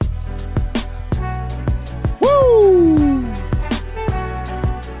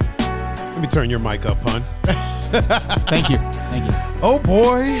turn your mic up, Pun. Thank you. Thank you. Oh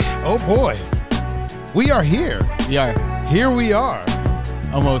boy. Oh boy. We are here. We are. Here we are.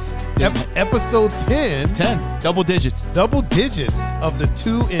 Almost. Episode 10. 10. Double digits. Double digits of the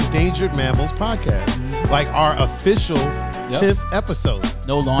Two Endangered Mammals podcast. Like our official 10th episode.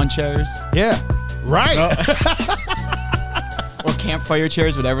 No lawn chairs. Yeah. Right. No. Or campfire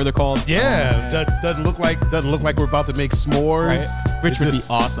chairs, whatever they're called. Yeah. Doesn't look like we're about to make s'mores. Right. Which would be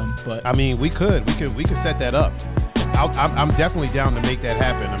awesome. But I mean, we could set that up. I'm definitely down to make that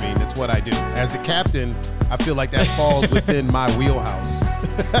happen. I mean, it's what I do. As the captain, I feel like that falls within my wheelhouse.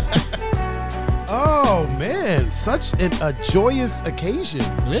 Oh, man. Such a joyous occasion.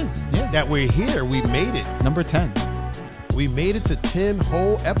 It is, yeah. That we're here. We made it. Number 10. We made it to 10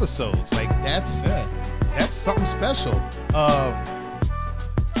 whole episodes. Like, that's something special.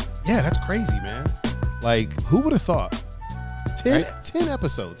 Yeah, that's crazy, man. Like, who would have thought? 10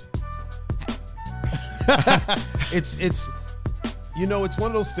 episodes. It's it's one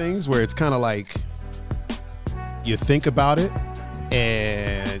of those things where it's kind of like you think about it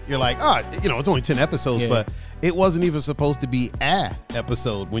and you're like, it's only 10 episodes, but it wasn't even supposed to be an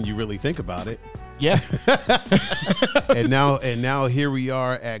episode when you really think about it. Yeah. and now here we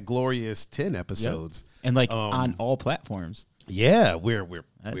are at glorious 10 episodes. Yep. And like on all platforms. Yeah, we're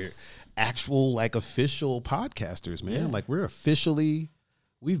actual like official podcasters, man. Yeah. Like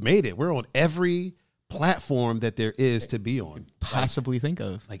we've made it. We're on every platform that there is to be on. Possibly think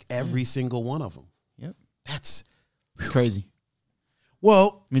of. Like every single one of them. Yep. It's crazy.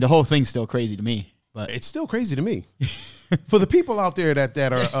 Well, I mean, the whole thing's still crazy to me, but it's still crazy to me. For the people out there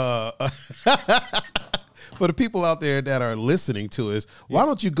that are for the people out there that are listening to us, why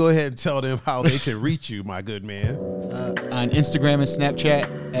don't you go ahead and tell them how they can reach you, my good man? On Instagram and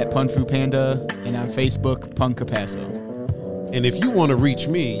Snapchat at PunFuPanda, and on Facebook, Pun Capasso. And if you want to reach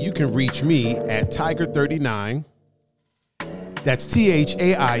me, you can reach me at Tiger39. That's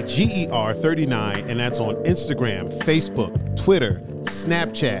THAIGER 39, and that's on Instagram, Facebook, Twitter,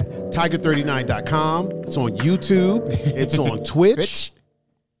 Snapchat, Tiger39.com. It's on YouTube. It's on Twitch.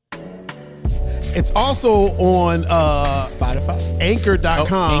 It's also on Spotify,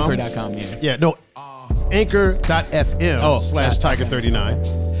 Anchor.com. Anchor.com, yeah. Yeah, no, Anchor.fm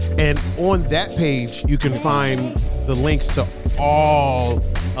 /Tiger39. And on that page, you can find the links to all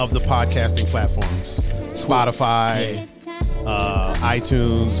of the podcasting platforms. Spotify,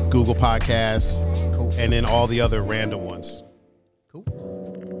 iTunes, Google Podcasts, and then all the other random ones. Cool.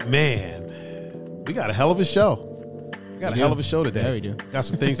 Man, we got a hell of a show. Hell of a show today. Yeah, we do. Got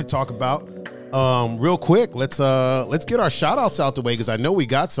some things to talk about. Real quick, let's get our shout outs out the way because I know we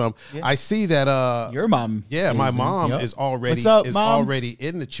got some. Yeah. I see that your mom. Yeah, my mom is already What's up, Mom? Already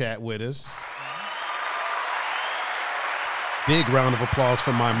in the chat with us. Big round of applause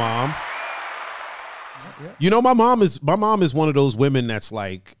for my mom. Yeah. You know, my mom is one of those women that's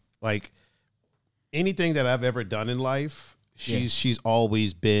like anything that I've ever done in life, she's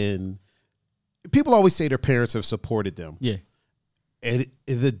always been. People always say their parents have supported them. Yeah. And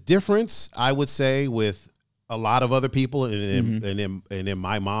the difference, I would say, with a lot of other people and in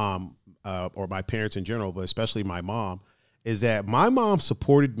my mom or my parents in general, but especially my mom, is that my mom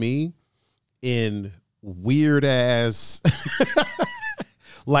supported me in weird ass,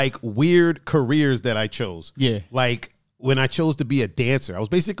 like weird careers that I chose. Yeah. Like when I chose to be a dancer, I was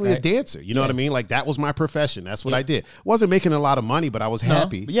basically a dancer. You know what I mean? Like that was my profession. That's what I did. Wasn't making a lot of money, but I was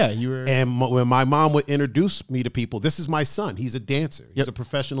happy. Yeah, you were. And when my mom would introduce me to people, this is my son. He's a dancer. He's a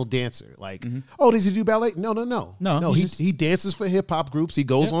professional dancer. Like, oh, does he do ballet? No. He dances for hip hop groups. He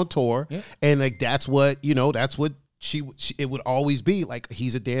goes on tour, and like that's what she it would always be like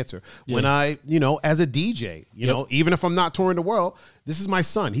he's a dancer. When I, as a DJ, even if I'm not touring the world, this is my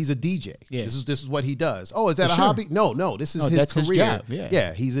son. He's a DJ. Yeah. This is what he does. Oh, is that a hobby? No, this is his career. His job.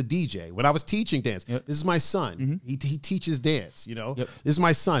 Yeah, he's a DJ. When I was teaching dance, this is my son. He teaches dance, This is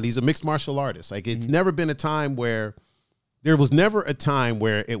my son. He's a mixed martial artist. Like it's never been a time where there was never a time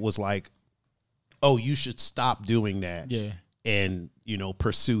where it was like, oh, you should stop doing that. Yeah. And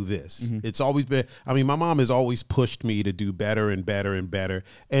pursue this. It's always been. I mean, my mom has always pushed me to do better and better and better.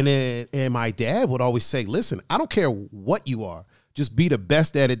 And my dad would always say, "Listen, I don't care what you are, just be the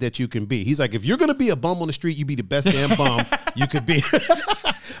best at it that you can be." He's like, "If you're gonna be a bum on the street, you be the best damn bum you could be."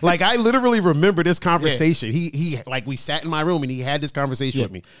 Like I literally remember this conversation. He like we sat in my room and he had this conversation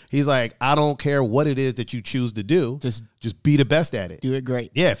with me. He's like, "I don't care what it is that you choose to do, just be the best at it. Do it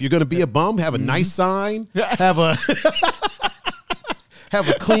great. Yeah, if you're gonna be a bum, have a nice sign, have a." Have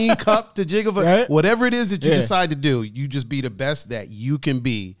a clean cup to jiggle, whatever it is that you decide to do, you just be the best that you can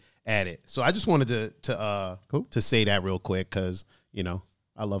be at it. So I just wanted to say that real quick because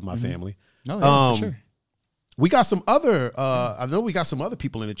I love my family. No, yeah, for sure. We got some other. I know we got some other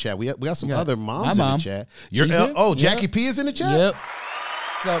people in the chat. We got some other moms in the chat. Jackie P is in the chat. Yep.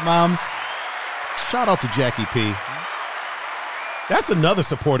 What's up, moms? Shout out to Jackie P. That's another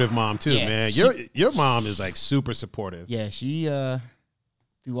supportive mom too, man. Your mom is like super supportive. Yeah, she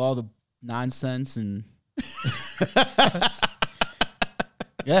through all the nonsense and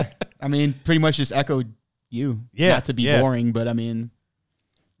yeah, I mean, pretty much just echoed you. Yeah, not to be boring, but I mean.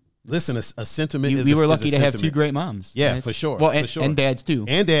 Listen, a sentiment is we were lucky to have two great moms. Yeah, for sure. Well, for sure. And dads, too.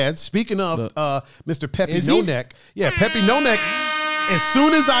 And dads. Speaking of Mr. Peppy No-Neck. Yeah, Peppy No-Neck, as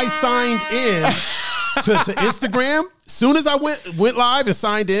soon as I signed in to Instagram, soon as I went live and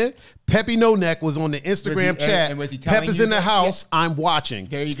signed in, Peppy No-Neck was on the Instagram chat. And was he telling Pep is in the house. Yeah. I'm watching.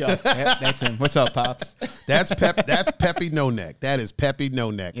 There you go. Yep, that's him. What's up, Pops? That's Peppy No-Neck. That is Peppy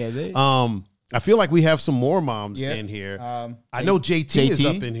No-Neck. Yeah, I feel like we have some more moms in here. I know JT is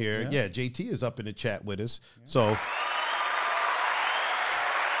up in here. Yeah, JT is up in the chat with us. Yeah. So,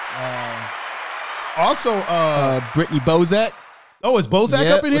 also, Brittany Bozak. Oh, is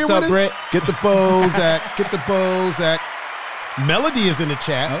Bozak up in here with us? Britt? Get the Bozak. Get the Bozak. Melody is in the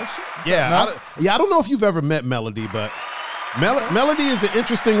chat. Oh, shit. Yeah, I don't know if you've ever met Melody, but Melody is an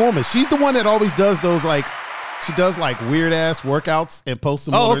interesting woman. She's the one that always does those she does like weird ass workouts and posts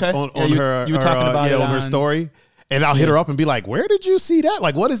them on her story. And I'll hit her up and be like, "Where did you see that?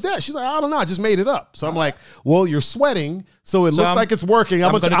 Like, what is that?" She's like, "I don't know. I just made it up." So I'm like, "Well, you're sweating, so it looks like it's working.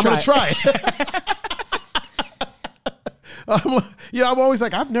 I'm gonna try it." I'm always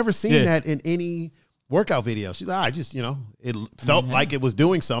like, I've never seen that in any workout video. She's like, I just, it felt like it was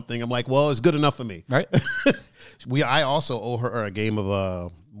doing something. I'm like, well, it's good enough for me. Right. I also owe her a game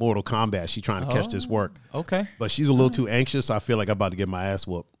of Mortal Kombat. She's trying to catch this work. Okay. But she's a little too anxious. So I feel like I'm about to get my ass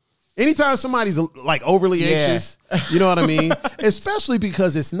whooped. Anytime somebody's like overly anxious, you know what I mean? Especially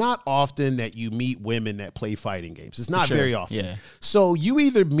because it's not often that you meet women that play fighting games. It's not very often. Yeah. So you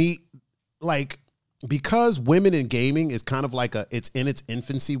either meet because women in gaming is kind of like it's in its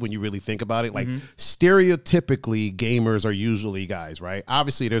infancy when you really think about it. Like stereotypically gamers are usually guys, right?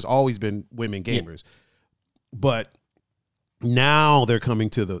 Obviously there's always been women gamers, but now they're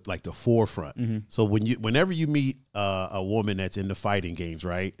coming to the forefront. So whenever you meet a woman that's into fighting games,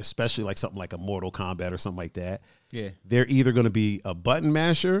 right? Especially like something like a Mortal Kombat or something like that. Yeah. They're either going to be a button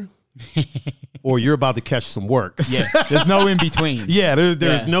masher or you're about to catch some work. Yeah, there's no in between. Yeah,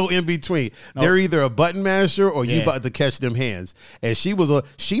 there's no in between. Nope. They're either a button masher or you about to catch them hands. And she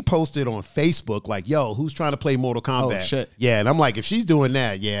posted on Facebook like, "Yo, who's trying to play Mortal Kombat?" Oh shit. Yeah, and I'm like, if she's doing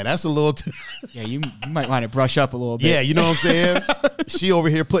that, that's a little. Yeah, you might want to brush up a little bit. Yeah, you know what I'm saying? She over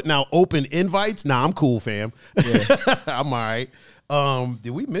here putting out open invites. Nah, I'm cool, fam. Yeah, I'm all right. Did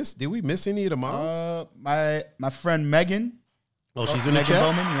we miss any of the moms? My friend Megan. Oh, she's in the chat?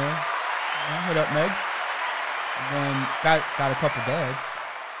 Bowman, What up, Meg? And then got a couple dads.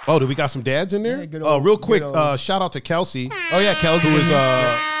 Oh, do we got some dads in there? Yeah, real quick, shout out to Kelsey. Oh yeah, Kelsey, who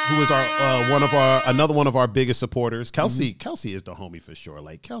is another one of our biggest supporters. Kelsey is the homie for sure.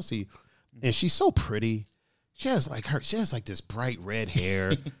 Like Kelsey, and she's so pretty. She has like this bright red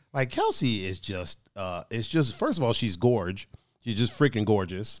hair. Like Kelsey is just first of all, she's gorge. She's just freaking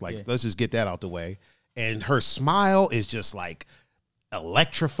gorgeous. Like let's just get that out the way. And her smile is just like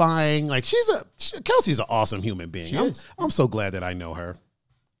electrifying. Like Kelsey's an awesome human being. I'm so glad that I know her,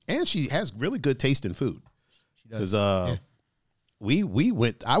 and she has really good taste in food. Because I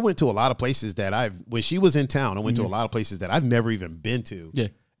went to a lot of places that when she was in town, I went to a lot of places that I've never even been to. Yeah.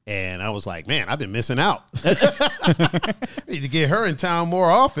 And I was like, man, I've been missing out. Need to get her in town more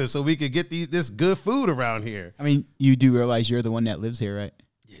often so we could get this good food around here. I mean, you do realize you're the one that lives here, right?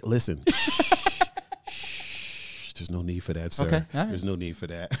 Yeah, listen. There's no need for that, sir. Okay. Right. There's no need for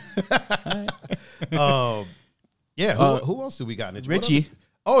that. Right. Who else do we got in the chat? Richie.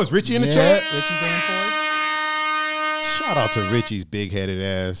 Oh, is Richie in the chat? Richie Danforth. Shout out to Richie's big-headed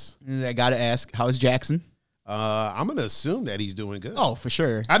ass. I got to ask, how's Jackson? I'm going to assume that he's doing good. Oh, for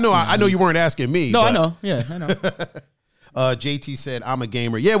sure. I know you weren't asking me. No, I know. Yeah, I know. JT said, I'm a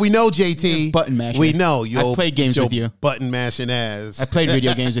gamer. Yeah, we know, JT. Button masher. We know. I've played games with you. Button mashing ass. I played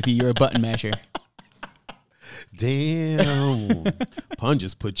video games with you. You're a button masher. Damn. Pun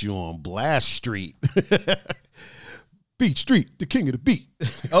just put you on Blast Street. Beat Street, the king of the beat.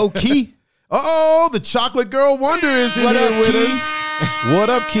 Oh, Key. Oh, the Chocolate Girl Wonder is in here with us. What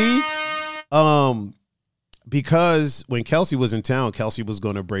up, Key? Because when Kelsey was in town, Kelsey was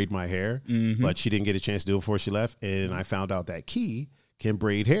going to braid my hair, but she didn't get a chance to do it before she left. And I found out that Key can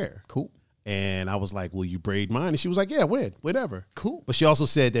braid hair. Cool. And I was like, will you braid mine? And she was like, yeah, whatever. Cool. But she also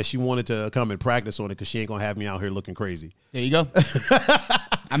said that she wanted to come and practice on it because she ain't going to have me out here looking crazy. There you go.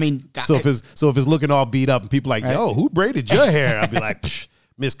 I mean, so if it's looking all beat up and people like, yo, who braided your hair? I'd be like,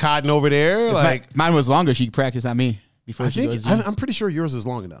 Miss Cotton over there. Like mine was longer. She could practice on me before she goes. I'm pretty sure yours is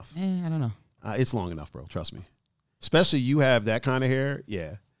long enough. I don't know. It's long enough, bro. Trust me. Especially you have that kind of hair.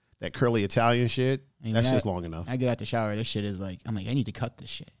 Yeah. That curly Italian shit. That's just long enough. I get out the shower. This shit is like, I'm like, I need to cut this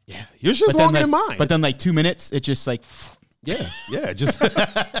shit. Yeah. Yours just longer than mine. But then like 2 minutes, it's just like. Yeah. Just.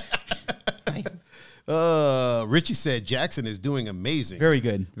 Richie said Jackson is doing amazing. Very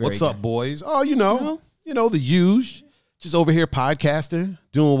good. What's up, boys? Oh, you know the huge. Just over here podcasting,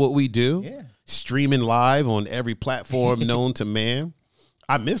 doing what we do. Yeah. Streaming live on every platform known to man.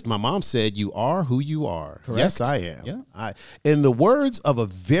 I missed. My mom said, "You are who you are." Correct. Yes, I am. Yeah. In the words of a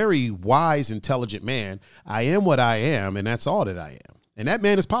very wise, intelligent man, I am what I am, and that's all that I am. And that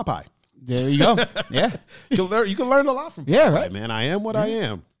man is Popeye. There you go. Yeah. You can learn a lot from Popeye, yeah, right. man. I am what I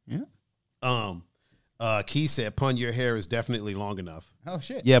am. Yeah. Key said, "Pun, your hair is definitely long enough." Oh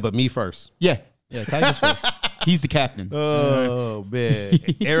shit. Yeah, but me first. Yeah. Tiger first. He's the captain. Oh man.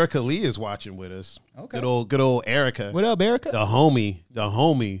 Erica Lee is watching with us. Okay. Good old Erica. What up, Erica? The homie,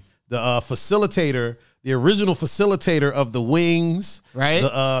 the facilitator, the original facilitator of the wings, right?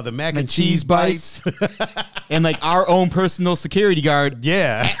 The mac and cheese bites, and like our own personal security guard.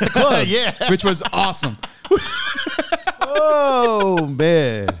 Yeah, at the club, yeah, which was awesome. Oh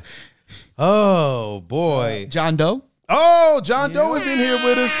man. Oh boy. John Doe. Oh, John Doe is in here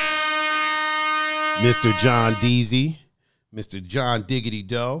with us. Mr. John Deasy, Mr. John Diggity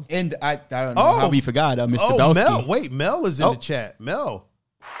Doe. And I don't know how we forgot Mr. Belsky. Mel. Wait, Mel is in the chat. Mel.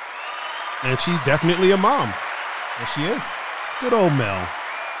 And she's definitely a mom. Yes, she is. Good old Mel.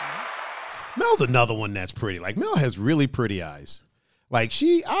 Mel's another one that's pretty. Like, Mel has really pretty eyes. Like,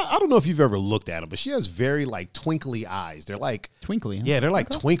 I don't know if you've ever looked at them, but she has very, like, twinkly eyes. They're like... Twinkly, huh? Yeah, they're like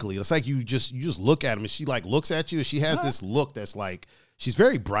twinkly. It's like you just look at them and she, like, looks at you and she has this look that's like... She's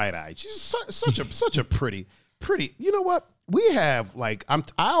very bright-eyed. She's such a pretty. You know what? We have, like, I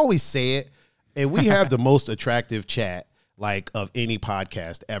always say it, and we have the most attractive chat, like, of any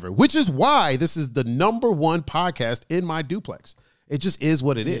podcast ever, which is why this is the #1 podcast in my duplex. It just is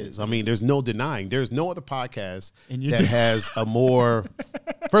what it is. I mean, there's no denying. There's no other podcast that has a more...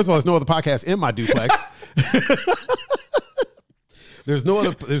 First of all, there's no other podcast in my duplex. There's no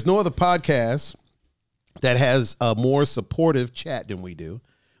other podcast that has a more supportive chat than we do.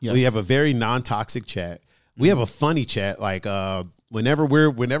 Yes. We have a very non-toxic chat. We have a funny chat. Like whenever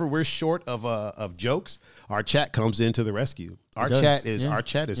we're short of jokes, our chat comes into the rescue. Our chat is.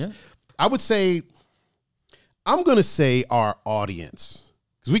 I would say, I'm gonna say our audience,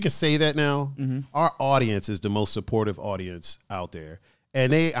 because we can say that now. Mm-hmm. Our audience is the most supportive audience out there,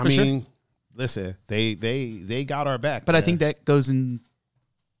 and listen, they got our back. But man. I think that goes in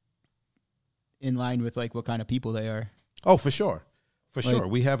line with like what kind of people they are. Oh, for sure.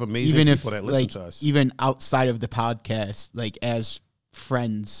 We have amazing people that listen to us. Even outside of the podcast, like as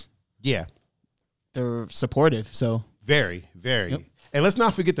friends. Yeah. They're supportive. So very, very. Yep. And let's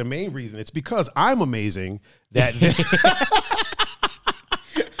not forget the main reason. It's because I'm amazing that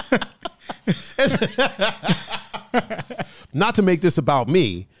not to make this about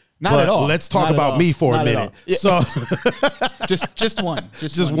me. Not at all. Let's talk about me for a minute. So just one.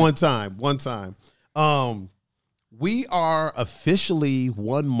 Just one time. We are officially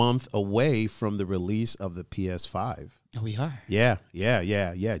 1 month away from the release of the PS5. Oh, we are. Yeah.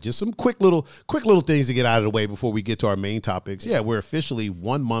 Just some quick little things to get out of the way before we get to our main topics. Yeah, we're officially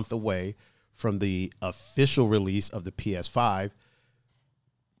 1 month away from the official release of the PS5.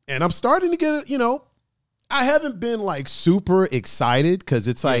 And I'm starting to get, I haven't been like super excited because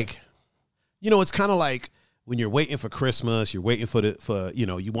it's like, it's kind of like when you're waiting for Christmas, you're waiting for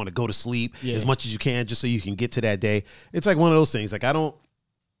you want to go to sleep as much as you can just so you can get to that day. It's like one of those things. Like I don't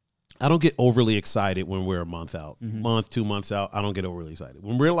get overly excited when we're a month out, month, 2 months out. I don't get overly excited.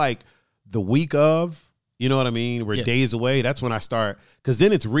 When we're like the week of, you know what I mean? We're days away. That's when I start, because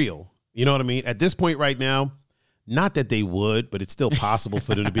then it's real. You know what I mean? At this point right now, not that they would, but it's still possible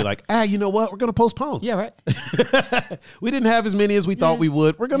for them to be like, you know what? We're going to postpone. Yeah, right. We didn't have as many as we thought we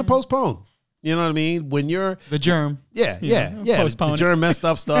would. We're going to postpone. You know what I mean? When you're the germ. Yeah. The germ messed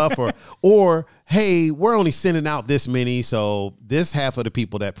up stuff or hey, we're only sending out this many. So this half of the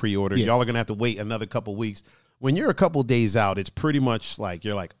people that pre-ordered, y'all are going to have to wait another couple weeks. When you're a couple days out, it's pretty much like,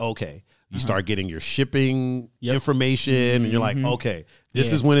 you're like, okay, you start getting your shipping information and you're like, okay,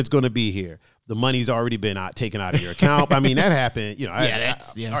 this is when it's going to be here. The money's already been taken out of your account. I mean, that happened. I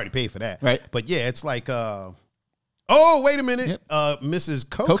already paid for that. Right. But yeah, it's like, oh, wait a minute. Mrs.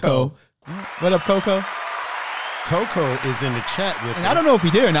 Coco. What up, Coco? Coco is in the chat with us. I don't know if he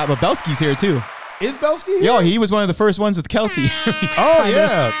did or not, but Belsky's here too. Is Belsky here? Yo, he was one of the first ones with Kelsey. Oh,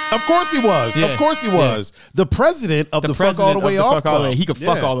 yeah. Of course he was. Yeah. Of course he was. Yeah. The president of the Fuck All the Way Off Club. He could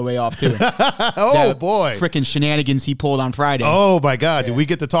fuck all the way off, too. Boy. Freaking shenanigans he pulled on Friday. Oh, my God. Did we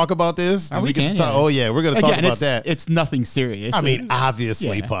get to talk about this? We can, yeah. Oh, yeah. We're going to talk about that. It's nothing serious. I mean,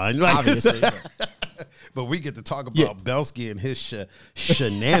 obviously, Pun. Like, obviously. But we get to talk about Belsky and his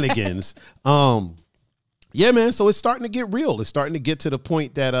shenanigans. Yeah, man. So it's starting to get real. It's starting to get to the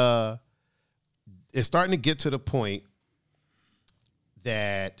point that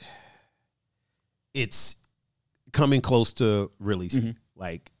it's coming close to releasing. Mm-hmm.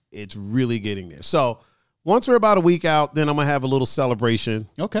 Like, it's really getting there. So once we're about a week out, then I'm gonna have a little celebration.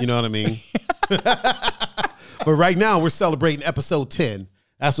 Okay, you know what I mean. But right now we're celebrating episode 10.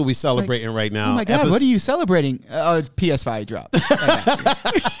 That's what we're celebrating right now. Oh my God, what are you celebrating? PS5 drop.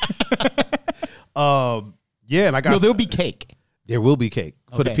 Yeah, and I got. No, there'll be cake. There will be cake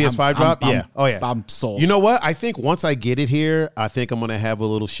for the PS5 drop. I'm sold. You know what? I think once I get it here, I think I'm gonna have a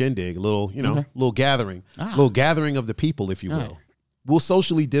little shindig, a little, little gathering, little gathering of the people, if you will. We'll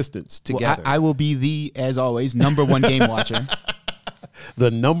socially distance together. I will be as always, number one game watcher.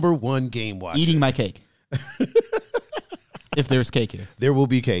 The number one game watcher. Eating my cake. If there's cake here, there will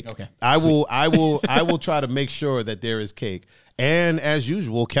be cake. Okay, I will try to make sure that there is cake. And as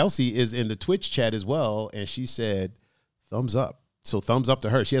usual, Kelsey is in the Twitch chat as well, and she said, "Thumbs up." So thumbs up to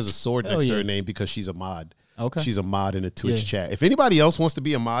her. She has a sword next to her name because she's a mod. Okay, she's a mod in the Twitch chat. If anybody else wants to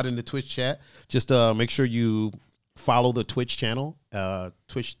be a mod in the Twitch chat, just make sure you follow the Twitch channel,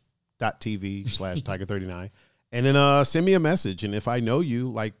 twitch.tv/Tiger39, and then send me a message. And if I know you,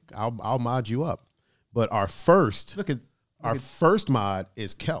 like, I'll mod you up. But our first mod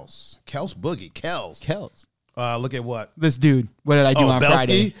is Kels Boogie. Kels. Look at what this dude. What did I do on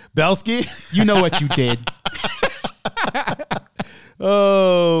Friday? Belsky. You know what you did.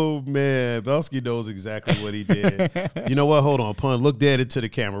 Oh man, Belsky knows exactly what he did. You know what? Hold on, Pun. Look dead into the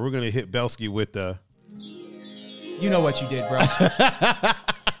camera. We're gonna hit Belsky with the. You know what you did, bro.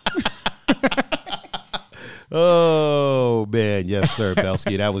 Oh man, yes, sir,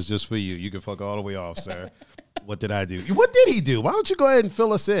 Belsky. That was just for you. You can fuck all the way off, sir. What did I do? What did he do? Why don't you go ahead and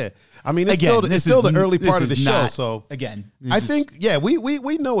fill us in? I mean, it's still the early part of the show. So again, I think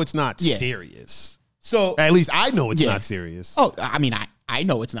we know it's not serious. So at least I know it's not serious. Oh, I mean, I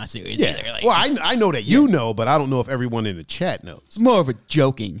know it's not serious either. Like, well, I know that you know, but I don't know if everyone in the chat knows. It's more of a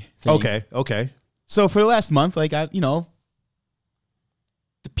joking thing. Okay. So for the last month, like the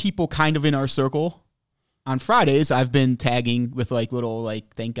people kind of in our circle on Fridays, I've been tagging with like little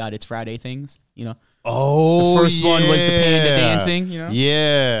like thank God it's Friday things, Oh, the first one was the panda dancing,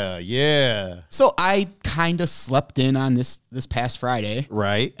 Yeah. So I kind of slept in on this past Friday.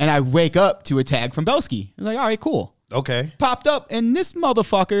 Right. And I wake up to a tag from Belsky. I'm like, all right, cool. Okay. Popped up, and this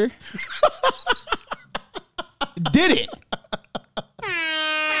motherfucker did it.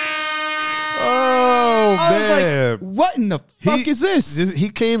 Oh, man. I was like, what in the fuck is this? He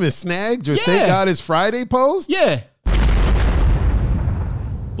came and snagged your thank God it's Friday post? Yeah.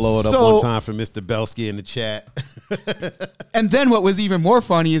 Blow it up one time for Mr. Belsky in the chat. And then what was even more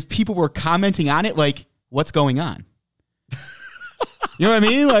funny is people were commenting on it like, what's going on? You know what I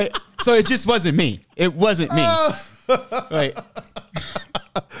mean? Like, so it just wasn't me. It wasn't me. Like,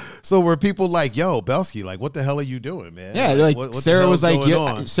 so were people like, yo, Belsky, like, what the hell are you doing, man? Yeah, like Sarah was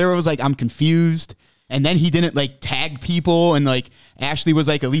like, I'm confused. And then he didn't like tag people, and like Ashley was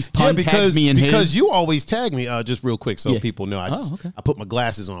like, at least Pun tags me in his. Because you always tag me. Just real quick, so people know. I put my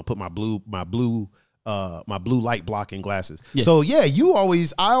glasses on. Put my blue light blocking glasses. Yeah. So I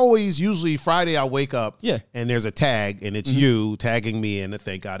always usually Friday I wake up. Yeah. And there's a tag, and it's you tagging me in.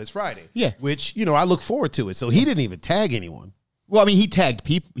 Thank God it's Friday. Yeah. Which I look forward to it. So he didn't even tag anyone. Well, I mean, he tagged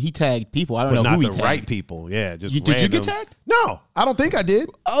people. I don't know who he tagged. Not the right people. Yeah, just did you get tagged? No, I don't think I did.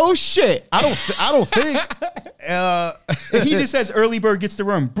 Oh shit! I don't think. He just says early bird gets the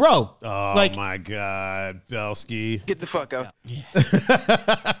worm, bro. Oh my God, Belsky, get the fuck out. Yeah.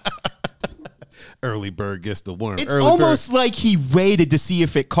 Early bird gets the worm. It's almost like he waited to see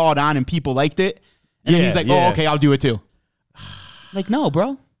if it caught on and people liked it, and then he's like, "Oh, okay, I'll do it too." Like, no,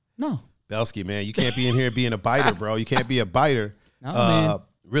 bro, no. Belsky, man, you can't be in here being a biter, bro. You can't be a biter. No, man.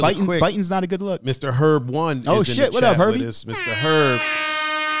 Really quick. Biting's not a good look. Mr. Herb 1 is in the what up, chat Herbie? with us. Mr. Herb.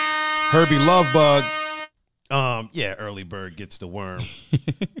 Herbie Lovebug. Early bird gets the worm.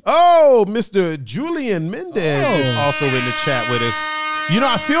 Oh, Mr. Julian Mendez is also in the chat with us.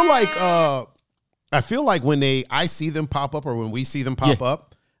 I feel like when I see them pop up or when we see them pop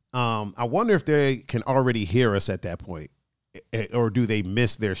up, I wonder if they can already hear us at that point. or do they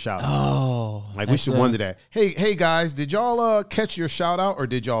miss their shout out? Oh, like we should wonder that. Hey guys, did y'all catch your shout out or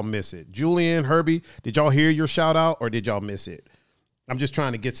did y'all miss it? Julian, Herbie, did y'all hear your shout out or did y'all miss it? I'm just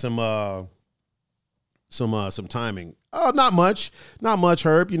trying to get some timing. Not much,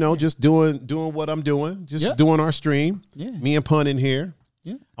 Herb. You know, just doing what I'm doing, just doing our stream. Yeah, me and Pun in here.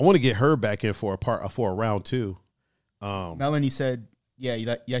 Yeah, I want to get Herb back in for a round 2. Melanie said,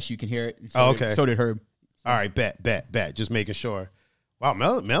 yes, you can hear it. Okay, so did Herb. All right, bet. Just making sure. Wow,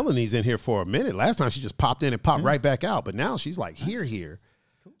 Melanie's in here for a minute. Last time she just popped in and popped right back out, but now she's like here.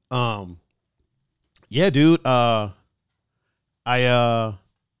 Yeah, dude. I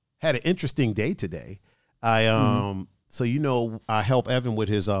had an interesting day today. So I help Evan with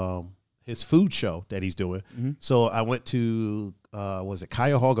his food show that he's doing. Mm-hmm. So I went to was it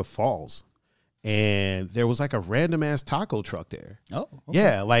Cuyahoga Falls, and there was like a random ass taco truck there. Oh, okay.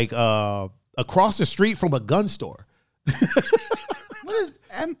 Yeah, like across the street from a gun store.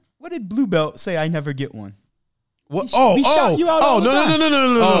 What did Blue Belt say? I never get one. What? Shout you out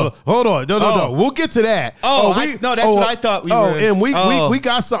no. Hold on. No. We'll get to that. That's what I thought we were. And we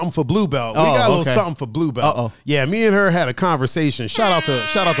got something for Blue Belt. We got a little something for Blue Belt. Yeah, me and her had a conversation. Shout out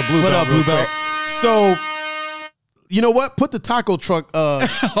to Blue Belt. What up, Blue Belt? So, you know what? Put the taco truck.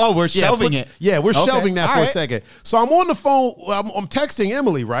 We're shelving it. Yeah, we're shelving that for a second. So I'm on the phone. I'm texting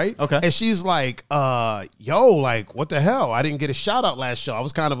Emily, right? Okay. And she's like, yo, like, what the hell? I didn't get a shout out last show. I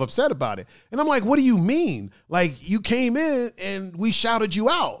was kind of upset about it. And I'm like, what do you mean? Like, you came in and we shouted you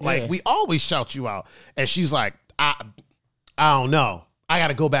out. Yeah. Like, we always shout you out. And she's like, I don't know. I got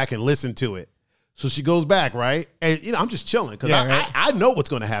to go back and listen to it. So she goes back, right? And, I'm just chilling because I know what's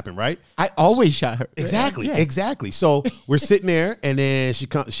going to happen, right? I always shout her. Exactly. So we're sitting there, and then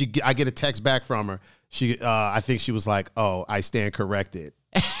I get a text back from her. I think she was like, "Oh, I stand corrected.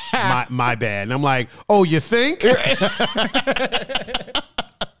 my bad." And I'm like, "Oh, you think?"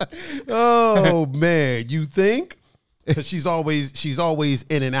 Oh man, you think? Because she's always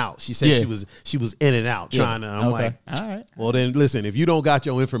in and out. She said she was in and out trying to. I'm like, all right. Well, then listen. If you don't got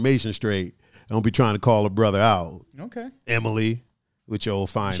your information straight, don't be trying to call a brother out. Okay. Emily, with your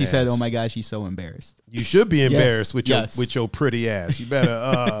fine She ass. said, oh my gosh, she's so embarrassed. You should be embarrassed with your pretty ass. You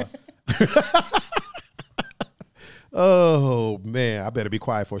better oh man, I better be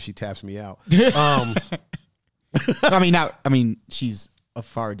quiet before she taps me out. I mean, she's a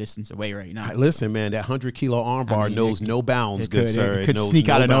far distance away right now. Listen, man, that 100-kilo armbar knows no bounds, good sir. It could sneak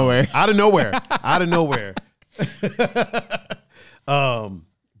out of nowhere. Out of nowhere.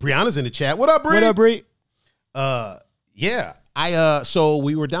 Brianna's in the chat. What up, Bree? What up, Bree? Yeah. So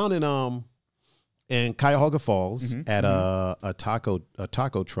we were down in Cuyahoga Falls at a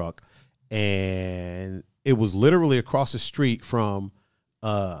taco truck, and it was literally across the street from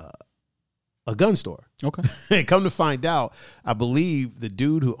a gun store. Okay. And come to find out, I believe the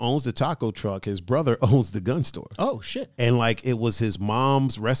dude who owns the taco truck, his brother owns the gun store. Oh shit. And like it was his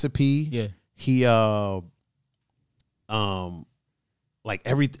mom's recipe. Yeah. He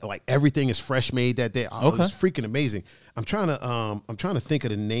everything is fresh made that day. Oh, okay. It was freaking amazing. I'm trying to think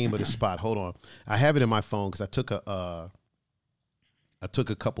of the name of the spot. Hold on. I have it in my phone because I took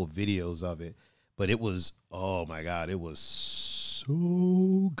a couple videos of it, but it was, oh my God, it was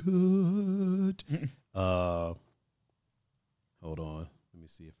so good. Hold on. Let me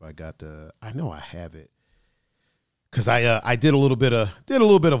see if I got I know I have it. Cause I did a little bit of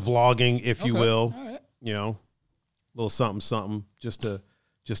vlogging, if you will. All right. You know, a little something just to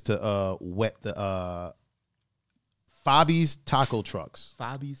wet the Fabi's Taco Trucks.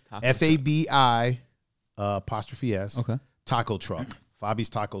 Fabi's Taco Fabi apostrophe S. Okay. Taco Truck. Fabi's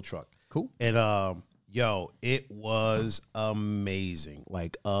Taco Truck. Cool. And it was amazing.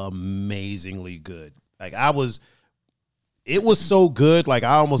 Like amazingly good. Like it was so good, like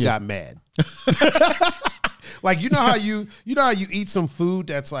I almost got mad. Like you know how you eat some food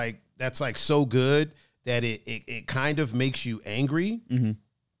that's like so good that it kind of makes you angry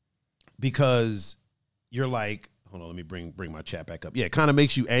because you're like, hold on, let me bring my chat back up. Yeah, it kind of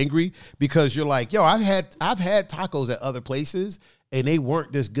makes you angry because you're like, yo, I've had tacos at other places and they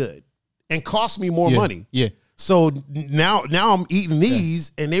weren't this good and cost me more money. Yeah. So now I'm eating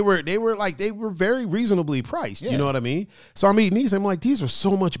these and they were very reasonably priced. You know what I mean? So I'm eating these. I'm like, these are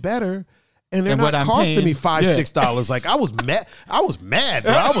so much better. And they're not costing me $5-6. Like I was mad,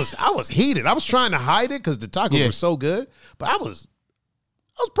 bro. I was heated. I was trying to hide it because the tacos were so good, but I was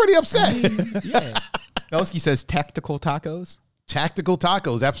pretty upset. Belsky says tactical tacos. Tactical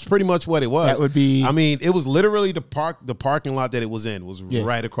tacos. That's pretty much what it was. That would be. I mean, it was literally the parking lot that it was in was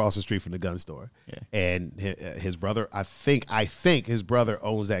right across the street from the gun store. Yeah. And his brother, I think his brother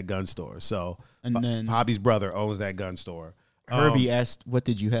owns that gun store. So and then Fabi's brother owns that gun store. Herbie asked, "What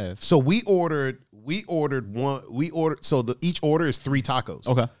did you have?" So we ordered so each order is 3 tacos.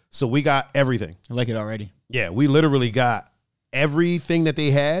 Okay. So we got everything. I like it already. Yeah, we literally got everything that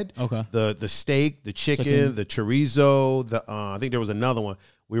they had. Okay. The steak, the chicken, the chorizo, I think there was another one.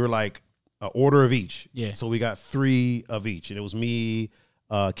 We were like an order of each. Yeah. So we got 3 of each. And it was me,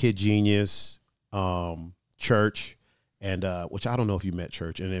 Kid Genius, Church, and which I don't know if you met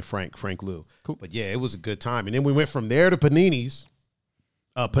Church, and then Frank Lou. Cool. But yeah, it was a good time. And then we went from there to Panini's.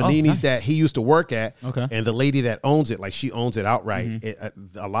 Nice. That he used to work at, and the lady that owns it, like she owns it outright.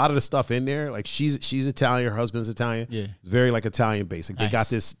 A lot of the stuff in there, like she's Italian, her husband's Italian. Yeah, it's very like Italian based. Like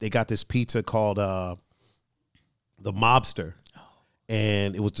nice. They got this pizza called the Mobster,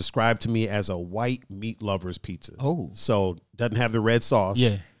 and it was described to me as a white meat lover's pizza. Oh, so doesn't have the red sauce.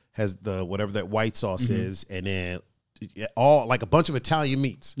 Yeah, has the whatever that white sauce is, and then all like a bunch of Italian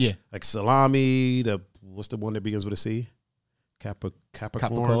meats. Yeah, like salami. What's the one that begins with a C?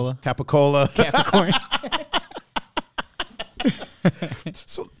 Capricola.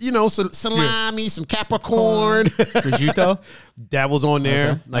 So salami, some Capricorn, prosciutto. That was on there.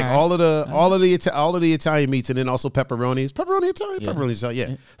 Okay. Like all of the Italian meats, and then also pepperonis. Pepperoni Italian.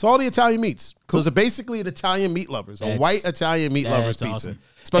 Yeah. So all the Italian meats. Cool. So it's basically an Italian meat lovers, a white Italian meat lovers pizza, awesome.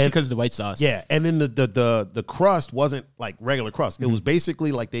 Especially because of the white sauce. Yeah, and then the crust wasn't like regular crust. It was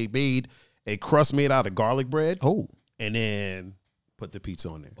basically like they made a crust made out of garlic bread. Oh. And then put the pizza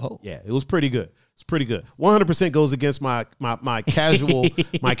on there. Oh. Yeah, it was pretty good. It's pretty good. 100% goes against my casual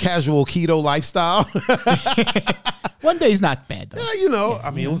keto lifestyle. One day's not bad though. Yeah, I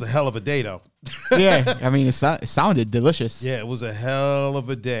mean, it was a hell of a day though. Yeah, I mean, it sounded delicious. Yeah, it was a hell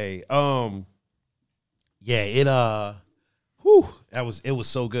of a day. It was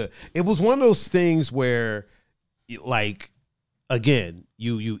so good. It was one of those things where, like, again,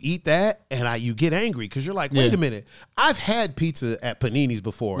 you eat that and you get angry because you're like, wait a minute, I've had pizza at Panini's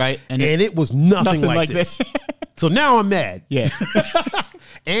before, right? And it was nothing like this. So now I'm mad. Yeah.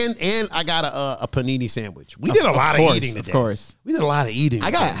 and I got a panini sandwich. We did a lot of eating today. Of course, we did a lot of eating.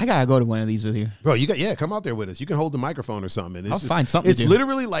 I gotta go to one of these with you, bro. Come out there with us. You can hold the microphone or something. I'll find something. It's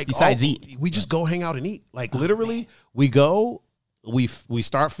literally like besides eat. We just go hang out and eat. Like literally, we go. We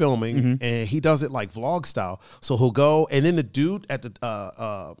start filming, and he does it like vlog style. So he'll go, and then the dude at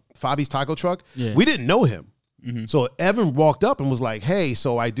the Fabi's taco truck, we didn't know him. So Evan walked up and was like, "Hey,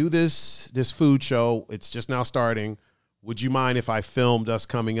 so I do this food show. It's just now starting. Would you mind if I filmed us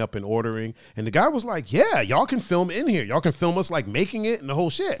coming up and ordering?" And the guy was like, "Yeah, y'all can film in here. Y'all can film us like making it and the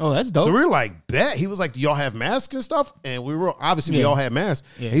whole shit." Oh, that's dope. So we were like, "Bet." He was like, "Do y'all have masks and stuff?" And we were obviously we all had masks.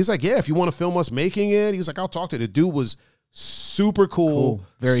 Yeah. He's like, "Yeah, if you want to film us making it," he was like, "I'll talk to the dude." Was super cool,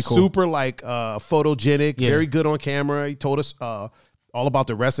 very cool, super like photogenic, very good on camera. He told us all about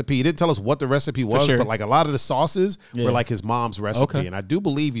the recipe. He didn't tell us what the recipe was, but like a lot of the sauces were like his mom's recipe, and I do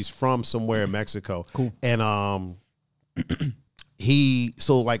believe he's from somewhere in Mexico. Cool. And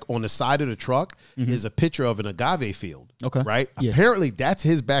so like on the side of the truck is a picture of an agave field. Okay, right? Yeah. Apparently that's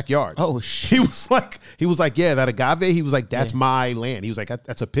his backyard. Oh shit. He was like, yeah, that agave. He was like, that's my land. He was like,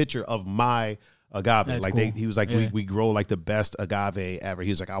 that's a picture of my agave. That's like cool. He was like, we grow like the best agave ever. He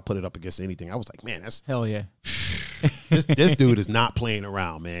was like, I'll put it up against anything. I was like, man, that's hell yeah. this dude is not playing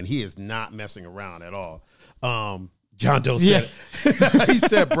around, man. He is not messing around at all. John Doe said it. He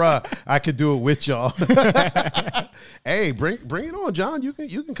said, bruh, I could do it with y'all. Hey, bring it on, John. You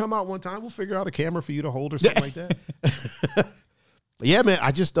can come out one time. We'll figure out a camera for you to hold or something like that. Yeah, man.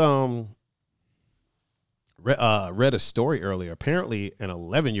 I just read a story earlier. Apparently, an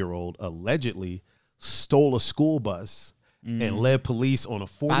 11-year-old allegedly stole a school bus and led police on a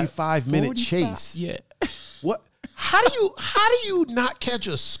 45-minute chase. Yeah. What? How do you not catch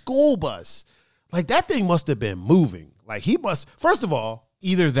a school bus? Like, that thing must have been moving. Like, he must. First of all,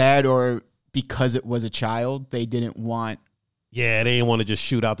 either that or because it was a child, they didn't want. Yeah, they didn't want to just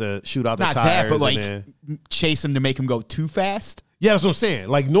shoot out the not tires. Not that, but like chase him to make him go too fast. Yeah, that's what I'm saying.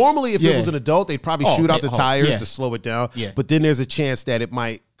 Like, normally, if it was an adult, they'd probably shoot out the tires to slow it down. Yeah. But then there's a chance that it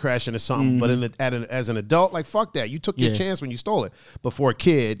might crash into something. But as an adult, like, fuck that. You took your chance when you stole it. But for a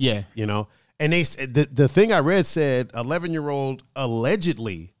kid, you know. And the thing I read said 11-year-old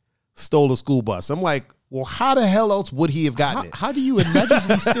allegedly stole a school bus. I'm like, well, how the hell else would he have gotten it? How do you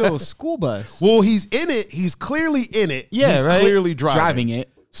allegedly steal a school bus? Well, he's in it. He's clearly in it. Yeah, he's clearly driving it.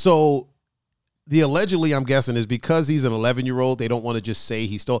 So the allegedly, I'm guessing, is because he's an 11-year-old, they don't want to just say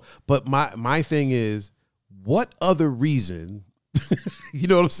he stole. But my thing is, what other reason, you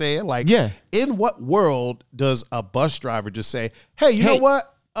know what I'm saying? Like, in what world does a bus driver just say, hey, you know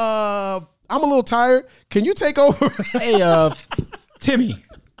what? I'm a little tired. Can you take over? Hey,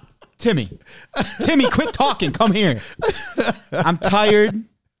 Timmy, quit talking. Come here. I'm tired.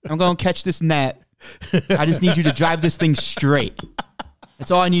 I'm going to catch this nap. I just need you to drive this thing straight.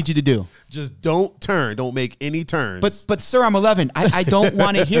 That's all I need you to do. Just don't turn. Don't make any turns. But sir, I'm 11. I don't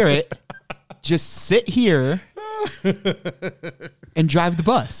want to hear it. Just sit here and drive the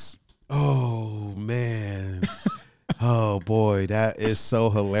bus. Oh, man. Oh, boy. That is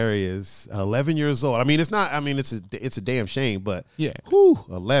so hilarious. 11 years old. I mean, it's a damn shame, but yeah. Whew,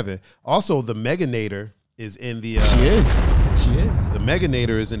 11. Also, the Meganator is in the... She is. The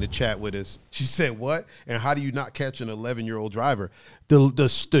Meganator is in the chat with us. She said, what? And how do you not catch an 11-year-old driver?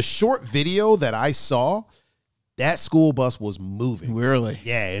 The short video that I saw, that school bus was moving. Really?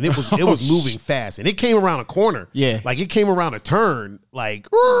 Yeah, and it was moving fast. And it came around a corner. Yeah. Like, it came around a turn. Like,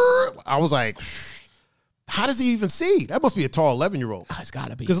 I was like... How does he even see? That must be a tall 11-year-old. Oh, it's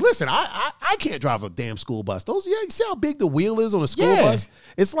gotta be. Because listen, I can't drive a damn school bus. You see how big the wheel is on a school bus?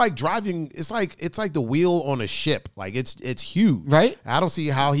 It's like driving. It's like the wheel on a ship. Like it's huge, right? I don't see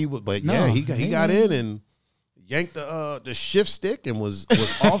how he would, but no, he got in and yanked the shift stick and was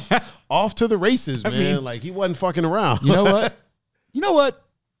off to the races, man. I mean, like he wasn't fucking around. You know what?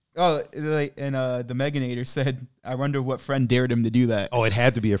 Oh, and the Meganator said, "I wonder what friend dared him to do that." Oh, it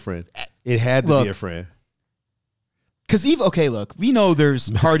had to be a friend. It had to be a friend. Because look, we know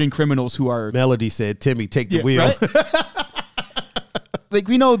there's hardened criminals who are... Melody said, Timmy, take the wheel. Right? Like,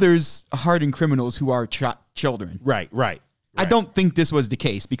 we know there's hardened criminals who are children. Right. I don't think this was the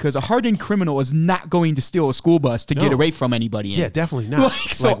case because a hardened criminal is not going to steal a school bus to get away from anybody. Yeah, definitely not.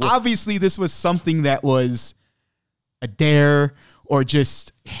 Obviously, this was something that was a dare or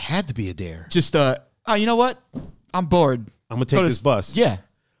just... It had to be a dare. Just you know what? I'm bored. I'm going to take this bus. Yeah.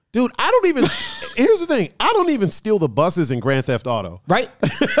 Dude, I don't even... Here's the thing. I don't even steal the buses in Grand Theft Auto. Right?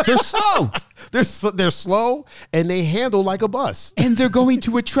 They're slow. They're slow, and they handle like a bus. And they're going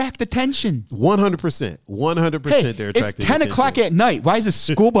to attract attention. 100%. 100% they're attracting it's 10 o'clock at night. Why is a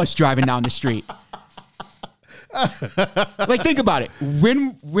school bus driving down the street? Like, think about it.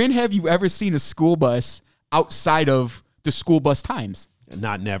 When have you ever seen a school bus outside of the school bus times?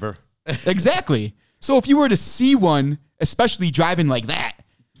 Not never. Exactly. So if you were to see one, especially driving like that,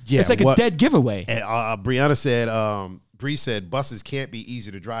 it's like a dead giveaway. Brianna said, Bree said, buses can't be easy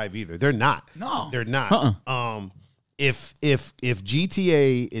to drive either. They're not. No, they're not. If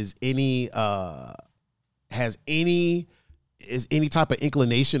GTA is has any type of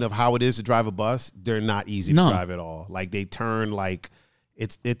inclination of how it is to drive a bus, they're not easy to drive at all. Like they turn like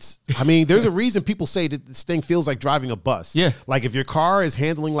it's. I mean, there's a reason people say that this thing feels like driving a bus. Yeah. Like if your car is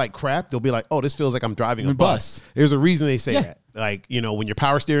handling like crap, they'll be like, oh, this feels like I'm driving a bus. There's a reason they say that. Like, you know, when your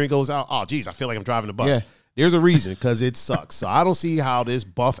power steering goes out, oh, geez, I feel like I'm driving a bus. Yeah. There's a reason because it sucks. So I don't see how this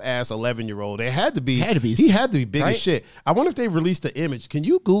buff ass 11-year-old. He had to be big as shit. I wonder if they released the image. Can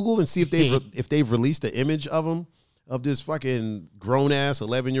you Google and see if they've released the image of him, of this fucking grown ass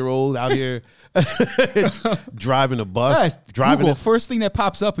 11-year-old out here driving a bus? Google, first thing that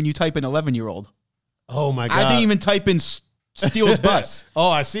pops up when you type in 11-year-old. Oh my god! I didn't even type in steals bus. Oh,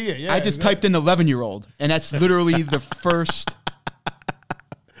 I see it. Yeah, I just typed in 11-year-old, and that's literally the first.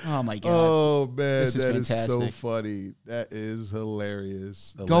 Oh my god! Oh man, this is fantastic. So funny. That is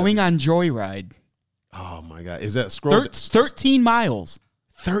hilarious. Going on Joyride. Oh my god, is that scroll? 13 miles.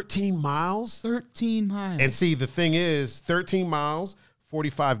 13 miles. 13 miles. And see, the thing is, 13 miles,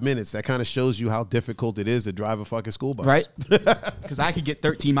 45 minutes. That kind of shows you how difficult it is to drive a fucking school bus, right? Because I could get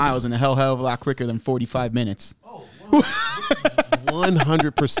 13 miles in a hell of a lot quicker than 45 minutes. Oh,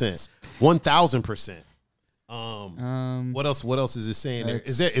 100%, 1,000%. What else is it saying there?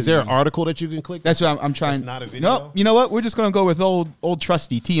 Is there an article that you can click? That's what I'm trying. That's not a video. Nope. You know what? We're just gonna go with old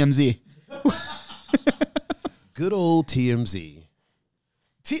trusty TMZ. Good old TMZ.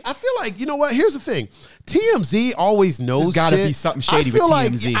 I feel like, you know what? Here's the thing. TMZ always knows. There's got to be something shady with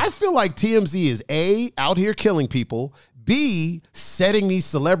TMZ. I feel like TMZ is A, out here killing people. B, setting these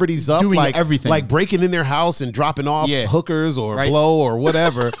celebrities up, doing like everything, like breaking in their house and dropping off hookers or blow or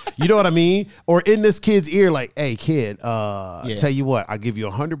whatever. You know what I mean? Or in this kid's ear, like, "Hey, kid, tell you what, I'll give you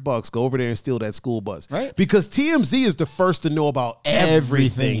 $100. Go over there and steal that school bus." Right? Because TMZ is the first to know about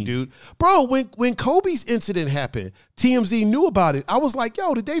everything, dude. Bro, when Kobe's incident happened, TMZ knew about it. I was like,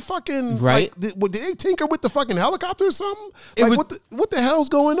 "Yo, did they fucking like? Did they tinker with the fucking helicopter or something? Like, what the hell's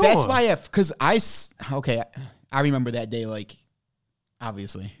going on?" That's why, because I remember that day, like,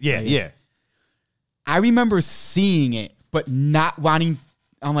 obviously. Yeah. I remember seeing it, but not wanting.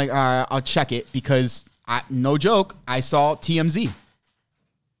 I'm like, all right, I'll check it because, no joke, I saw TMZ.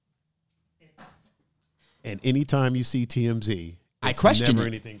 And anytime you see TMZ, I question never it.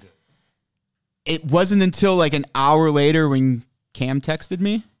 Anything good. It wasn't until like an hour later when Cam texted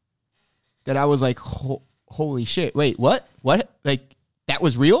me that I was like, holy shit. Wait, what? What? Like, that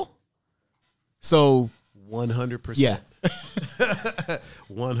was real? So 100%. Yeah.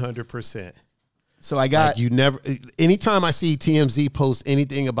 100%. So I got anytime I see TMZ post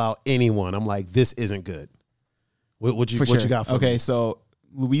anything about anyone, I'm like, this isn't good. What you got for me? Okay, so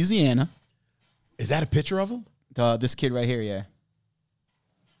Louisiana. Is that a picture of him? This kid right here, yeah.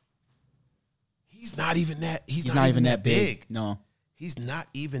 He's not even that. He's not even that big. No. He's not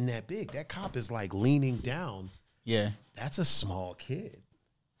even that big. That cop is like leaning down. Yeah. That's a small kid.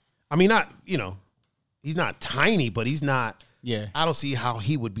 I mean, he's not tiny, but he's not. Yeah. I don't see how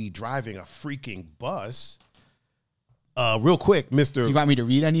he would be driving a freaking bus. Real quick, Mr. Do you want me to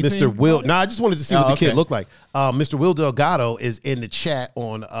read anything? Mr. Will. I just wanted to see what the kid looked like. Mr. Will Delgado is in the chat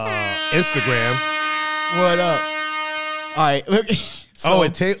on Instagram. What up? All right. Look.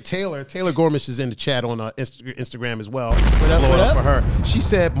 And Taylor Gormish is in the chat on Instagram as well. What up? For her. She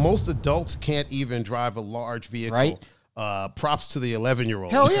said most adults can't even drive a large vehicle. Right. Props to the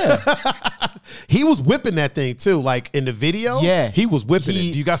 11-year-old. Hell yeah. He was whipping that thing too. Like in the video, yeah, he was whipping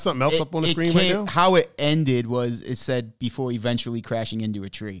it. Do you got something else up on the screen right now? How it ended was it said before eventually crashing into a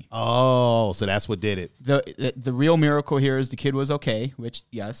tree. Oh, so that's what did it. The real miracle here is the kid was okay, which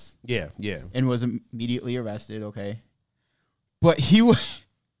yes. Yeah. And was immediately arrested, okay. But he was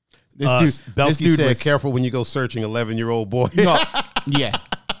this dude said, was, careful when you go searching 11-year-old boy. No. Yeah.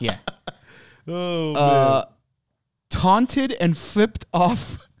 Oh man. Taunted and flipped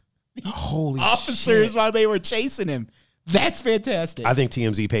off holy officers shit. while they were chasing him. That's fantastic. I think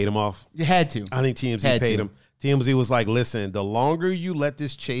TMZ paid him off. You had to. I think TMZ paid him. TMZ was like, listen, the longer you let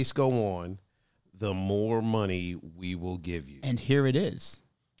this chase go on, the more money we will give you. And here it is.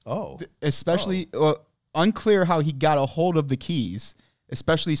 Oh. Especially unclear how he got a hold of the keys,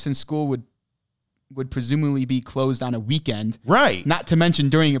 especially since school would presumably be closed on a weekend. Right. Not to mention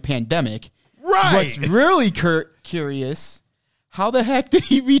during a pandemic. Right. What's really curious, how the heck did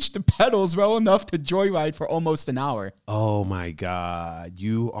he reach the pedals well enough to joyride for almost an hour? Oh, my God.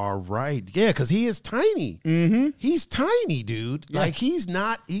 You are right. Yeah, because he is tiny. Mm-hmm. He's tiny, dude. Yeah. Like, he's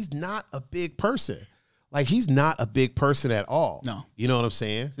not a big person. Like, he's not a big person at all. No. You know what I'm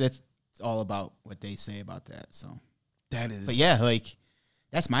saying? That's all about what they say about that. So that is. But yeah, like,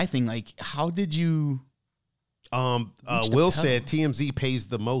 that's my thing. Like, how did you... Will said TMZ pays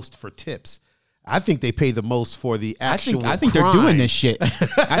the most for tips. I think they pay the most for the actual I think crime. they're doing this shit.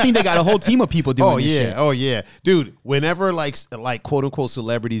 I think they got a whole team of people doing this shit. Oh, yeah. Dude, whenever like quote-unquote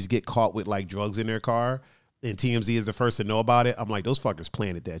celebrities get caught with like drugs in their car and TMZ is the first to know about it, I'm like, those fuckers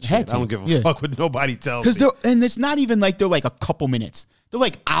planted that shit. I don't give a fuck what nobody tells me. And it's not even like they're like a couple minutes. They're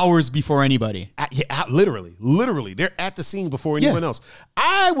like hours before anybody. Literally. They're at the scene before anyone else.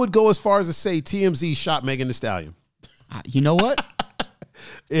 I would go as far as to say TMZ shot Megan Thee Stallion. You know what?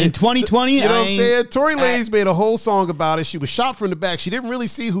 In 2020, you know what I'm saying? Tory Lanez made a whole song about it. She was shot from the back. She didn't really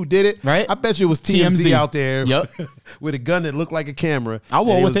see who did it. Right? I bet you it was TMZ out there yep. with a gun that looked like a camera. I'll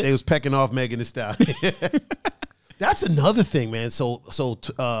roll with it. They was pecking off Megan Thee Stallion. That's another thing, man. So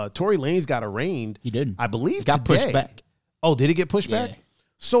Tory Lanez got arraigned. He didn't. I believe got today. Pushed back. Oh, did he get pushed back?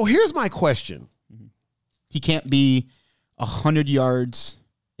 So here's my question. He can't be 100 yards.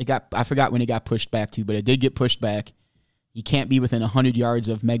 I forgot when it got pushed back to, but it did get pushed back. He can't be within 100 yards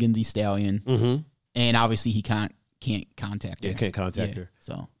of Megan Thee Stallion. Mm-hmm. And obviously he can't contact her. Yeah, can't contact her.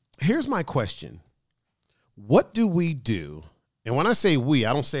 So here's my question. What do we do? And when I say we,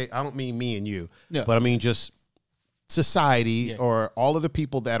 I don't mean me and you, but I mean just society or all of the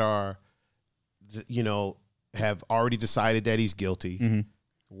people that are, have already decided that he's guilty. Mm-hmm.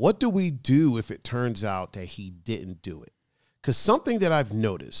 What do we do if it turns out that he didn't do it? Because something that I've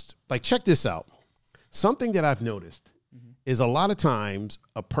noticed, like check this out. Something that I've noticed is a lot of times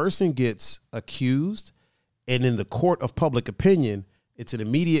a person gets accused and in the court of public opinion, it's an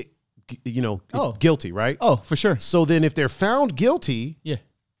immediate, guilty, right? Oh, for sure. So then if they're found guilty,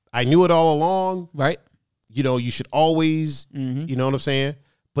 I knew it all along. Right. You should always, you know what I'm saying?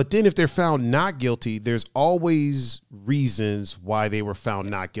 But then if they're found not guilty, there's always reasons why they were found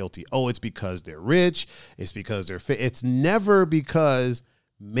not guilty. Oh, it's because they're rich. It's because they're fit. It's never because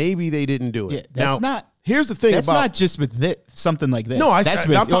maybe they didn't do it. Yeah, here's the thing that's about not just with something like this. No, I'm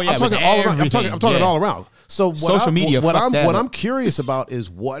talking all around. I'm talking all around. So social media. What I'm curious about is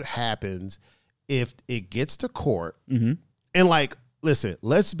what happens if it gets to court and listen.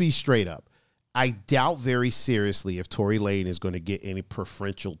 Let's be straight up. I doubt very seriously if Tory Lanez is going to get any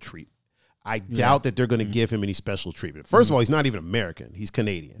preferential treatment. I doubt that they're going to give him any special treatment. First of all, he's not even American. He's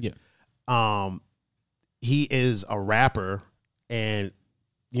Canadian. Yeah. He is a rapper, and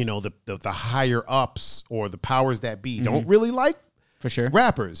the higher ups or the powers that be don't really like For sure.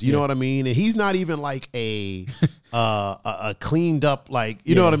 Rappers, you know what I mean? And he's not even like a cleaned up, like,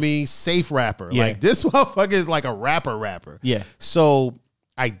 you know what I mean, safe rapper. Yeah. Like, this motherfucker is like a rapper. Yeah. So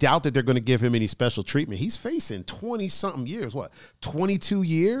I doubt that they're going to give him any special treatment. He's facing 20-something years. What, 22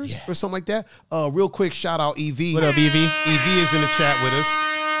 years or something like that? Real quick, shout out EV. What up, EV? EV is in the chat with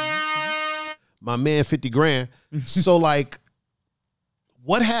us. My man, 50 grand. So, like,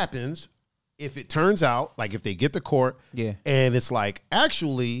 what happens if it turns out, like, if they get to court and it's like,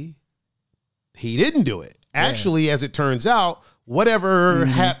 actually, he didn't do it. Actually, as it turns out, whatever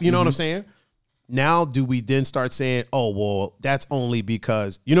happened, you know what I'm saying? Now, do we then start saying, oh, well, that's only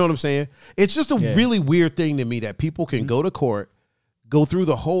because, you know what I'm saying? It's just a really weird thing to me that people can go to court, go through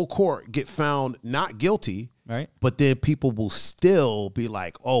the whole court, get found not guilty, right? But then people will still be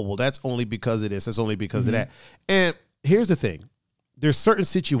like, oh, well, that's only because of this. That's only because of that. And here's the thing. There's certain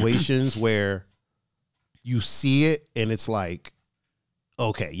situations where you see it and it's like,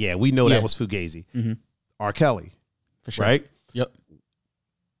 okay, yeah, we know that was Fugazi. R. Kelly, for sure. Right? Yep.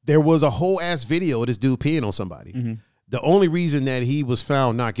 There was a whole ass video of this dude peeing on somebody. The only reason that he was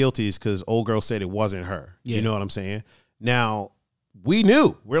found not guilty is because old girl said it wasn't her. You know what I'm saying? Now, we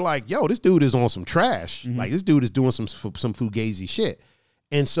knew. We're like, yo, this dude is on some trash. Like, this dude is doing some Fugazi shit.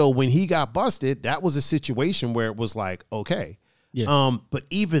 And so when he got busted, that was a situation where it was like, okay. Yeah. But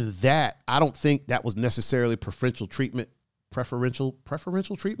even that, I don't think that was necessarily preferential treatment. Preferential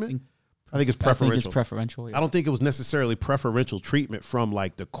treatment? I think it's preferential. I think it's preferential. Yeah. I don't think it was necessarily preferential treatment from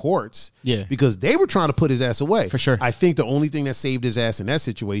like the courts. Yeah. Because they were trying to put his ass away. For sure. I think the only thing that saved his ass in that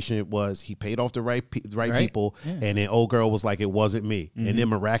situation was he paid off the right people. Yeah. And then old girl was like, it wasn't me. And then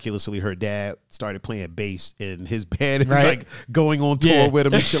miraculously her dad started playing bass in his band and like going on tour with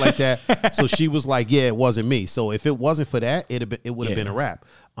him and shit like that. So she was like, yeah, it wasn't me. So if it wasn't for that, it would have been a wrap.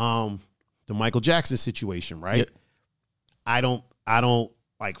 The Michael Jackson situation, right? Yep. I don't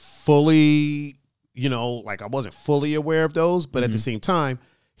like fully, you know, like I wasn't fully aware of those, but at the same time,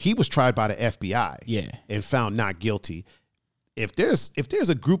 he was tried by the FBI and found not guilty. If there's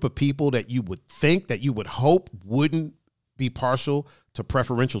a group of people that you would think, that you would hope wouldn't be partial to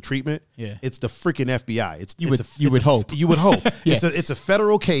preferential treatment, it's the freaking FBI. You would hope. It's a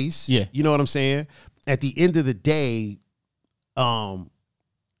federal case. Yeah. You know what I'm saying? At the end of the day,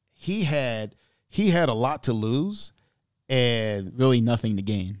 he had a lot to lose. And really nothing to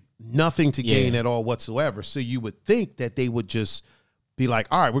gain. Nothing to gain at all whatsoever. So you would think that they would just be like,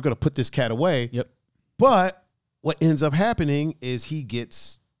 all right, we're going to put this cat away. Yep. But what ends up happening is he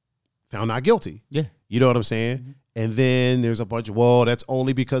gets found not guilty. Yeah. You know what I'm saying? And then there's a bunch of, well, that's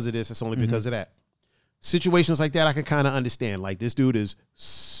only because of this. That's only because of that. Situations like that, I can kind of understand. Like, this dude is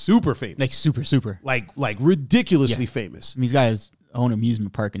super famous. Like, super. Like ridiculously famous. I mean, these guys own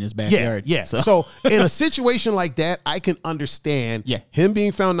amusement park in his backyard. Yeah. So in a situation like that, I can understand him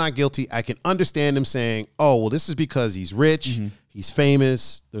being found not guilty. I can understand him saying, oh, well, this is because he's rich, he's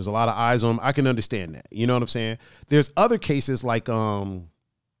famous, there's a lot of eyes on him. I can understand that. You know what I'm saying? There's other cases like Nate,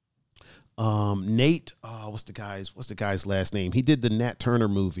 what's the guy's last name? He did the Nat Turner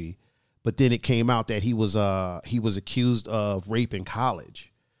movie, but then it came out that he was accused of rape in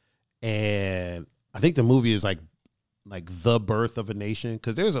college. And I think the movie is like The Birth of a Nation,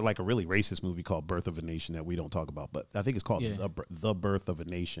 because there's a really racist movie called Birth of a Nation that we don't talk about, but I think it's called The Birth of a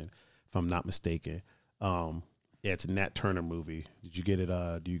Nation, if I'm not mistaken. It's a Nat Turner movie. Did you get it?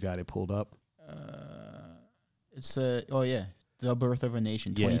 Do you got it pulled up? It's The Birth of a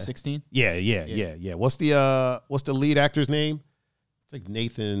Nation, 2016. Yeah. What's the lead actor's name? It's like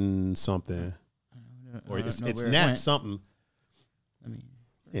Nathan something, or it's Nat something.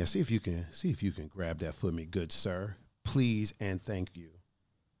 Yeah, see if you can grab that for me, good sir. Please and thank you.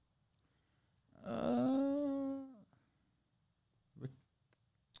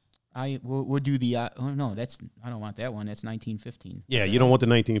 We'll do the. No, I don't want that one. That's 1915. Yeah, you don't want the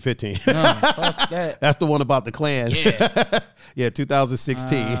 1915. No, fuck that. That's the one about the Klan. Yeah, yeah,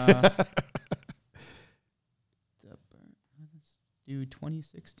 2016. Do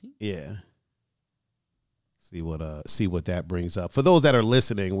 2016. Yeah. See what that brings up. For those that are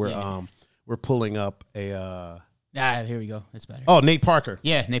listening, we're pulling up a. Here we go. That's better. Oh, Nate Parker.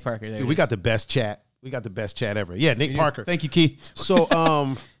 Yeah, Nate Parker. There Dude, we got the best chat. We got the best chat ever. Yeah, Nate Parker. Thank you, Keith.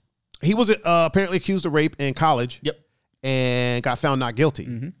 So, he was apparently accused of rape in college. Yep. And got found not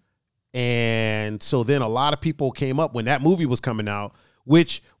guilty. And so then a lot of people came up when that movie was coming out,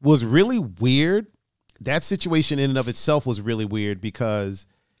 which was really weird. That situation in and of itself was really weird because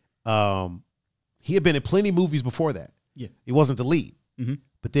he had been in plenty of movies before that. Yeah. He wasn't the lead.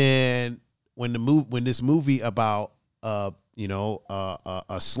 But then when this movie about a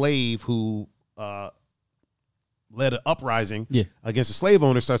slave who led an uprising against the slave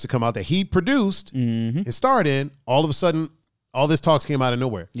owner starts to come out that he produced and starred in. All of a sudden, all this talks came out of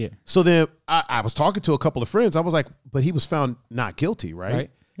nowhere. Yeah. So then I was talking to a couple of friends. I was like, but he was found not guilty,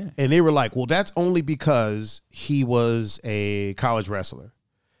 right? Yeah. And they were like, well, that's only because he was a college wrestler.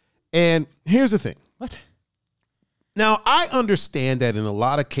 And here's the thing. What? Now, I understand that in a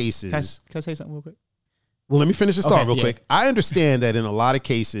lot of cases. Can I say something real quick? Well, let me finish this thought real quick. I understand that in a lot of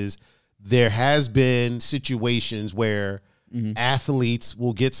cases, there has been situations where athletes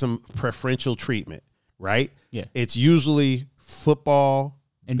will get some preferential treatment, right? Yeah. It's usually football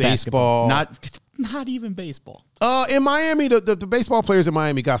and baseball. Not even baseball. In Miami, the baseball players in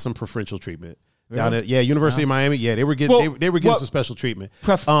Miami got some preferential treatment. Really? Down at University of Miami. Yeah, they were getting they were getting some special treatment.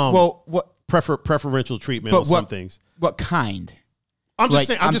 Preferential treatment on some things. What kind? I'm just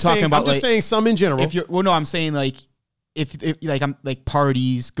saying some in general. I'm saying like if like I'm like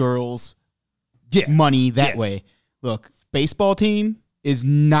parties, girls, money that way. Look, baseball team is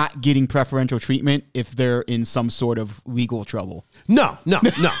not getting preferential treatment if they're in some sort of legal trouble. No.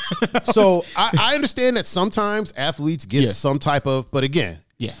 So I understand that sometimes athletes get some type of, but again,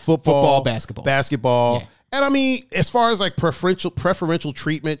 football, basketball. Yeah. And I mean, as far as like preferential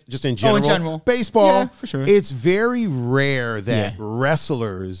treatment, just in general, baseball, for sure. It's very rare that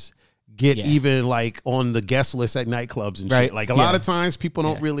wrestlers get even like on the guest list at nightclubs and shit. Like a lot of times people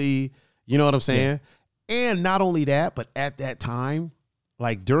don't really, you know what I'm saying? Yeah. And not only that, but at that time,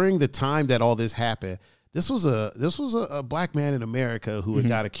 like during the time that all this happened, this was a black man in America who had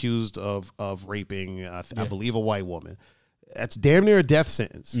got accused of raping, I believe, a white woman. That's damn near a death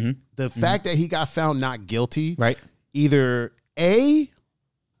sentence. The fact that he got found not guilty, either A,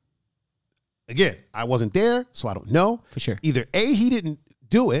 again, I wasn't there, so I don't know. For sure. Either A, he didn't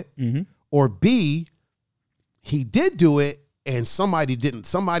do it, or B, he did do it and somebody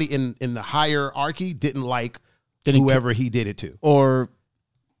in the hierarchy didn't like whoever he did it to.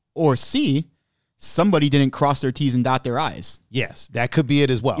 Or C, somebody didn't cross their T's and dot their I's. Yes, that could be it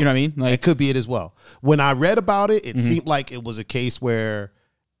as well. You know what I mean? Like, it could be it as well. When I read about it, it seemed like it was a case where,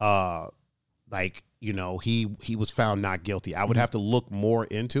 like, you know, he was found not guilty. I would have to look more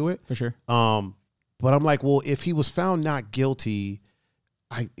into it. For sure. But I'm like, well, if he was found not guilty,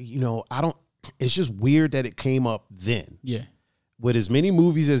 it's just weird that it came up then. Yeah. With as many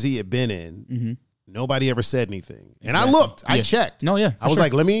movies as he had been in, nobody ever said anything. And I looked, I checked. No, yeah. I was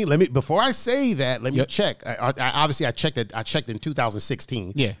like, let me before I say that, let me check. I checked it. I checked in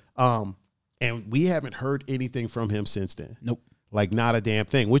 2016. Yeah. And we haven't heard anything from him since then. Nope. Like not a damn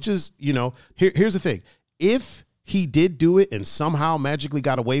thing, which is, here's the thing. If he did do it and somehow magically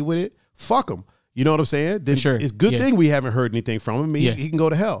got away with it, fuck him. You know what I'm saying? Then it's a good thing we haven't heard anything from him. He can go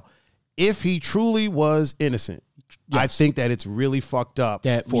to hell. If he truly was innocent, I think that it's really fucked up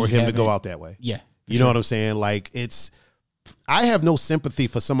for him to go out that way. Yeah. You know what I'm saying? Like I have no sympathy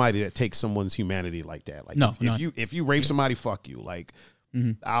for somebody that takes someone's humanity like that. Like if you rape somebody, fuck you. Like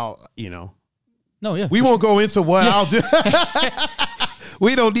I'll, No, yeah. We won't go into what I'll do.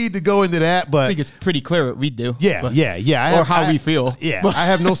 We don't need to go into that, but I think it's pretty clear what we do. Yeah. Or how we feel. Yeah. I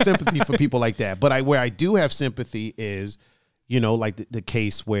have no sympathy for people like that. But where I do have sympathy is, like the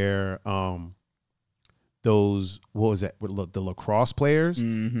case where those, what was that? The lacrosse players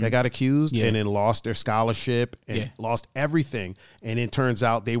that got accused and then lost their scholarship and lost everything. And it turns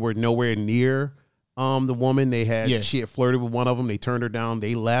out they were nowhere near the woman. She had flirted with one of them. They turned her down.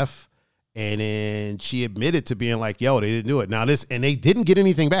 They left. And then she admitted to being like, yo, they didn't do it. And they didn't get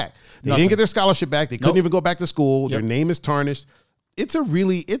anything back. They didn't get their scholarship back. They couldn't even go back to school. Their name is tarnished. It's a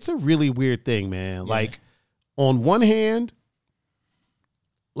really weird thing, man. Yeah. Like, on one hand,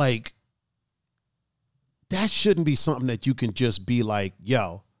 like, that shouldn't be something that you can just be like,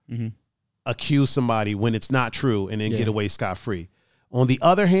 yo, accuse somebody when it's not true and then get away scot-free. On the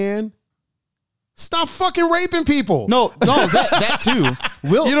other hand, stop fucking raping people. No, that too.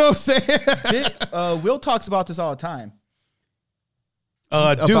 Will, you know what I'm saying? Will talks about this all the time.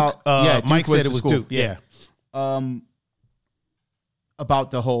 Duke. Mike said it was Duke. Yeah.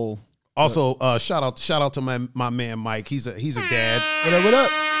 About the whole. Also, shout out to my man Mike. He's a dad. What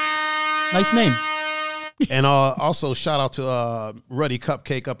up? Nice name. And also shout out to Ruddy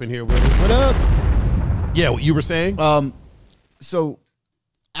Cupcake up in here with us. What up? Yeah, what you were saying? So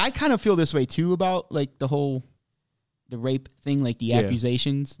I kind of feel this way too about like the rape thing, like the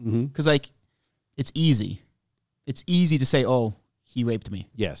accusations, because like it's easy to say, oh, he raped me.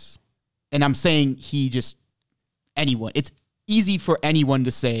 Yes. And I'm saying anyone. It's easy for anyone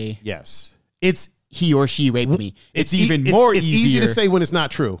to say, yes, it's he or she raped me. It's even more easier. It's easy to say when it's not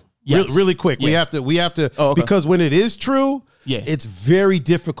true. Yes. Really quick. Yeah. We have to because when it is true, it's very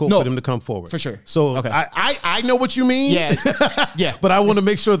difficult for them to come forward. For sure. So I know what you mean. Yeah. Yeah. But I want to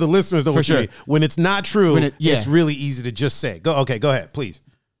make sure the listeners know what you mean. When it's not true, it's really easy to just say. Go ahead, please.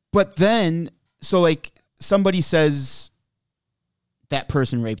 But then, so like somebody says that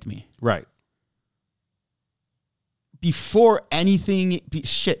person raped me. Right. Before anything,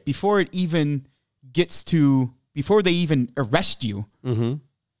 before it even gets to, before they even arrest you,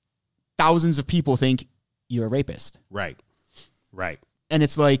 thousands of people think you're a rapist. Right. Right. And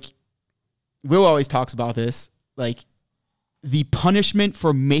it's like, Will always talks about this, like the punishment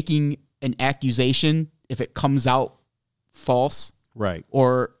for making an accusation, if it comes out false, right,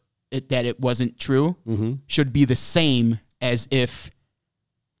 or that it wasn't true, should be the same as if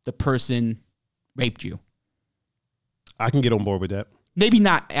the person raped you. I can get on board with that. Maybe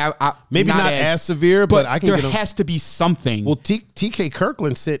not. Maybe not as severe, but I can. There has to be something. Well, T.K.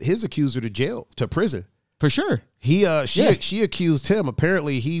 Kirkland sent his accuser to prison for sure. She accused him.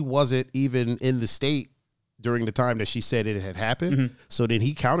 Apparently, he wasn't even in the state during the time that she said it had happened. So then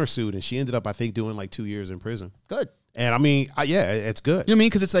he countersued, and she ended up, I think, doing like 2 years in prison. Good. And I mean, it's good. You know what I mean?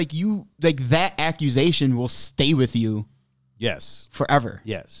 Because it's like that accusation will stay with you. Yes. Forever.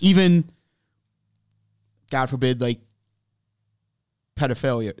 Yes. Even, God forbid, like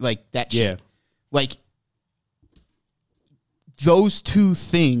pedophilia, like that shit. Yeah. Like those two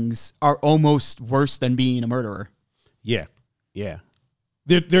things are almost worse than being a murderer. Yeah. Yeah.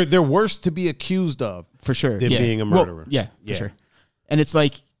 They're worse to be accused of for sure than being a murderer. Well, for sure. And it's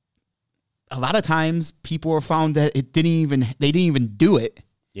like a lot of times people are found that they didn't even do it.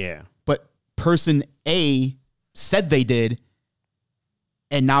 Yeah. But person A said they did,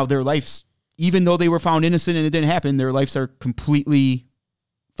 and now their lives, even though they were found innocent and it didn't happen, their lives are completely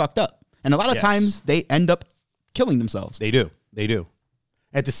fucked up. And a lot of times they end up killing themselves. They do.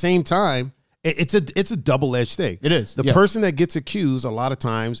 At the same time, it's a double-edged thing. It is. The person that gets accused, a lot of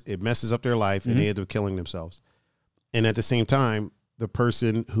times it messes up their life and they end up killing themselves. And at the same time, the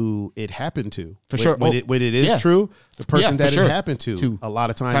person who it happened to, when it is true, the person that it happened to, a lot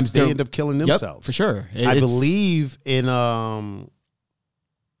of times they end up killing themselves. For sure. I believe in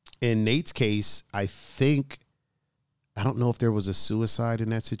Nate's case, I don't know if there was a suicide in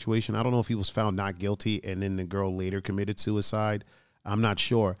that situation. I don't know if he was found not guilty and then the girl later committed suicide. I'm not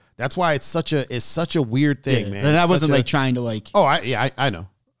sure. That's why it's such a weird thing, man. And I wasn't like trying to like. Oh, I know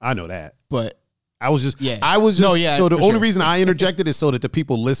that. But I was just. So the only reason I interjected is so that the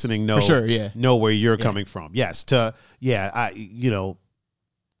people listening know know where you're coming from. Yes,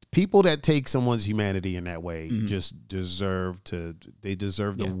 people that take someone's humanity in that way just deserve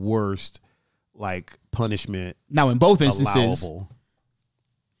the worst like punishment. Now, in both instances,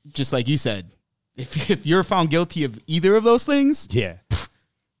 just like you said, if you're found guilty of either of those things,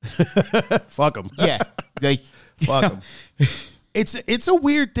 fuck them. Yeah, like fuck them. It's a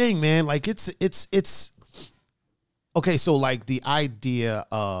weird thing, man. Like it's okay. So like the idea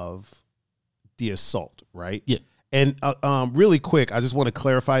of the assault, right? Yeah. And really quick, I just want to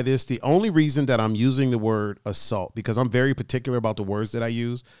clarify this. The only reason that I'm using the word assault, because I'm very particular about the words that I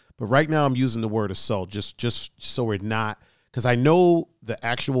use, but right now I'm using the word assault just so we're not, because I know the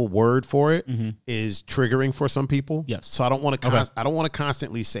actual word for it is triggering for some people. Yes. So I don't want to I don't want to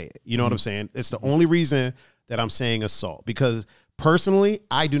constantly say it. You know what I'm saying? It's the only reason that I'm saying assault, because personally,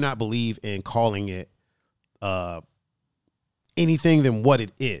 I do not believe in calling it anything than what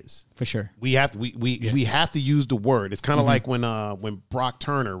it is. For sure. We have to use the word. It's kind of like when Brock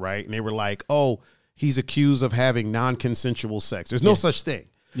Turner, right? And they were like, "Oh, he's accused of having non-consensual sex." There's no such thing.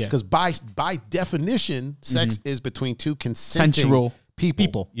 Yeah. Because by definition, sex is between two consensual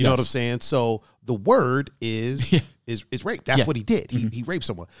people. You know what I'm saying? So the word is rape. That's what he did. He raped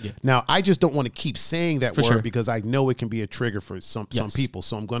someone. Yeah. Now, I just don't want to keep saying that word because I know it can be a trigger for some people.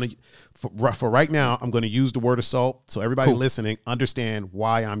 So I'm going to, for right now, I'm going to use the word assault. So everybody listening, understand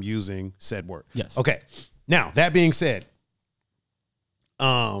why I'm using said word. Yes. Okay. Now, that being said,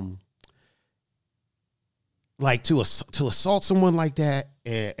 like to assault someone like that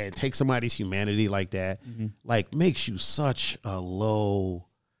and take somebody's humanity like that, like makes you such a low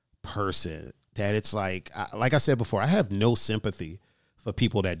person that it's like I said before, I have no sympathy for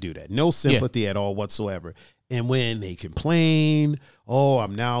people that do that. No sympathy at all whatsoever. And when they complain, oh,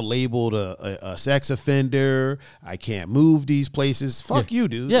 I'm now labeled a sex offender, I can't move these places. Fuck you,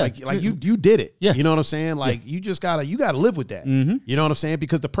 dude. Yeah. Like you did it. Yeah. You know what I'm saying? Like you just gotta live with that. You know what I'm saying?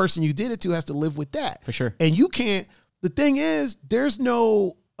 Because the person you did it to has to live with that. For sure. And you can't, the thing is, there's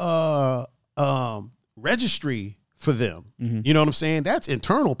no registry for them. You know what I'm saying? That's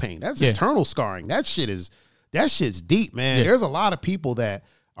internal pain. That's internal scarring. That shit's deep, man. Yeah. There's a lot of people that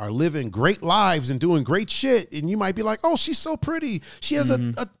are living great lives and doing great shit. And you might be like, oh, she's so pretty. She has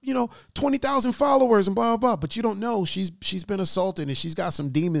a 20,000 followers and blah, blah, blah. But you don't know she's been assaulted and she's got some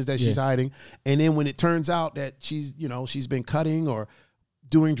demons that she's hiding. And then when it turns out that she's been cutting or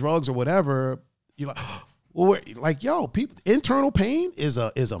doing drugs or whatever, you're like, well, like, yo, people, internal pain is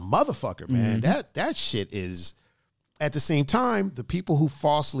a motherfucker, man. That shit is, at the same time, the people who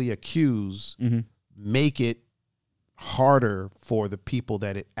falsely accuse make it harder for the people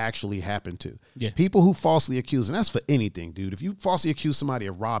that it actually happened to. Yeah. People who falsely accuse, and that's for anything, dude. If you falsely accuse somebody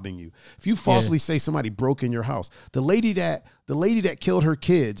of robbing you, if you falsely say somebody broke in your house, the lady that killed her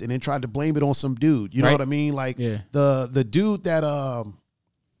kids and then tried to blame it on some dude, you know what I mean? Like the dude that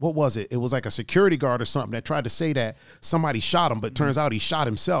what was it? It was like a security guard or something that tried to say that somebody shot him, but turns out he shot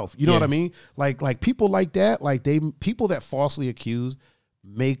himself. You know what I mean? Like people like that, people that falsely accuse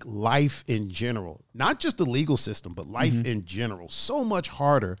make life in general, not just the legal system, but life in general, so much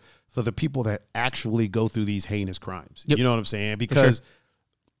harder for the people that actually go through these heinous crimes. You know what I'm saying? Because,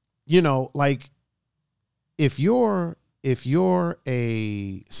 like if you're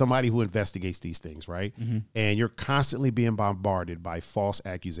somebody who investigates these things, right? And you're constantly being bombarded by false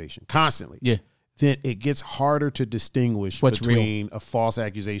accusation, constantly. Yeah. Then it gets harder to distinguish between a false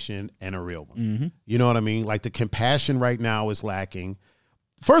accusation and a real one. You know what I mean? Like the compassion right now is lacking.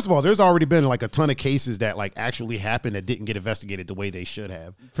 First of all, there's already been like a ton of cases that like actually happened that didn't get investigated the way they should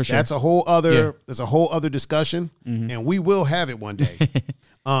have. For sure. That's a whole other, there's a whole other discussion and we will have it one day.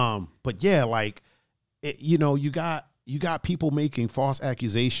 But yeah, like, you got people making false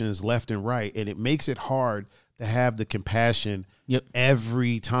accusations left and right, and it makes it hard to have the compassion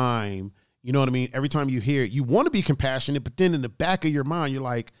every time. You know what I mean? Every time you hear it, you want to be compassionate, but then in the back of your mind, you're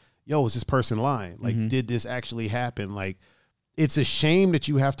like, yo, is this person lying? Like, did this actually happen? Like, it's a shame that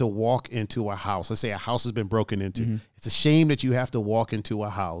you have to walk into a house. Let's say a house has been broken into. It's a shame that you have to walk into a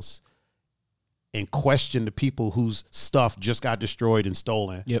house and question the people whose stuff just got destroyed and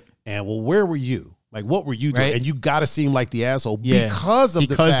stolen. And well, where were you? Like, what were you doing? And you got to seem like the asshole because of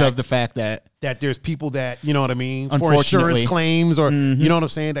the fact that there's people that, you know what I mean, for insurance claims or, you know what I'm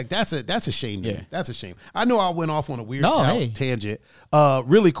saying? Like, that's a shame. Yeah. That's a shame. I know I went off on a weird tangent.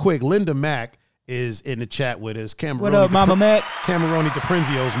 Really quick, Linda Mack is in the chat with us. What up, Mama Mac? Cameroni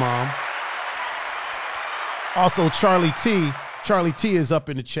DePrinzio's mom. Also, Charlie T. Charlie T is up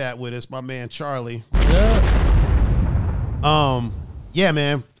in the chat with us. My man, Charlie. Yeah,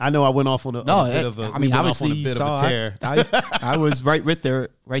 man. I know I went off on a bit of a. I mean, obviously, you saw a tear. I was right there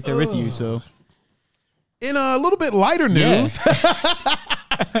with you. So, in a little bit lighter news.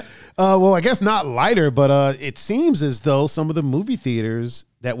 Well, I guess not lighter, but it seems as though some of the movie theaters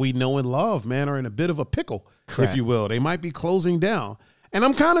that we know and love, man, are in a bit of a pickle, if you will. They might be closing down. And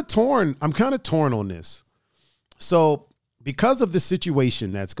I'm kind of torn. I'm kind of torn on this. So because of the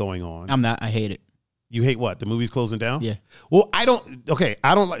situation that's going on. I'm not. I hate it. You hate what? The movie's closing down? Yeah. Well, I don't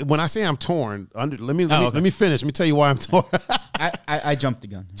like, when I say I'm torn, let me finish. Let me tell you why I'm torn. I jumped the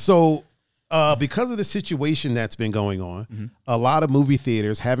gun. So because of the situation that's been going on, a lot of movie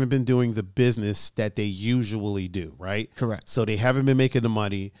theaters haven't been doing the business that they usually do, right? Correct. So they haven't been making the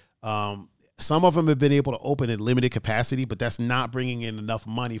money. Some of them have been able to open in limited capacity, but that's not bringing in enough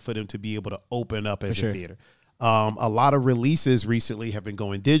money for them to be able to open up as a theater. A lot of releases recently have been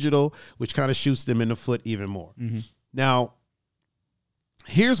going digital, which kind of shoots them in the foot even more. Now,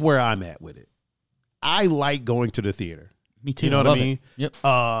 here's where I'm at with it. I like going to the theater. Me too. You know what I mean? Yep.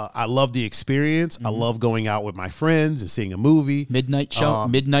 I love the experience. I love going out with my friends and seeing a movie. Midnight show,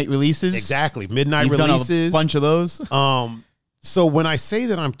 midnight releases. Exactly. Midnight You've releases. Done a bunch of those. So when I say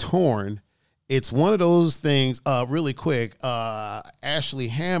that I'm torn, it's one of those things, really quick. Ashley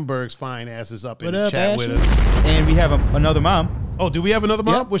Hamburg's fine ass is up in the chat with us. And we have another mom. Oh, do we have another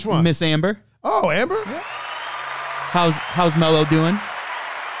mom? Yep. Which one? Miss Amber. Oh, Amber? Yep. How's Mello doing?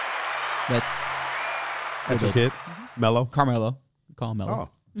 That's her kid. Mello. Carmelo. Call him Mello. Oh,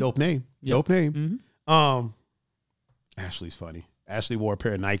 dope name. Yep. Dope name. Ashley's funny. Ashley wore a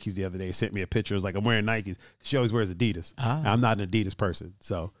pair of Nikes the other day. Sent me a picture. It was like, I'm wearing Nikes. She always wears Adidas. I'm not an Adidas person.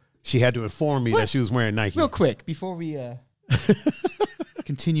 So she had to inform me that she was wearing Nike. Real quick, before we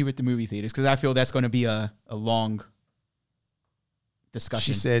continue with the movie theaters, because I feel that's going to be a long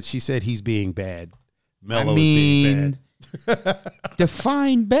discussion. She said he's being bad. Mello is being bad.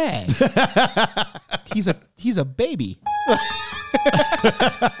 Define bad. He's a baby.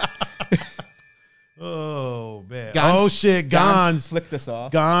 Oh man! Oh shit! Gons flipped us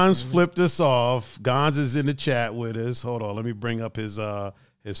off. Gons flipped us off. Gons is in the chat with us. Hold on, let me bring up his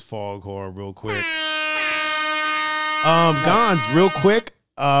foghorn real quick. Gons, real quick.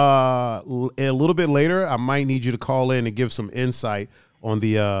 A little bit later, I might need you to call in and give some insight on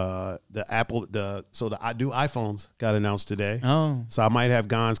the Apple the new iPhones got announced today. Oh, so I might have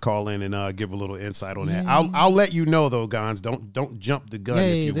Gons call in and give a little insight on that. I'll let you know though, Gons. Don't jump the gun,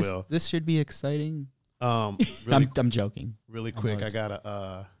 if you will. This should be exciting. Really, I'm joking. Really quick, I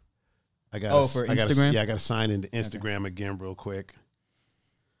gotta for Instagram. I gotta sign into Instagram again real quick.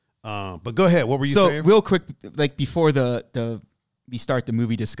 But go ahead. What were you saying? So real quick, like before we start the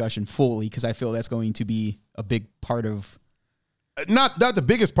movie discussion fully, because I feel that's going to be a big part of. Not the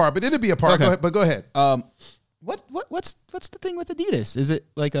biggest part, but it'll be a part. Okay. Go ahead, but go ahead. What's the thing with Adidas? Is it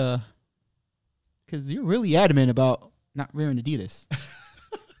like because you're really adamant about not wearing Adidas.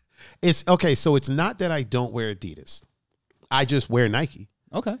 It's okay. So it's not that I don't wear Adidas. I just wear Nike.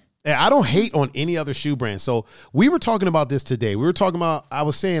 Okay. And I don't hate on any other shoe brand. So we were talking about this today. I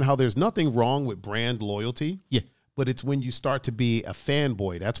was saying how there's nothing wrong with brand loyalty. Yeah. But it's when you start to be a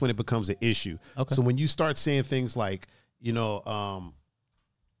fanboy, that's when it becomes an issue. Okay. So when you start saying things like,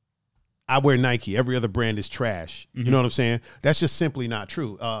 I wear Nike, every other brand is trash. Mm-hmm. You know what I'm saying? That's just simply not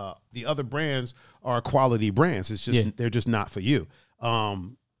true. The other brands are quality brands. It's just they're just not for you.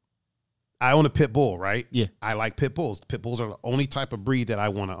 I own a pit bull, right? Yeah. I like pit bulls. Pit bulls are the only type of breed that I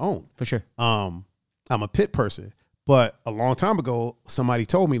want to own. For sure. I'm a pit person. But a long time ago, somebody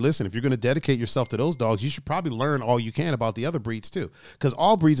told me, listen, if you're going to dedicate yourself to those dogs, you should probably learn all you can about the other breeds too. Because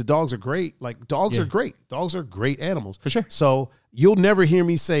all breeds of dogs are great. Like dogs are great. Dogs are great animals. For sure. So you'll never hear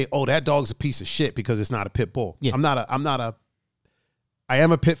me say, oh, that dog's a piece of shit because it's not a pit bull. Yeah. I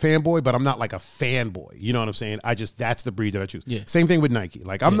am a pit fanboy, but I'm not like a fanboy. You know what I'm saying? That's the breed that I choose. Yeah. Same thing with Nike.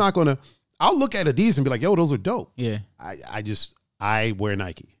 Like I'm not going to, I'll look at Adidas and be like, yo, those are dope. Yeah. I wear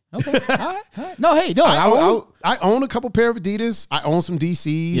Nike. Okay. All right. No, hey, no. I own a couple pair of Adidas. I own some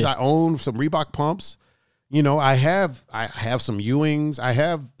DCs. Yeah. I own some Reebok pumps. You know, I have some Ewings. I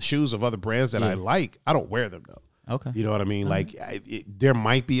have shoes of other brands that I like. I don't wear them though. Okay. You know what I mean? Like there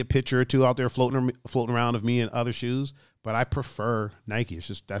might be a picture or two out there floating around of me in other shoes, but I prefer Nike. It's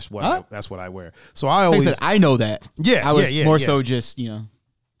just that's what I wear. So I always I know that. Yeah. I was more so just,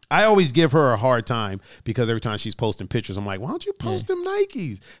 I always give her a hard time because every time she's posting pictures, I'm like, why don't you post them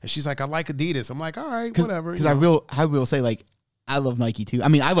Nikes? And she's like, I like Adidas. I'm like, all right, whatever. Because I will say, like, I love Nike too. I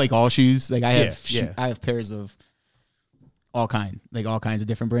mean, I like all shoes. Like I have pairs of all kinds of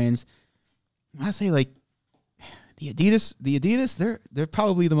different brands. When I say like the Adidas, they're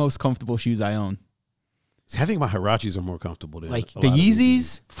probably the most comfortable shoes I own. I think my Huaraches are more comfortable than like the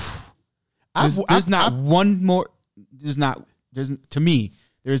Yeezys. To me,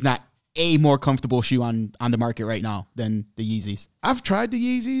 there's not a more comfortable shoe on the market right now than the Yeezys. I've tried the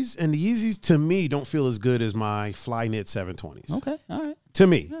Yeezys, and the Yeezys to me don't feel as good as my Flyknit 720s. Okay, all right. To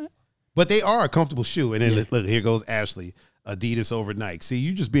me. All right. But they are a comfortable shoe. And then look, here goes Ashley, Adidas over Nike. See,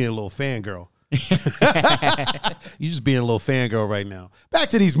 you just being a little fangirl. You just being a little fangirl right now. Back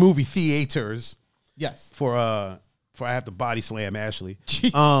to these movie theaters. Yes. For I have to body slam Ashley.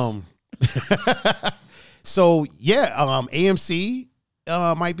 Jesus. So yeah, AMC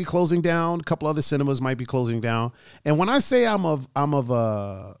might be closing down. A couple other cinemas might be closing down. And when I say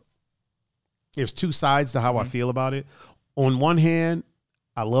there's two sides to how I feel about it. On one hand,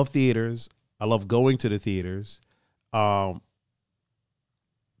 I love theaters. I love going to the theaters. The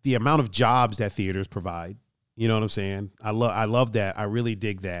amount of jobs that theaters provide, you know what I'm saying? I love that. I really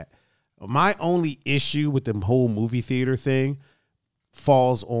dig that. My only issue with the whole movie theater thing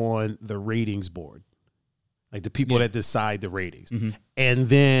falls on the ratings board. Like the people that decide the ratings. Mm-hmm. And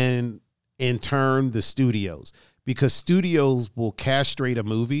then in turn, the studios. Because studios will castrate a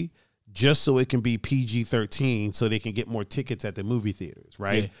movie just so it can be PG-13 so they can get more tickets at the movie theaters,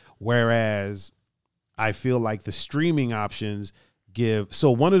 right? Yeah. Whereas I feel like the streaming options give... So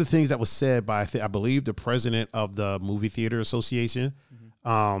one of the things that was said by, I believe, the president of the Movie Theater Association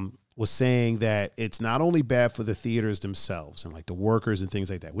was saying that it's not only bad for the theaters themselves and like the workers and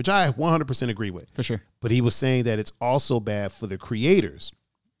things like that, which I 100% agree with. For sure. But he was saying that it's also bad for the creators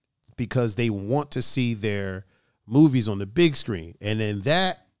because they want to see their movies on the big screen. And in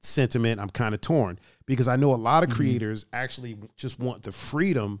that sentiment, I'm kind of torn because I know a lot of creators actually just want the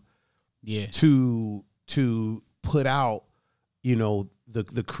freedom to put out,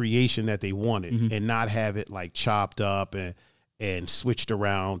 the creation that they wanted and not have it like chopped up and switched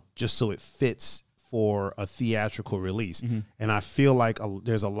around just so it fits for a theatrical release. Mm-hmm. And I feel like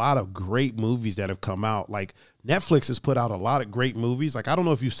there's a lot of great movies that have come out. Like Netflix has put out a lot of great movies. Like, I don't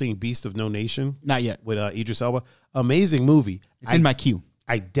know if you've seen Beast of No Nation. Not yet. With Idris Elba. Amazing movie. It's in my queue.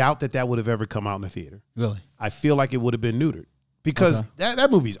 I doubt that would have ever come out in the theater. Really? I feel like it would have been neutered because that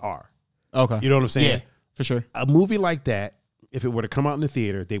movie's R. Okay. You know what I'm saying? Yeah, for sure. A movie like that, if it were to come out in the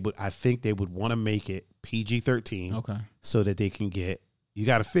theater, I think they would want to make it PG-13. Okay. So that they can get you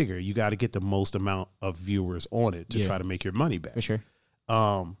got to figure you got to get the most amount of viewers on it to try to make your money back. For sure.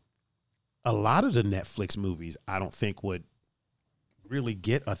 A lot of the Netflix movies, I don't think would really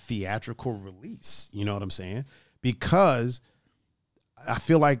get a theatrical release. You know what I'm saying? Because I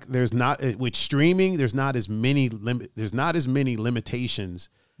feel like there's not with streaming, there's not as many limitations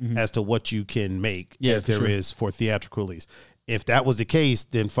as to what you can make as there is for theatrical release. If that was the case,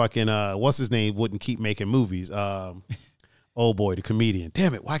 then fucking what's his name wouldn't keep making movies. Oh boy, the comedian.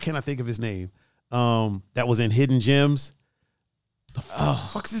 Damn it, why can't I think of his name? That was in Hidden Gems. The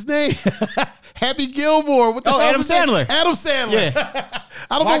fuck's his name? Happy Gilmore. What the hell? Adam Sandler. Adam Sandler. Yeah.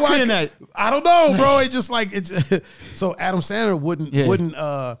 I don't know why. I don't know, bro. It just like it's so Adam Sandler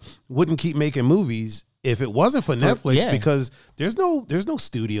wouldn't keep making movies if it wasn't for Netflix because there's no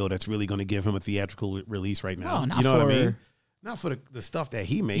studio that's really going to give him a theatrical release right now. No, you know what I mean? Not for the stuff that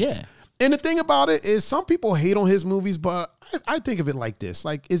he makes. Yeah. And the thing about it is some people hate on his movies, but I think of it like this.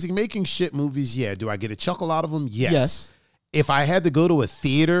 Like, is he making shit movies? Yeah. Do I get a chuckle out of them? Yes. If I had to go to a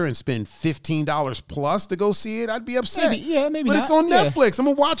theater and spend $15 plus to go see it, I'd be upset. Maybe but not. It's on Netflix. I'm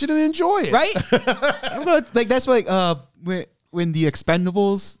gonna watch it and enjoy it. Right? I'm gonna like that's like when the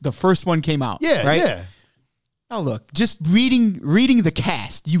Expendables, the first one came out. Yeah, right? Yeah. Oh look, just reading the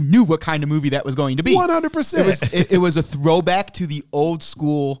cast, you knew what kind of movie that was going to be. 100%. It was a throwback to the old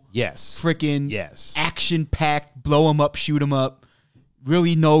school. Freaking action packed, blow 'em up, shoot 'em up,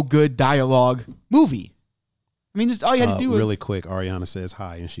 really no good dialogue movie. I mean, all you had to do was... Really quick, Ariana says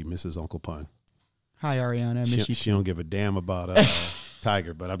hi, and she misses Uncle Pun. Hi, Ariana. I miss you. She don't give a damn about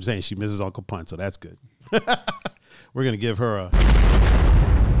Tiger, but I'm saying she misses Uncle Pun, so that's good. We're going to give her a...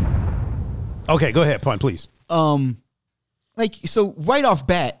 Okay, go ahead, Pun, please. So right off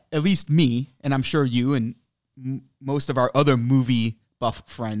bat, at least me, and I'm sure you and most of our other movie buff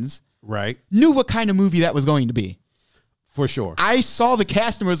friends... Right. Knew what kind of movie that was going to be. For sure. I saw the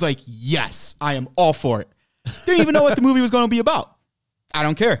cast and was like, yes, I am all for it. Didn't even know what the movie was going to be about. I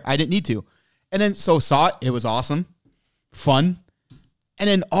don't care. I didn't need to. And then so saw it. It was awesome. Fun. And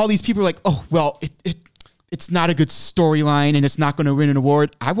then all these people are like, oh, well, it's not a good storyline and it's not going to win an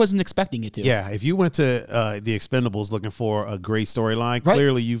award. I wasn't expecting it to. Yeah. If you went to The Expendables looking for a great storyline,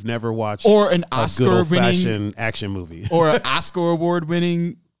 clearly you've never watched or an Oscar-winning action movie. Or an Oscar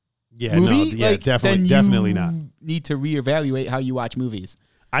award-winning movie. Definitely not. Need to reevaluate how you watch movies.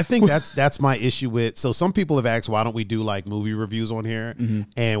 I think that's my issue with. So some people have asked, why don't we do like movie reviews on here? Mm-hmm.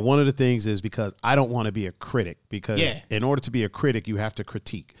 And one of the things is because I don't want to be a critic. Because in order to be a critic, you have to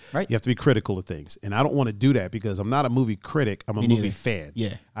critique. Right. You have to be critical of things, and I don't want to do that because I'm not a movie critic. I'm a movie fan.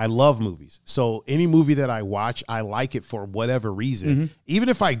 Yeah. I love movies. So any movie that I watch, I like it for whatever reason. Mm-hmm. Even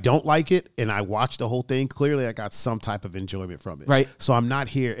if I don't like it and I watch the whole thing, clearly I got some type of enjoyment from it. Right. So I'm not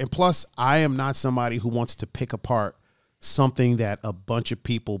here. And plus, I am not somebody who wants to pick apart something that a bunch of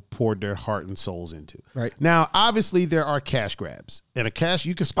people poured their heart and souls into. Right. Now, obviously, there are cash grabs. And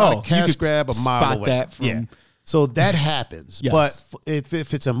you can spot a cash grab a mile away. That from, So that happens. Yes. But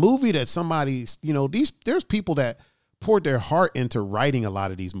if it's a movie that somebody's, there's people that poured their heart into writing a lot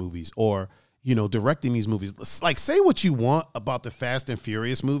of these movies or, directing these movies. Like, say what you want about the Fast and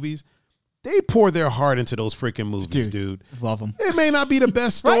Furious movies. They pour their heart into those freaking movies, dude. Love them. It may not be the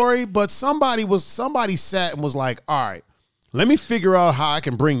best story, but somebody sat and was like, all right, let me figure out how I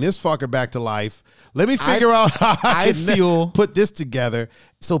can bring this fucker back to life. Let me figure out how I can put this together.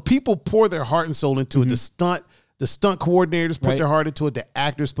 So people pour their heart and soul into it. The stunt coordinators put their heart into it. The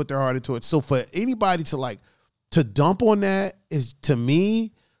actors put their heart into it. So for anybody to dump on that is, to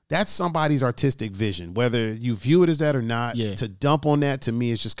me, that's somebody's artistic vision. Whether you view it as that or not, to dump on that to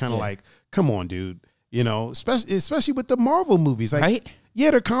me is just kind of like, come on, dude. Especially with the Marvel movies. Like,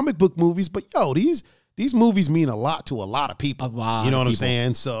 they're comic book movies, but these movies mean a lot to a lot of people. You know what I'm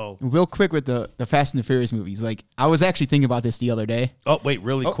saying? So real quick with the Fast and the Furious movies, like I was actually thinking about this the other day. Oh, wait,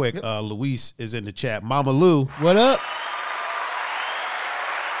 really quick. Yep. Luis is in the chat. Mama Lou. What up?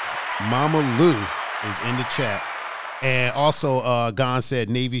 Mama Lou is in the chat. And also, Gon said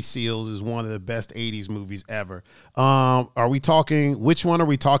Navy SEALs is one of the best 80s movies ever. Which one are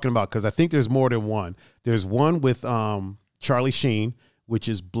we talking about? Because I think there's more than one. There's one with Charlie Sheen, which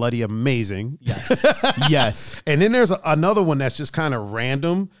is bloody amazing. Yes. Yes. And then there's another one that's just kind of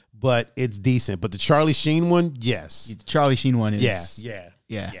random, but it's decent. But the Charlie Sheen one, yes. The Charlie Sheen one is... Yeah.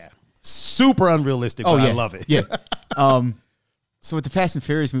 Super unrealistic, but I love it. Yeah. So with the Fast and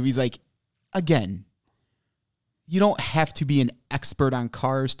Furious movies, like, again, you don't have to be an expert on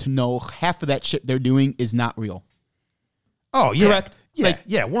cars to know half of that shit they're doing is not real. Oh, yeah. Correct?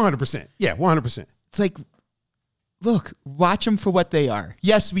 Yeah, 100%. Yeah, 100%. It's like, look, watch them for what they are.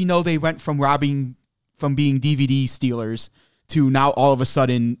 Yes, we know they went from being DVD stealers to now all of a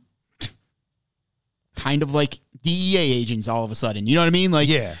sudden kind of like DEA agents all of a sudden. You know what I mean? Like,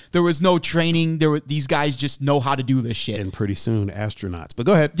 there was no training. These guys just know how to do this shit. And pretty soon, astronauts. But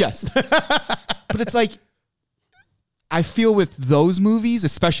go ahead. Yes. But it's like, I feel with those movies,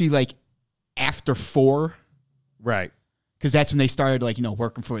 especially like after 4. Right. Because that's when they started, like,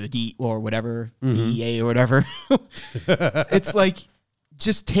 working for the D or whatever, DEA or whatever. It's like,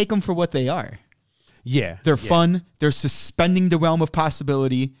 just take them for what they are. Yeah. They're fun. They're suspending the realm of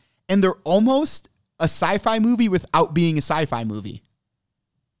possibility. And they're almost a sci-fi movie without being a sci-fi movie.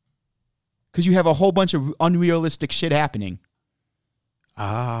 Because you have a whole bunch of unrealistic shit happening.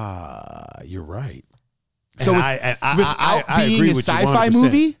 You're right. So without being a sci-fi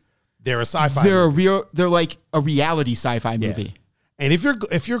movie, they're a sci-fi. They're like a reality sci-fi movie. And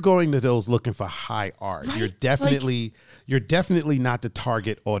if you're going to those looking for high art, right? you're definitely not the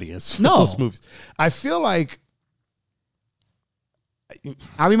target audience for those movies. I feel like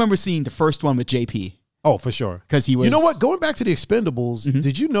I remember seeing the first one with JP. Oh, for sure. Because he was. You know what? Going back to the Expendables,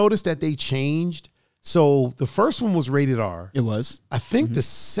 did you notice that they changed? So the first one was rated R. It was. I think the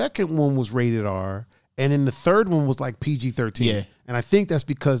second one was rated R. And then the third one was like PG-13. Yeah. And I think that's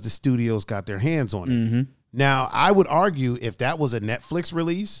because the studios got their hands on it. Now, I would argue if that was a Netflix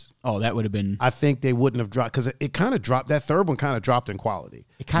release. Oh, that would have been. I think they wouldn't have dropped because it kind of dropped. That third one kind of dropped in quality.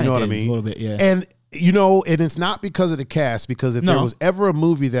 It kind of did, what I mean? A little bit, yeah. And, and it's not because of the cast, because if there was ever a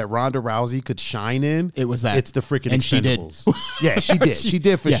movie that Ronda Rousey could shine in, it was that. It's the freaking Expendables. She did. Yeah, she did. She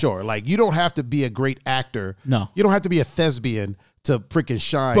did for sure. Like, you don't have to be a great actor. No. You don't have to be a thespian to freaking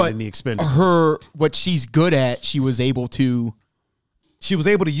shine in the Expendables. What she's good at, she was able to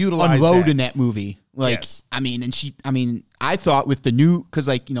utilize unload in that movie. Like, yes. I thought with the new, because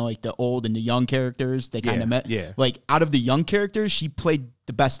like the old and the young characters, they kind of met. Yeah. Like, out of the young characters, she played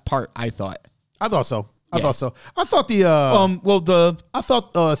the best part, I thought. I thought so. I thought the I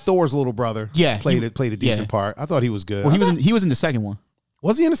thought Thor's little brother played a decent part. I thought he was good. Well, he was in the second one.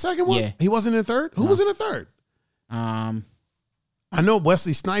 Was he in the second one? Yeah. He wasn't in the third? Who was in the third? I know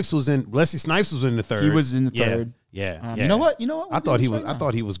Wesley Snipes was in the third. He was in the third. Yeah. You know what? I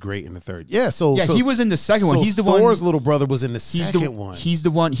thought he was great in the third. Yeah, so he was in the second one. He's the one. Thor's little brother was in the second one. He's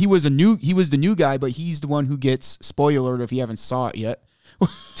the one. He was the new guy, but he's the one who gets, spoiler alert if you haven't saw it yet.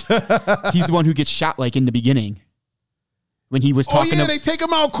 He's the one who gets shot like in the beginning. When he was talking they take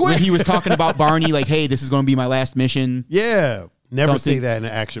him out quick. When he was talking about Barney, like, hey, this is going to be my last mission. Yeah. Never say that in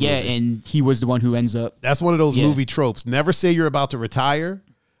an action movie. Yeah, and he was the one who ends up. That's one of those movie tropes. Never say you're about to retire.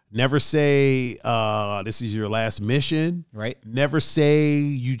 Never say this is your last mission. Right. Never say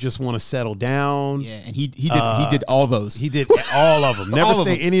you just want to settle down. Yeah, and he did all those. He did all of them. Never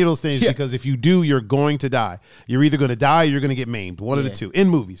say any of those things because if you do, you're going to die. You're either going to die or you're going to get maimed. One of the two in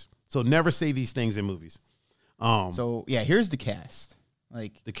movies. So never say these things in movies. So here's the cast.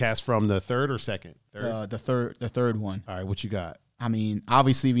 Like the cast from the third or second? The third one. All right, what you got? I mean,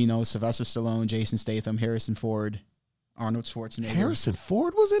 obviously we know Sylvester Stallone, Jason Statham, Harrison Ford, Arnold Schwarzenegger. Harrison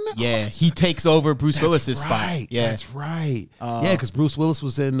Ford was in that? Yeah, he takes over Bruce Willis's spot. Yeah, that's right. Because Bruce Willis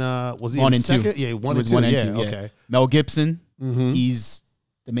was in was he 1 in and second? 2? Yeah, 1 and 2. Okay. Mel Gibson, he's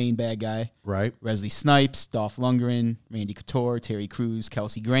the main bad guy. Right. Wesley Snipes, Dolph Lundgren, Randy Couture, Terry Crews,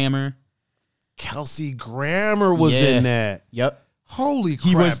 Kelsey Grammer. Kelsey Grammer was in that. Yep. Holy crap!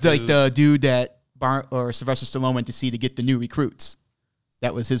 He was like the dude that Sylvester Stallone went to see to get the new recruits.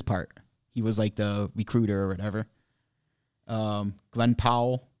 That was his part. He was like the recruiter or whatever. Glenn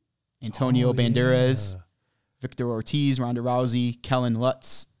Powell, Antonio Banderas, Victor Ortiz, Ronda Rousey, Kellen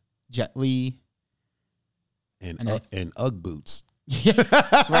Lutz, Jet Li, and Ugg boots. Yeah,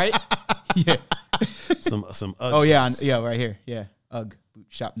 right. Yeah, some Ugg. Oh yeah, boots. right here. Yeah, Ugg boot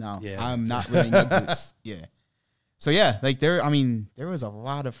shop now. Yeah. I'm not wearing Ugg boots. Yeah. So yeah, like there was a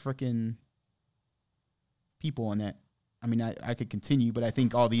lot of freaking people in that. I mean, I could continue, but I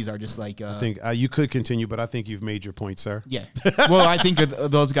think all these are just like. I think you could continue, but I think you've made your point, sir. Yeah. Well, I think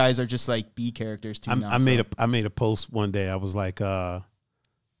those guys are just like B characters too. I made a post one day. I was like, top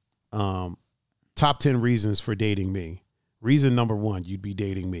 10 reasons for dating me. Reason number 1, you'd be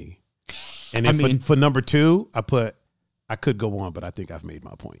dating me, and if for number 2, I could go on, but I think I've made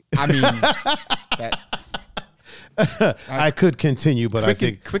my point. I mean, that. I could continue, but I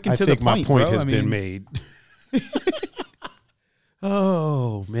think my point has been made.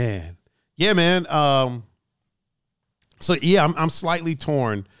 Oh man, yeah, man. So yeah, I'm slightly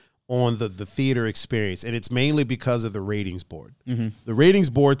torn on the theater experience, and it's mainly because of the ratings board. Mm-hmm. The ratings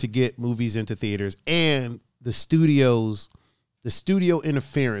board to get movies into theaters, and the studio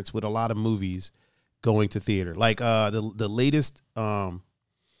interference with a lot of movies going to theater, like the latest.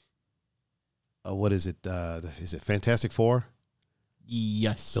 What is it? Is it Fantastic Four?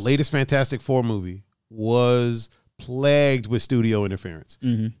 Yes. The latest Fantastic Four movie was plagued with studio interference.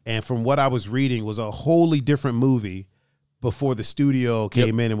 And from what I was reading, was a wholly different movie before the studio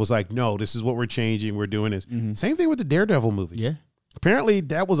came in and was like, no, this is what we're changing. We're doing this. Same thing with the Daredevil movie. Yeah. Apparently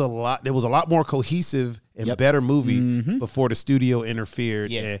that was a lot more cohesive and better movie before the studio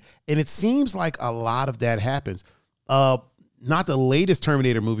interfered. Yeah. And it seems like a lot of that happens. Not the latest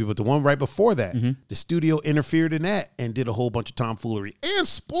Terminator movie, but the one right before that. The studio interfered in that and did a whole bunch of tomfoolery and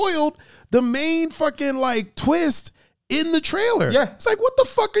spoiled the main fucking like twist in the trailer. Yeah. It's like, what the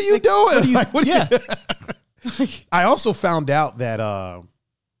fuck are you doing? I also found out that a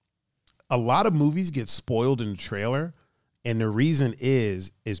lot of movies get spoiled in the trailer. And the reason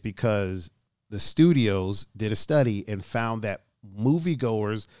is because the studios did a study and found that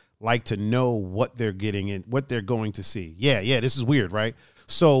moviegoers like to know what they're getting and what they're going to see. Yeah, this is weird, right?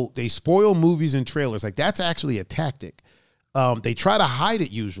 So they spoil movies and trailers. Like, that's actually a tactic. They try to hide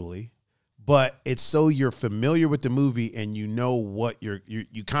it usually, but it's so you're familiar with the movie and you know what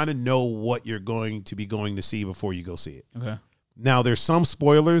you kind of know what you're going to see before you go see it. Okay. Now, there's some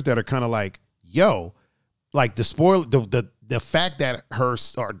spoilers that are kind of like, yo, like the fact that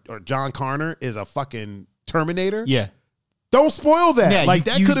or John Connor is a fucking Terminator. Yeah. Don't spoil that. Yeah, like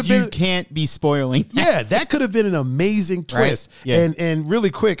that could have been. You can't be spoiling. Yeah, that could have been an amazing twist. Right? Yeah. And really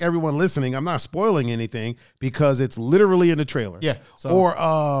quick, everyone listening, I'm not spoiling anything because it's literally in the trailer. Yeah. So.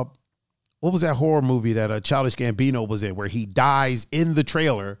 Or what was that horror movie that Childish Gambino was in where he dies in the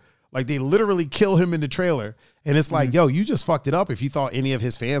trailer? Like they literally kill him in the trailer. And it's like, yo, you just fucked it up if you thought any of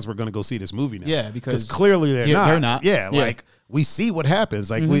his fans were going to go see this movie now. Yeah, because clearly they're not. They're not. Yeah, like we see what happens.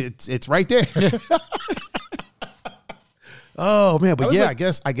 Like it's right there. Yeah. Oh man, but yeah, like,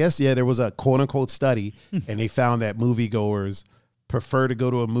 I guess there was a quote unquote study and they found that moviegoers prefer to go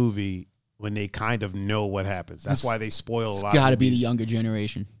to a movie when they kind of know what happens. That's why they spoil a lot. It's got to be the younger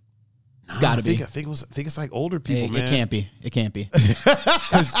generation. It's got to be. I think it's like older people, man. It can't be. It can't be.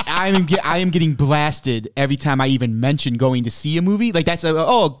 Because I am getting blasted every time I even mention going to see a movie. Like that's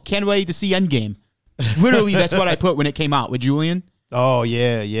can't wait to see Endgame. Literally, that's what I put when it came out with Julian. Oh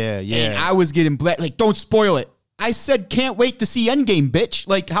yeah. And I was getting blasted. Like, don't spoil it. I said, can't wait to see Endgame, bitch.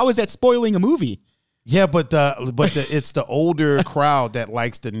 Like, how is that spoiling a movie? Yeah, but it's the older crowd that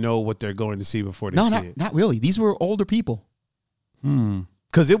likes to know what they're going to see before they see it. Not really. These were older people.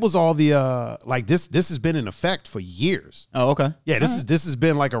 Because it was all the like this has been in effect for years. Oh, okay. Yeah, this has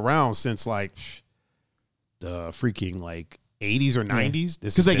been like around since like the freaking like 80s or 90s.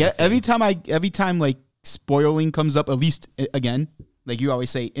 Because like every time like spoiling comes up, at least again. Like you always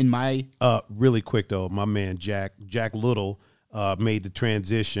say in my... really quick, though, my man Jack Little made the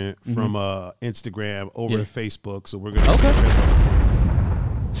transition from Instagram over to Facebook. So we're going to...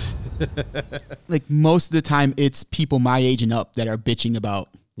 Like most of the time, it's people my age and up that are bitching about.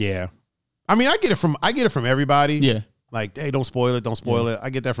 Yeah. I mean, I get it from everybody. Yeah. Like, hey, don't spoil it. Don't spoil it. I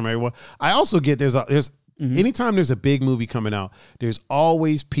get that from everyone. I also get there's anytime there's a big movie coming out, there's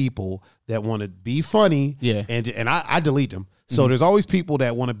always people that want to be funny. Yeah. And I delete them. So there's always people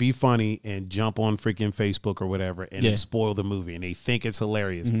that want to be funny and jump on freaking Facebook or whatever and then spoil the movie and they think it's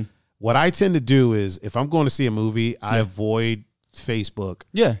hilarious. What I tend to do is if I'm going to see a movie, I avoid Facebook.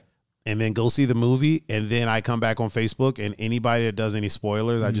 Yeah. And then go see the movie and then I come back on Facebook and anybody that does any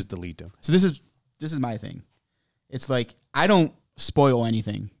spoilers, I just delete them. So this is my thing. It's like I don't spoil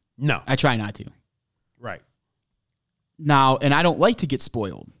anything. No. I try not to. Right. Now, and I don't like to get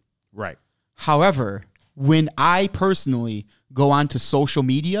spoiled. Right. However, when I personally go onto social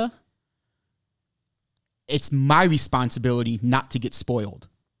media, it's my responsibility not to get spoiled.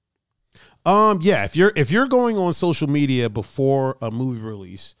 Yeah, if you're going on social media before a movie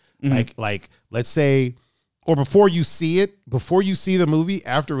release, like let's say, or before you see the movie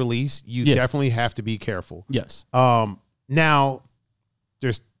after release, you definitely have to be careful. Yes. Now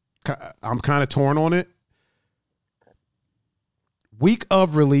I'm kind of torn on it. Week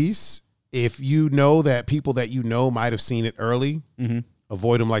of release, if you know that people that you know might have seen it early,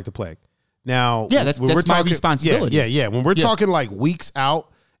 avoid them like the plague. Now, that's my responsibility. Yeah. When we're talking like weeks out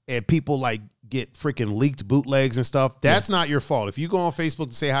and people like get freaking leaked bootlegs and stuff, that's not your fault. If you go on Facebook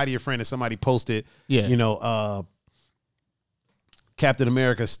to say hi to your friend and somebody posted, Captain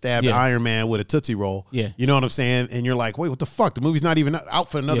America stabbed Iron Man with a Tootsie Roll. Yeah. You know what I'm saying? And you're like, wait, what the fuck? The movie's not even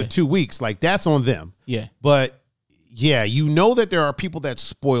out for another 2 weeks. Like, that's on them. Yeah. But yeah, you know that there are people that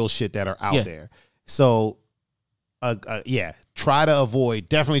spoil shit that are out there. So, try to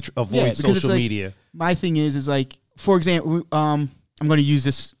avoid social media. My thing is like, for example, I'm going to use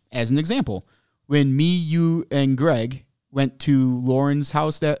this as an example. When me, you, and Greg went to Lauren's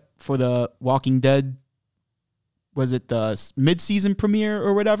house for the Walking Dead was it the mid-season premiere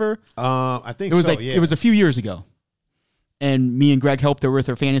or whatever? I think it was so, it was a few years ago. And me and Greg helped her with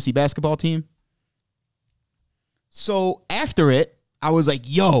her fantasy basketball team. So after it, I was like,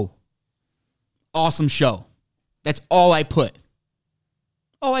 yo, awesome show. That's all I put.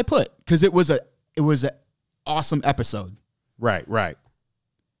 All I put. Because it was an awesome episode. Right.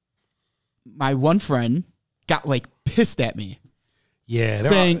 My one friend got like pissed at me. Yeah.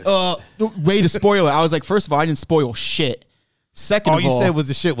 Saying, way to spoil it. I was like, first of all, I didn't spoil shit. Second of all, you said was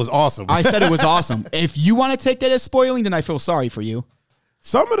the shit was awesome. I said it was awesome. If you want to take that as spoiling, then I feel sorry for you.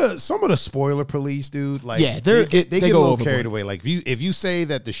 Some of the spoiler police, dude, like yeah, they get a little overboard. carried away. Like if you say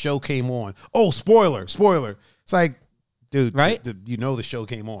that the show came on, spoiler. It's like, dude, right? You know the show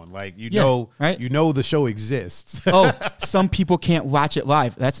came on. Like you know the show exists. Some people can't watch it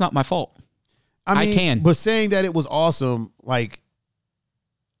live. That's not my fault. I mean, I can. But saying that it was awesome, like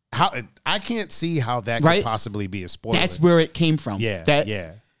how I can't see how that could possibly be a spoiler. That's where it came from.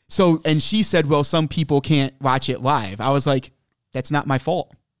 Yeah. So, and she said, well, some people can't watch it live. I was like, that's not my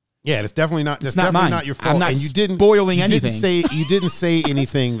fault. Yeah, it's definitely not. That's not definitely mine. not your fault. I'm not and you didn't spoiling anything. You didn't say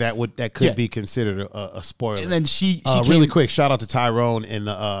anything that could be considered a spoiler. And then she really quick. Shout out to Tyrone in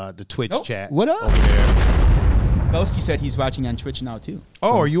the Twitch chat. What up? Over there. Belsky said he's watching on Twitch now too.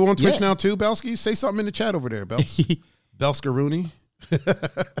 Oh, are you on Twitch now too, Belsky? Say something in the chat over there, Belskaroonie.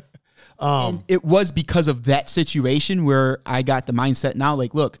 And it was because of that situation where I got the mindset now,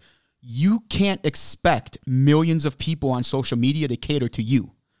 like, look, you can't expect millions of people on social media to cater to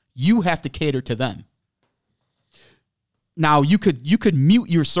you. You have to cater to them. Now you could mute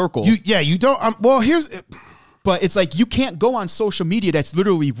your circle. You don't. Well, but it's like you can't go on social media that's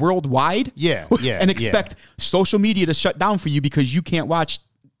literally worldwide. And expect social media to shut down for you because you can't watch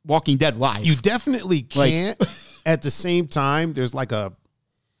Walking Dead live. You definitely can't. At the same time, there's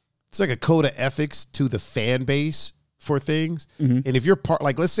it's like a code of ethics to the fan base for things. Mm-hmm. And if you're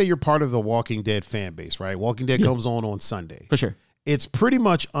let's say you're part of the Walking Dead fan base, right? Walking Dead comes on Sunday. For sure. It's pretty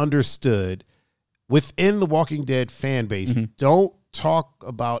much understood within the Walking Dead fan base, don't talk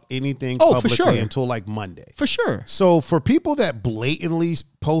about anything publicly until Monday. For sure. So for people that blatantly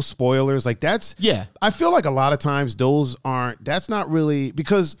post spoilers, I feel like a lot of times that's not really,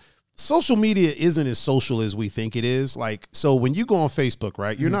 because social media isn't as social as we think it is. So when you go on Facebook,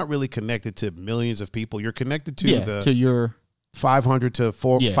 right, you're not really connected to millions of people. You're connected to your 500 to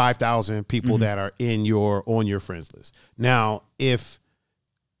 5,000 people that are on your friends list. Now, if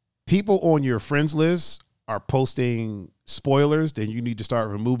people on your friends list are posting spoilers, then you need to start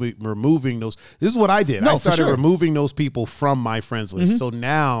removing those. This is what I did. I started removing those people from my friends list. So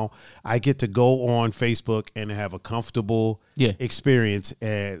now I get to go on Facebook and have a comfortable experience.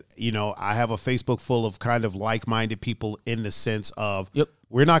 And, I have a Facebook full of kind of like-minded people in the sense of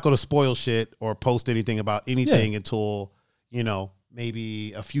we're not going to spoil shit or post anything about anything until,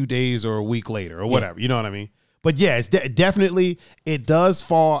 maybe a few days or a week later or whatever. You know what I mean? But yeah, it's definitely, it does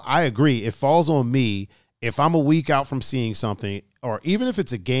fall. I agree. It falls on me. If I'm a week out from seeing something, or even if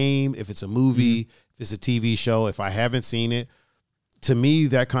it's a game, if it's a movie, if it's a TV show, if I haven't seen it, to me,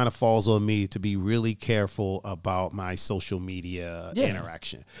 that kind of falls on me to be really careful about my social media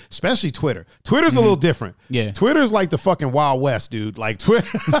interaction, especially Twitter. Twitter's a little different. Yeah. Twitter's like the fucking Wild West, dude. Like Twitter,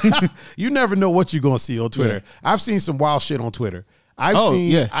 you never know what you're going to see on Twitter. Yeah. I've seen some wild shit on Twitter.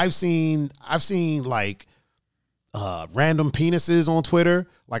 I've seen like random penises on Twitter.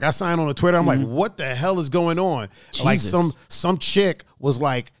 Like I sign on to Twitter, I'm like, what the hell is going on? Jesus. Like some chick was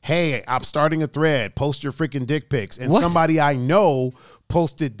like, hey, I'm starting a thread, post your freaking dick pics. And somebody I know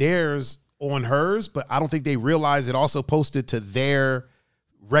posted theirs on hers, but I don't think they realized it also posted to their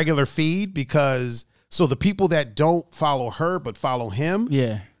regular feed, because so the people that don't follow her but follow him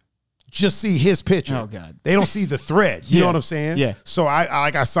just see his picture. Oh God. They don't see the thread. You know what I'm saying? Yeah. So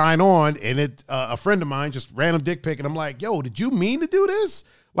I sign on, and a friend of mine just random dick pic, and I'm like, yo, did you mean to do this?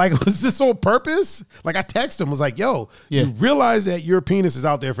 Like, was this on purpose? Like, I texted him, was like, yo, you realize that your penis is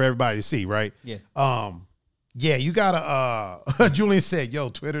out there for everybody to see, right? Yeah. Yeah, you gotta Julian said, yo,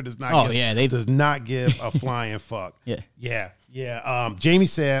 Twitter does not does not give a flying fuck. Yeah. Jamie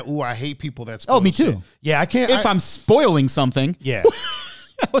said, ooh, I hate people that spoil me too. Shit. Yeah, I can't. If I'm spoiling something. Yeah.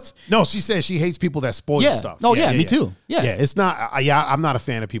 No, she says she hates people that spoil stuff. Oh, yeah, me too. Yeah. It's not, I'm not a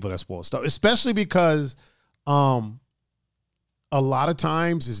fan of people that spoil stuff, especially because a lot of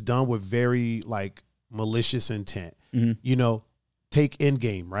times it's done with very malicious intent. Take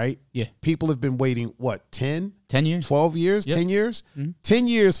Endgame, right? Yeah. People have been waiting, 10 years? 12 years? 10 years? 10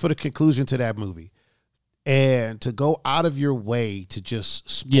 years for the conclusion to that movie. And to go out of your way to just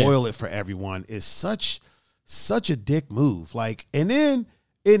spoil it for everyone is such a dick move. And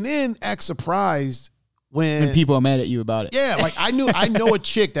then act surprised when people are mad at you about it. Yeah, like I know a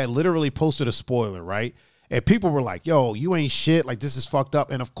chick that literally posted a spoiler, right? And people were like, yo, you ain't shit. Like, this is fucked up.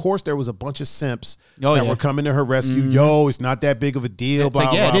 And of course, there was a bunch of simps that were coming to her rescue. Yo, it's not that big of a deal. It's blah,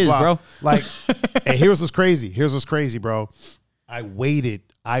 like, yeah, blah, it blah. Is, bro. Like, and here's what's crazy, bro. I waited.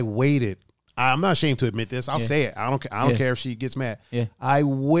 I'm not ashamed to admit this. I'll say it. I don't care if she gets mad. Yeah. I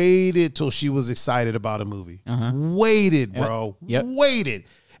waited till she was excited about a movie. Waited, bro. Waited.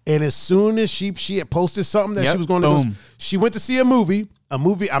 And as soon as she had posted something that she was going to go, she went to see a movie. I'm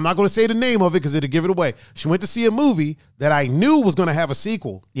not going to say the name of it because it'll give it away. She went to see a movie that I knew was going to have a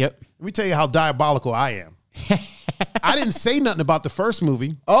sequel. Yep. Let me tell you how diabolical I am. I didn't say nothing about the first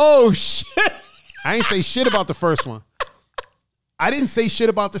movie. Oh, shit. I ain't say shit about the first one. I didn't say shit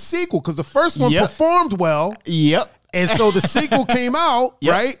about the sequel because the first one performed well. Yep. And so the sequel came out,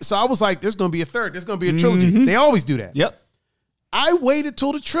 right? So I was like, there's going to be a third. There's going to be a trilogy. They always do that. Yep. I waited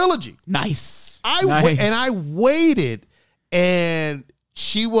till the trilogy. Nice. I waited, and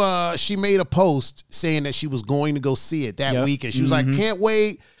she made a post saying that she was going to go see it that weekend. She was like, can't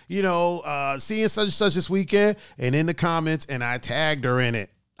wait, seeing such and such this weekend. And in the comments, and I tagged her in it.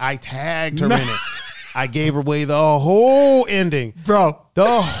 I gave away the whole ending. Bro.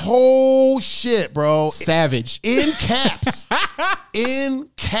 The whole shit, bro. Savage. In caps. In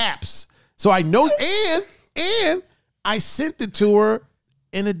caps. So I know, and I sent it to her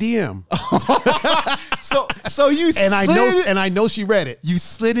in a DM. so you slid, I know she read it. You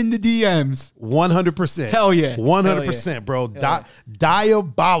slid in the DMs. 100%. Hell yeah. 100%, bro.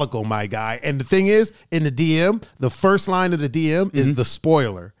 Diabolical, my guy. And the thing is, in the DM, the first line of the DM is the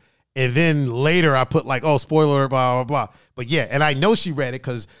spoiler. And then later I put like, oh, spoiler, blah, blah, blah. But yeah, and I know she read it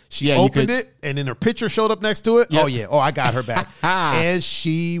because she opened it and then her picture showed up next to it. Yep. Oh, yeah. Oh, I got her back. And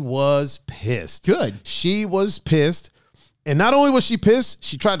she was pissed. Good. She was pissed. And not only was she pissed,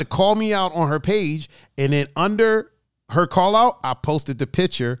 she tried to call me out on her page. And then under her call out, I posted the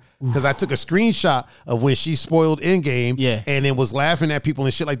picture because I took a screenshot of when she spoiled Endgame and then was laughing at people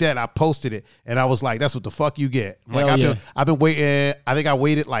and shit like that. I posted it and I was like, that's what the fuck you get. Like, I've been waiting. I think I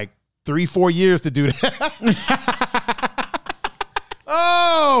waited like 3-4 years to do that.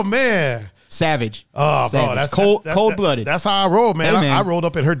 Oh, man. Savage. Oh, Savage. Bro, that's cold-blooded. That's how I roll, man. Hey, man. I rolled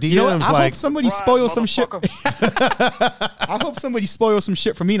up in her DMs I like, hope somebody spoils some shit. I hope somebody spoils some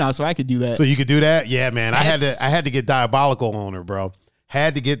shit for me now so I could do that. So you could do that? Yeah, man. I had to get diabolical on her, bro.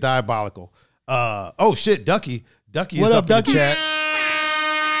 Had to get diabolical. Oh shit, Ducky. Ducky is up in the chat.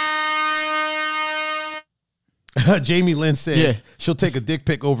 Jamie Lynn said she'll take a dick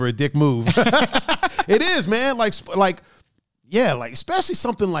pic over a dick move. It is, man. Like especially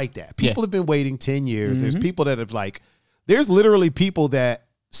something like that. People have been waiting 10 years. There's people that have there's literally people that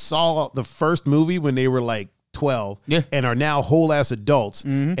saw the first movie when they were like 12 and are now whole ass adults.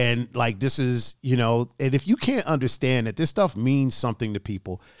 And like, this is, and if you can't understand that this stuff means something to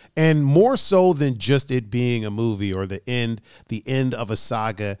people, and more so than just it being a movie or the end of a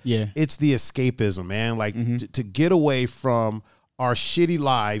saga, it's the escapism, man. Like to get away from our shitty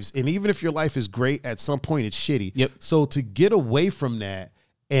lives. And even if your life is great, at some point it's shitty. Yep. So to get away from that,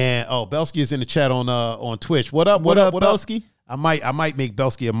 and Belsky is in the chat on Twitch. What up, Belsky? I might make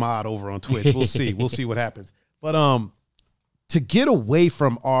Belsky a mod over on Twitch. We'll see. We'll see what happens. But to get away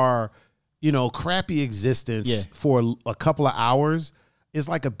from our, crappy existence for a couple of hours is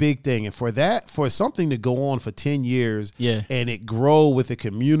like a big thing. And for something to go on for 10 years and it grow with a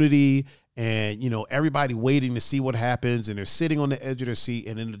community and, everybody waiting to see what happens and they're sitting on the edge of their seat,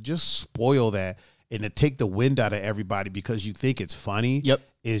 and then to just spoil that and to take the wind out of everybody because you think it's funny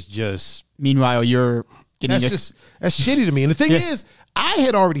is just. Meanwhile, you're getting that's shitty to me. And the thing is, I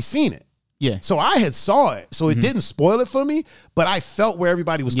had already seen it. Yeah. So I had saw it. So it didn't spoil it for me, but I felt where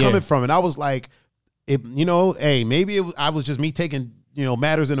everybody was coming from. And I was like, hey, maybe I was just me taking,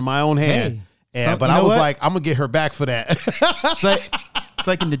 matters into my own hand. But I was like, I'm going to get her back for that. It's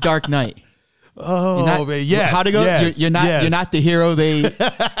like in The Dark Knight. Oh, man. Yes. How'd it go? You're not the hero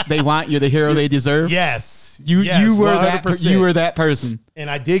they want. You're the hero they deserve. Yes. You were 100%. You were that person. And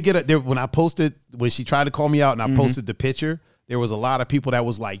I did get it there when she tried to call me out and I posted the picture. There was a lot of people that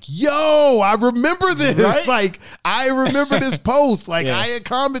was like, yo, I remember this. Right? Like, I remember this post. Like, I had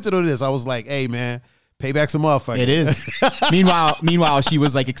commented on this. I was like, hey, man, payback's a motherfucker. It is. Meanwhile, she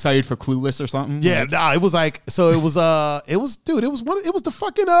was like excited for Clueless or something. Yeah, it was like, so it was the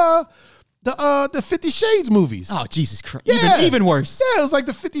fucking, the 50 Shades movies. Oh, Jesus Christ. Yeah. Even worse. Yeah, it was like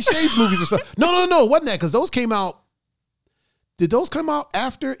the 50 Shades movies or something. No, it wasn't that, because those came out. Did those come out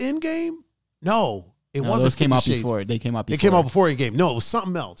after Endgame? No. It wasn't. Those came out before. They came out before. They came out before Endgame. No, it was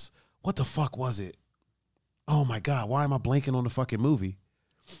something else. What the fuck was it? Oh my God. Why am I blanking on the fucking movie?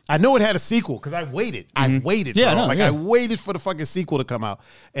 I know it had a sequel because I waited. I waited. Yeah, bro. no, I waited for the fucking sequel to come out,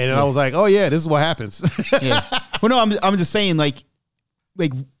 and then I was like, oh yeah, this is what happens. Yeah. Well, no, I'm just saying, like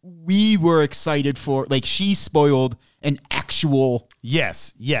we were excited for, like, she spoiled an actual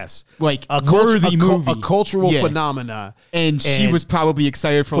yes, like a worthy movie, a cultural phenomena, and she was probably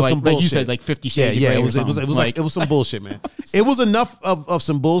excited for like you said, like 50 Shades of Grey. It was some bullshit, man. It was enough of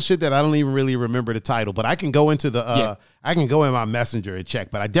some bullshit that I don't even really remember the title, but I can go into the I can go in my messenger and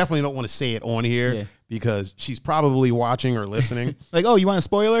check, but I definitely don't want to say it on here because she's probably watching or listening. Like, oh, you want a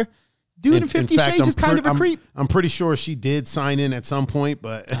spoiler? Dude in 50 Shades is kind of a creep. I'm pretty sure she did sign in at some point,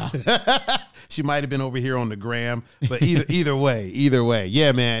 but she might have been over here on the gram. But either way,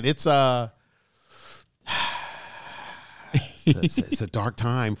 yeah, man, it's a dark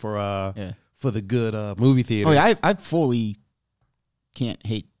time for the good movie theaters. Oh yeah, I fully can't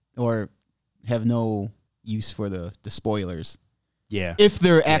hate or have no use for the spoilers. Yeah, if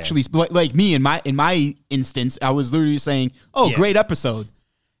they're actually like me in my instance, I was literally saying, "Oh, great episode."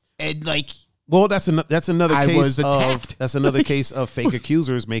 And like, well, that's another case of fake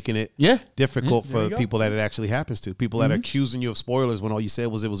accusers making it difficult for people that it actually happens to. People that are accusing you of spoilers when all you said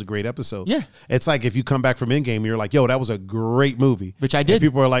was it was a great episode. Yeah, it's like if you come back from Endgame, you're like, yo, that was a great movie, which I did. And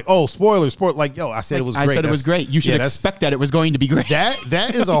people are like, oh, spoilers, like, yo, I said it was great. I said it was great. You should expect that it was going to be great.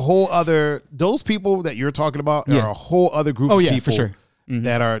 That is a whole other. Those people that you're talking about are a whole other group of people for sure.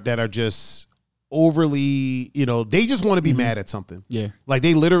 that are just overly, they just want to be mad at something. Yeah. Like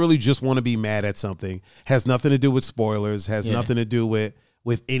they literally just want to be mad at something. Has nothing to do with spoilers, has nothing to do with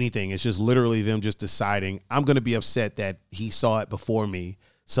anything. It's just literally them just deciding, I'm going to be upset that he saw it before me.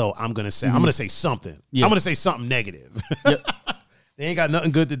 So I'm going to say, I'm going to say something. Yeah. I'm going to say something negative. Yep. They ain't got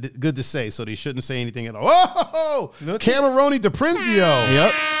nothing good to say, so they shouldn't say anything at all. Oh, Cameroni DiPrinzio.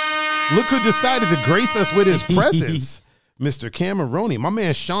 Yep. Look who decided to grace us with his presence. Mr. Cameroni. My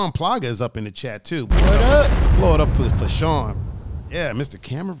man Sean Plaga is up in the chat too. Blow it up for Sean. Yeah, Mr.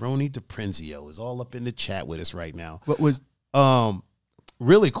 Cameroni DiPrinzio is all up in the chat with us right now. What was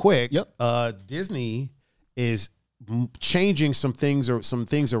really quick? Yep. Disney is changing some things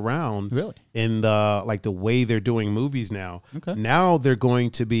around. Really? In the way they're doing movies now. Okay. Now they're going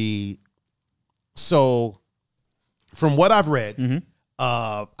to be, so from what I've read,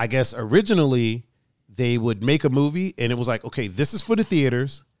 I guess originally they would make a movie and it was like, okay, this is for the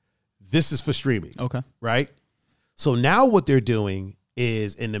theaters, this is for streaming. Okay. Right? So now what they're doing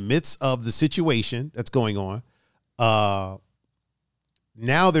is, in the midst of the situation that's going on, now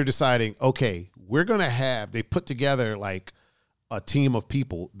they're deciding, okay, they put together like a team of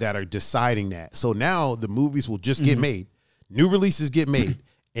people that are deciding that. So now the movies will just get made, new releases get made,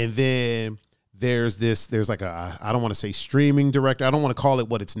 and then there's like I don't want to say streaming director. I don't want to call it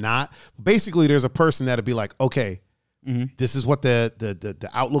what it's not. Basically, there's a person that'll be like, okay, this is what the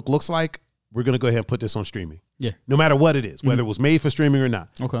outlook looks like. We're going to go ahead and put this on streaming. Yeah. No matter what it is, whether it was made for streaming or not.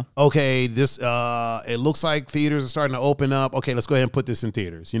 Okay. Okay, this it looks like theaters are starting to open up. Okay, let's go ahead and put this in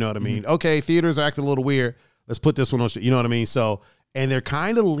theaters. You know what I mean? Okay, theaters are acting a little weird. Let's put this one on, you know what I mean? So, and they're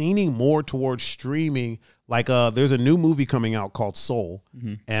kind of leaning more towards streaming. Like there's a new movie coming out called Soul.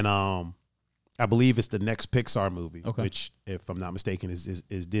 And I believe it's the next Pixar movie, which, if I'm not mistaken,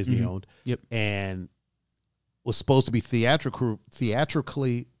 is Disney owned. Yep. And was supposed to be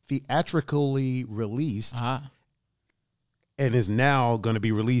theatrically released, and is now going to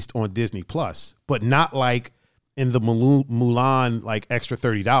be released on Disney Plus, but not like in the Mulan like extra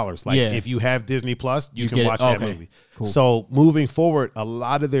 $30. Like if you have Disney Plus, you can watch that movie. Cool. So moving forward, a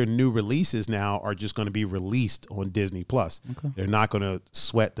lot of their new releases now are just going to be released on Disney Plus. Okay. They're not going to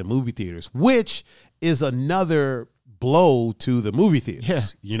sweat the movie theaters, which is another blow to the movie theaters. Yeah.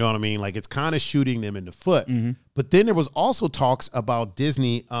 You know what I mean? Like, it's kind of shooting them in the foot. But then there was also talks about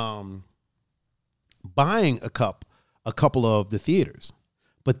Disney buying a couple of the theaters.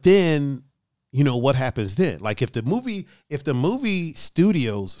 But then, you know, what happens then? Like, if the movie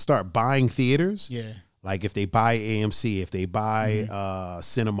studios start buying theaters, like if they buy AMC, if they buy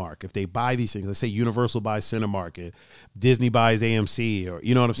Cinemark, if they buy these things, let's say Universal buys Cinemark and Disney buys AMC, or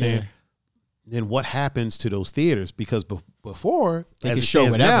you know what I'm saying? Then what happens to those theaters? Because before, as it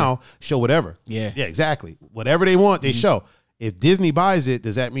stands now, show whatever. Yeah, exactly. Whatever they want, they show. If Disney buys it,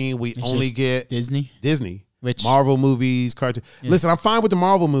 does that mean we only get Disney? Which Marvel movies, cartoon. Listen, I'm fine with the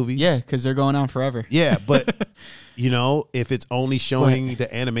Marvel movies. Yeah, because they're going on forever. Yeah, but you know, if it's only showing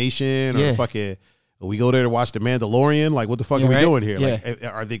the animation or fucking, we go there to watch The Mandalorian, like what the fuck are we doing here? Like,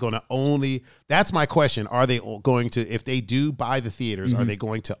 are they going to only? That's my question. Are they going to? If they do buy the theaters, are they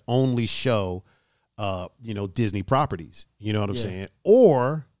going to only show, you know, Disney properties? You know what I'm saying?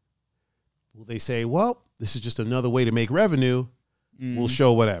 Or will they say, well, this is just another way to make revenue. we'll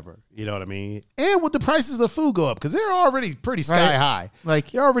show whatever. You know what I mean? And with the prices of food go up because they're already pretty sky high.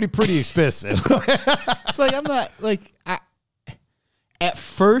 Like they're already pretty expensive. It's like I'm not like at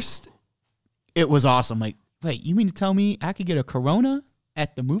first it was awesome. Like, wait, you mean to tell me I could get a Corona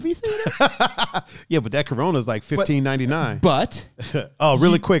at the movie theater? Yeah, but that Corona is like $15.99. But oh,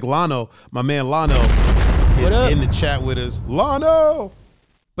 really quick, Lano, my man Lano is in the chat with us. Lano.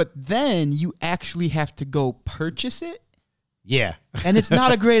 But then you actually have to go purchase it. Yeah. And it's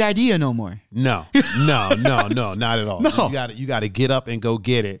not a great idea no more. No, not at all. No. You got to get up and go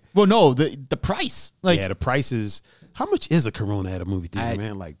get it. Well, no, the price. Like, yeah, the price is, how much is a Corona at a movie theater,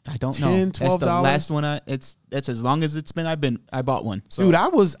 man? Like I don't $10, know. $12? That's the last one. It's as long as it's been. I bought one. So. Dude, I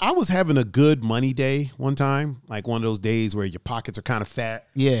was having a good money day one time, like one of those days where your pockets are kind of fat.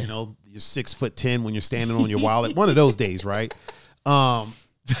 Yeah, you know, you're 6'10" when you're standing on your wallet. One of those days, right?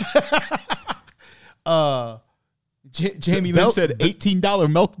 Jamie Lynn said $18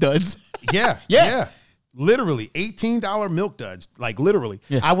 milk duds. Yeah. Literally $18 milk duds. Like literally.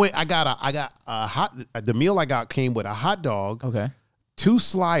 Yeah. I got the meal I got came with a hot dog. Okay. 2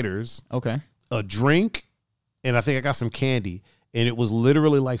 sliders. Okay. A drink, and I think I got some candy. And it was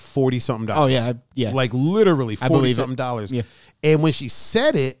literally like $40-something. Oh yeah. Yeah. Like literally $40-something dollars. Yeah. And when she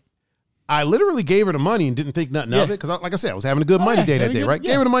said it, I literally gave her the money and didn't think nothing of it. Because like I said, I was having a good money day that day, right?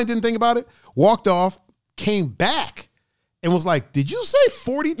 Yeah. Gave her the money, didn't think about it. Walked off. Came back and was like, did you say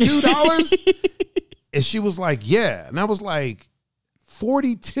 $42? And she was like, yeah. And I was like,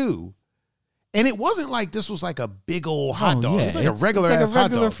 42. And it wasn't like this was like a big old hot dog. Yeah. It was like a regular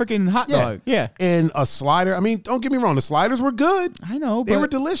freaking hot dog. Yeah. And a slider. I mean, don't get me wrong. The sliders were good. I know. They were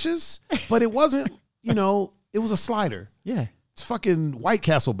delicious, but it wasn't, it was a slider. Yeah. It's fucking White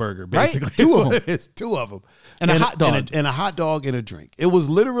Castle burger, basically. Right? 2 of them. It's 2 of them. And a hot dog. And a hot dog and a drink. It was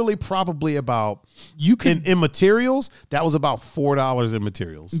literally probably about, in materials, that was about $4 in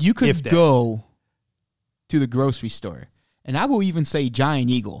materials. You could go to the grocery store, and I will even say Giant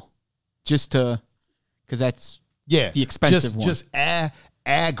Eagle, just to, because that's the expensive one. Just add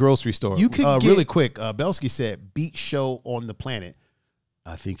grocery store. You could really quick, Belsky said, beat show on the planet.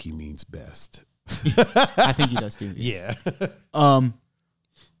 I think he means best. I think he does too. Yeah.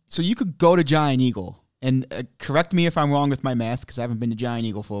 So you could go to Giant Eagle, and correct me if I'm wrong with my math, because I haven't been to Giant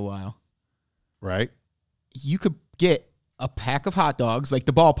Eagle for a while. Right. You could get a pack of hot dogs, like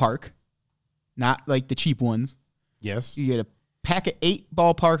the ballpark, not like the cheap ones. Yes. You get a pack of 8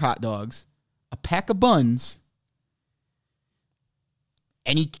 ballpark hot dogs, a pack of buns,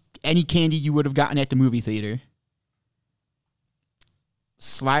 any candy you would have gotten at the movie theater.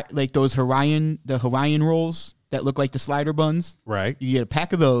 Like those Hawaiian rolls that look like the slider buns. Right. You get a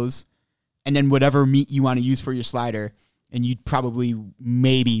pack of those, and then whatever meat you want to use for your slider, and you'd probably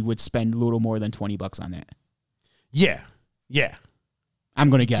maybe would spend a little more than $20 on that. Yeah.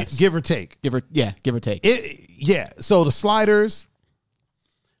 I'm gonna guess. Give or take. Give or take. So the sliders,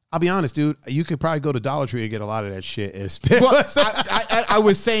 I'll be honest, dude, you could probably go to Dollar Tree and get a lot of that shit. Well, I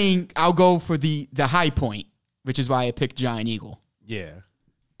was saying I'll go for the high point, which is why I picked Giant Eagle. Yeah.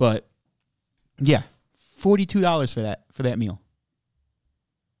 But yeah, $42 for that meal.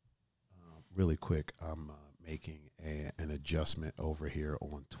 Really quick, I'm making an adjustment over here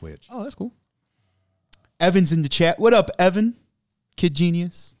on Twitch. Oh, that's cool. Evan's in the chat. What up, Evan? Kid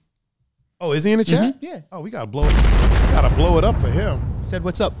Genius. Oh, is he in the chat? Mm-hmm. Yeah. Oh, we gotta blow it up for him. He said,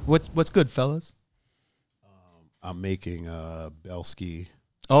 "What's up? What's good, fellas?" I'm making Belsky.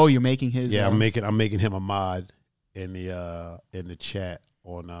 Oh, you're making his. Yeah, I'm making him a mod in the chat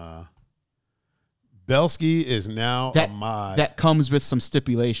on Belsky is now a mod. That comes with some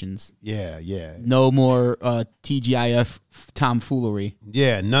stipulations. Yeah. No more TGIF tomfoolery.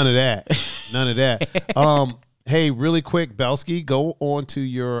 Yeah, none of that. Hey, really quick, Belsky, go onto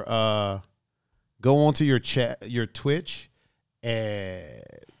your chat, your Twitch, and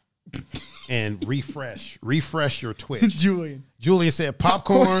refresh your Twitch. Julian said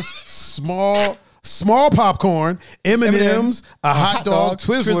popcorn, small popcorn, M&Ms, a hot dog,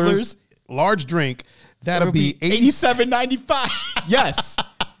 Twizzlers, large drink. That'll be $87.95. Yes.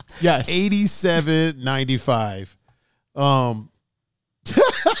 $87.95.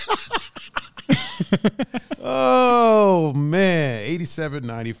 Oh man,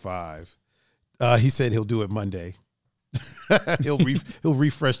 $87.95. He said he'll do it Monday. he'll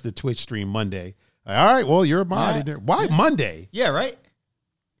refresh the Twitch stream Monday. All right, well, you're a mod in there. Why Monday? Yeah, right.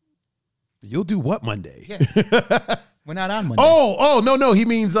 You'll do what Monday? Yeah. We're not on Monday. Oh, no. He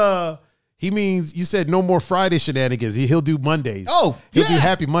means you said no more Friday shenanigans. He'll do Mondays. Oh, he'll do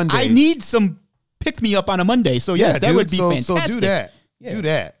Happy Mondays. I need some pick me up on a Monday. So yes, that would be fantastic. So do that. Yeah. Do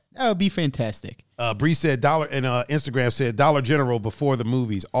that. That would be fantastic. Bree said dollar, and Instagram said Dollar General before the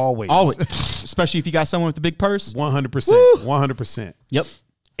movies, always. Especially if you got someone with a big purse. 100%. 100%. Yep.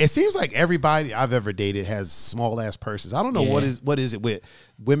 It seems like everybody I've ever dated has small ass purses. I don't know what is it with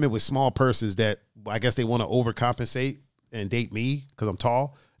women with small purses that I guess they want to overcompensate and date me because I'm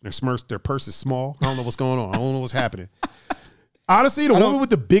tall and their purse is small. I don't know what's going on. I don't know what's happening. Honestly, the woman with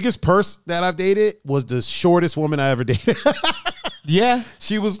the biggest purse that I've dated was the shortest woman I ever dated. Yeah.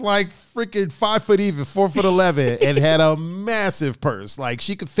 She was like freaking 5 foot even, 4'11", and had a massive purse. Like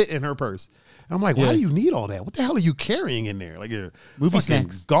she could fit in her purse. And I'm like, why do you need all that? What the hell are you carrying in there? Like movie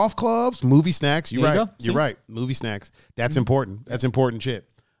snacks, golf clubs, movie snacks. You're right. You're right. Movie snacks. That's important. That's important shit.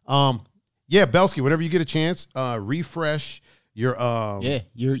 Yeah, Belsky, whenever you get a chance, refresh your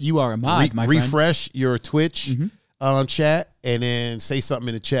you are a mod, my friend. Refresh your Twitch chat and then say something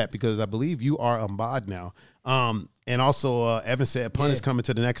in the chat because I believe you are a mod now. And also Evan said Pun is coming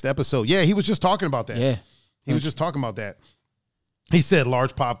to the next episode. Yeah, he was just talking about that. Yeah. He was just talking about that. He said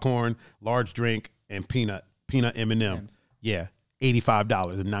large popcorn, large drink, and peanut M&M. Yeah,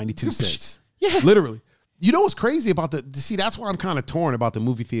 $85.92. Yeah, literally. You know what's crazy about see, that's why I'm kind of torn about the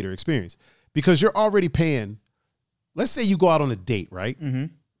movie theater experience because you're already paying. Let's say you go out on a date, right? Mm-hmm.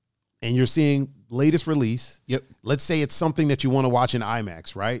 And you're seeing latest release. Yep. Let's say it's something that you want to watch in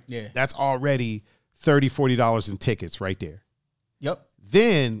IMAX, right? Yeah. That's already $30, $40 in tickets right there. Yep.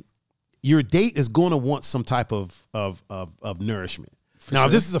 Then your date is going to want some type of nourishment. Now,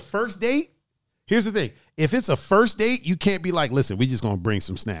 if this is a first date, here's the thing. If it's a first date, you can't be like, listen, we just going to bring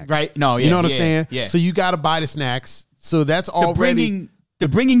some snacks. Right. No, yeah. You know what I'm saying? Yeah. So you got to buy the snacks. So that's already... The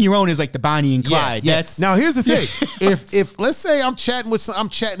bringing your own is like the Bonnie and Clyde. Yeah. Now here's the thing: if let's say I'm chatting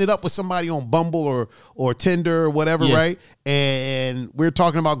it up with somebody on Bumble or Tinder or whatever, right? And we're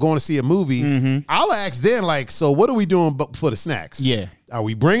talking about going to see a movie. I'll ask then, like, so what are we doing for the snacks? Yeah, are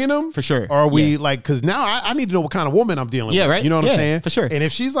we bringing them for sure? Or are we like? Because now I need to know what kind of woman I'm dealing with. Yeah, right. You know what I'm saying? For sure. And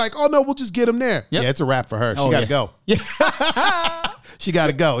if she's like, oh no, we'll just get them there. Yep. Yeah, it's a wrap for her. She got to go. Yeah. She got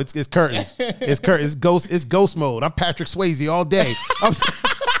to go. It's curtains. It's curtains. It's ghost mode. I'm Patrick Swayze all day.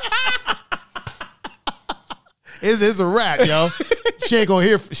 It's a wrap, yo. She ain't gonna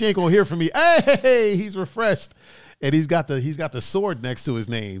hear from me. Hey, he's refreshed, and he's got the sword next to his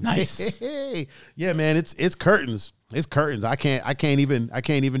name. Nice. Hey. Yeah, man. It's curtains. It's curtains. I can't even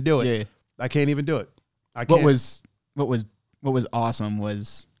do it. Yeah. I can't even do it. What was awesome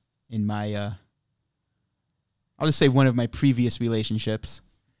was in my I'll just say one of my previous relationships.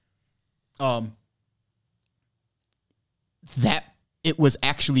 That it was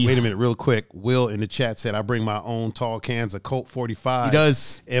actually... Wait a minute, real quick. Will in the chat said, I bring my own tall cans of Colt 45. He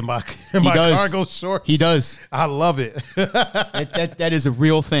does. In my cargo shorts. He does. I love it. that is a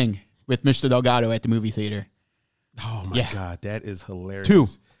real thing with Mr. Delgado at the movie theater. Oh, my God. That is hilarious. 2.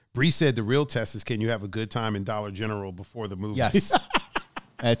 Bree said the real test is, can you have a good time in Dollar General before the movie? Yes.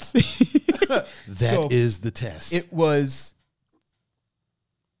 That is the test. It was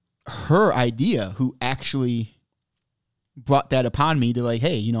her idea who actually... brought that upon me to like,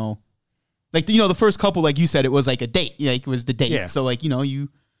 hey, the first couple, like you said, it was like a date. Like it was the date. Yeah. So like, you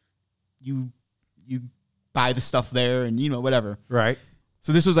buy the stuff there and whatever. Right.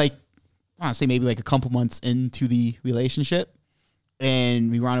 So this was like, I want to say maybe like a couple months into the relationship,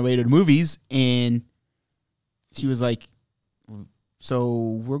 and we were on our way to the movies, and she was like,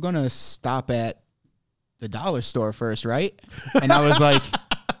 so we're gonna stop at the dollar store first, right? And I was like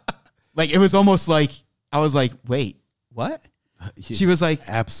it was almost like I was like, wait. What? She was like,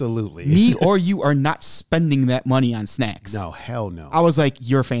 absolutely. Me or you are not spending that money on snacks. No, hell no. I was like,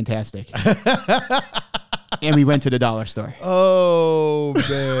 you're fantastic. And we went to the dollar store. Oh,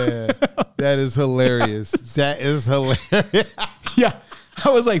 man. That is hilarious. That is hilarious. Yeah.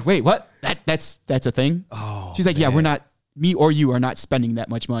 I was like, wait, what? That's a thing? Oh, she's like, man. Yeah, we're not, me or you are not spending that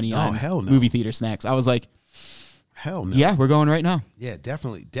much money on hell no. movie theater snacks. I was like, hell no. Yeah, we're going right now. Yeah,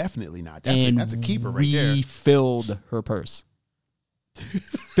 definitely not. That's a keeper right there. We filled her purse.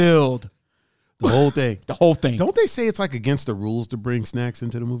 Filled. The whole thing. The whole thing. Don't they say it's like against the rules to bring snacks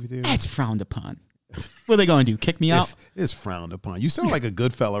into the movie theater? That's frowned upon. What are they going to do? Kick me out? It's frowned upon. You sound like a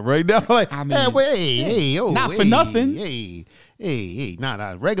good fella right now. Like, I mean, not for nothing. Hey.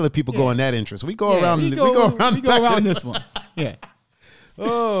 Nah. Regular people go on that interest. We go around. We go around this one. Yeah.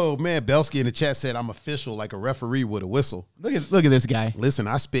 Oh man, Belsky in the chat said I'm official like a referee with a whistle. Look at this guy. Listen,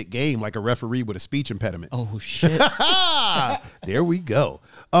 I spit game like a referee with a speech impediment. Oh shit. There we go.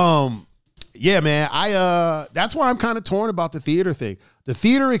 Yeah, man. That's why I'm kind of torn about the theater thing. The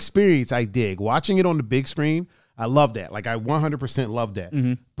theater experience I dig. Watching it on the big screen, I love that. Like I 100% love that.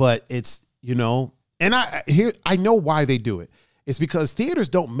 Mm-hmm. But it's, and I know why they do it. It's because theaters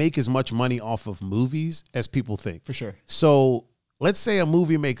don't make as much money off of movies as people think. For sure. So let's say a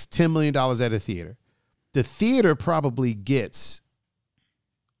movie makes $10 million at a theater. The theater probably gets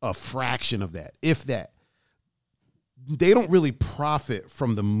a fraction of that, if that. They don't really profit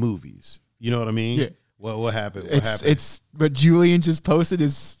from the movies. You know what I mean? Yeah. Well, what happened? It's what Julian just posted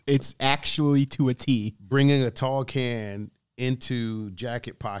it's actually to a T. Bringing a tall can into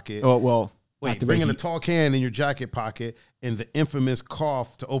jacket pocket. Oh, well. Wait, bringing a tall can in your jacket pocket and the infamous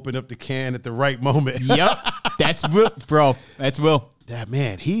cough to open up the can at the right moment. Yep. That's Will, bro. That's Will. That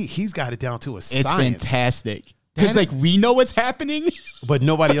man, he's got it down to a science. It's fantastic. Because like we know what's happening, but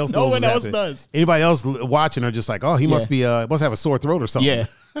nobody else knows. No one else does. Anybody else watching are just like, oh, he must have a sore throat or something. Yeah.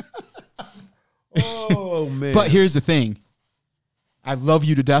 Oh man. But here's the thing. I love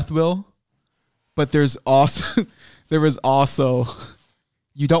you to death, Will. But there was also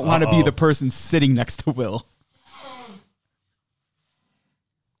you don't want to be the person sitting next to Will.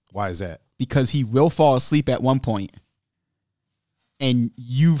 Why is that? Because he will fall asleep at one point. And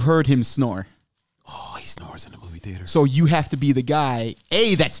you've heard him snore. Oh, he snores in the movie theater. So you have to be the guy,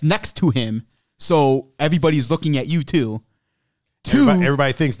 A, that's next to him. So everybody's looking at you too. Two,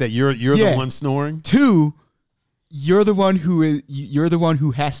 everybody thinks that you're the one snoring. Two, you're the one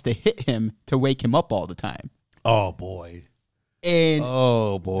who has to hit him to wake him up all the time. Oh boy. And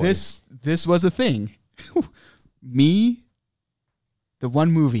this was a thing. Me, the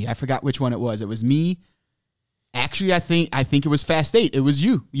one movie, I forgot which one it was. It was me. Actually, I think it was Fast 8. It was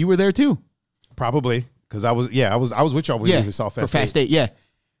you. You were there too. Probably. Because I was with y'all when we saw Fast 8. For Fast 8, yeah.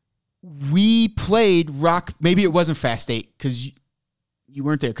 We played rock, maybe it wasn't Fast 8, because you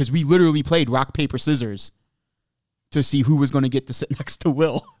weren't there, because we literally played rock, paper, scissors to see who was going to get to sit next to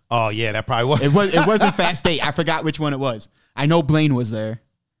Will. Oh, yeah, that probably was. It wasn't Fast 8. I forgot which one it was. I know Blaine was there.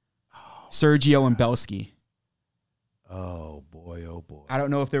 Sergio and Belsky. Oh, boy, oh, boy. I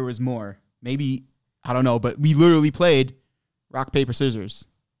don't know if there was more. Maybe, I don't know, but we literally played rock, paper, scissors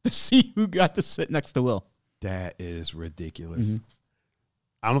to see who got to sit next to Will. That is ridiculous. Mm-hmm.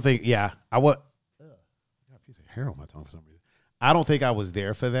 I don't think, I got a piece of hair on my tongue for some reason. I don't think I was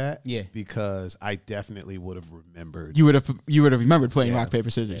there for that. Yeah. Because I definitely would have remembered. You would have remembered playing rock,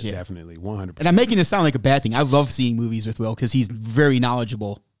 paper, scissors. Yeah, definitely. 100%. And I'm making this sound like a bad thing. I love seeing movies with Will because he's very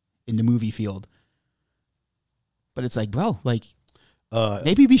knowledgeable in the movie field. But it's like, bro, like,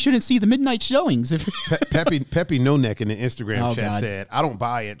 maybe we shouldn't see the midnight showings. Peppy No Neck in the Instagram chat said, I don't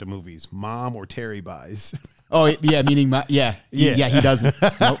buy at the movies. Mom or Terry buys. Oh, yeah, meaning he doesn't.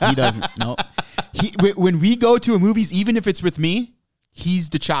 Nope, he doesn't. Nope. When we go to a movies, even if it's with me, he's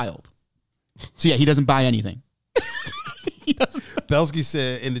the child. So, yeah, he doesn't buy anything. He doesn't. Belsky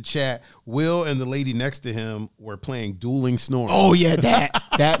said in the chat, Will and the lady next to him were playing Dueling Snoring. Oh, yeah,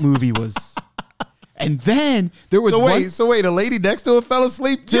 that movie was... And then there was So wait, a lady next to him fell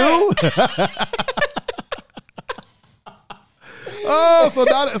asleep too? Yeah. So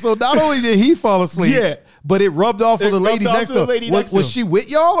not only did he fall asleep, but it rubbed off on the lady next to him. Was she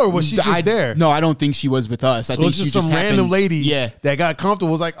with y'all or was she just there? No, I don't think she was with us. I think it's just some random lady that got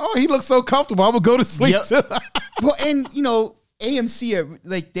comfortable, was like, oh, he looks so comfortable, I'm gonna go to sleep too. Well, and AMC,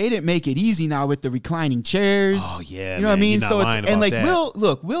 like, they didn't make it easy now with the reclining chairs. Oh yeah, you know what I mean. So it's and like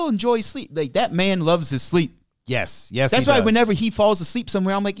that. Will enjoys sleep. Like, that man loves his sleep. Yes. That's why whenever he falls asleep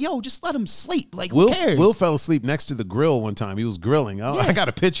somewhere, I'm like, yo, just let him sleep. Like, who cares? Will fell asleep next to the grill one time. He was grilling. I got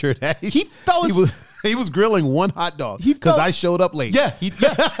a picture of that. He was grilling one hot dog because I showed up late. Yeah,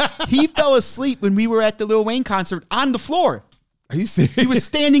 he fell asleep when we were at the Lil Wayne concert on the floor. Are you serious? He was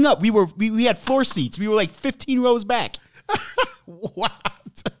standing up. We had floor seats. We were like 15 rows back. What?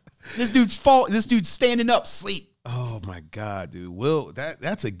 This dude's standing up, sleep. Oh my God, dude. Will,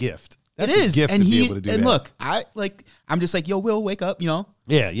 that's a gift. That's a gift to be able to do that. And look, I'm just like, yo, Will, wake up, Yeah.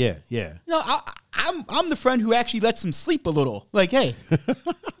 I'm the friend who actually lets him sleep a little. Like, hey,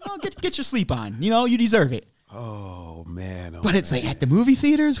 get your sleep on. You deserve it. Oh man. But it's like at the movie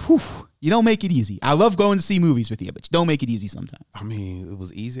theaters, you don't make it easy. I love going to see movies with you, but you don't make it easy sometimes. I mean, it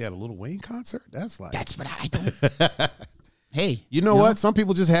was easy at a Lil Wayne concert. That's what I don't. Hey, you know what? Some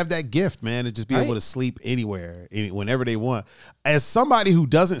people just have that gift, man, to just be able to sleep anywhere, whenever they want. As somebody who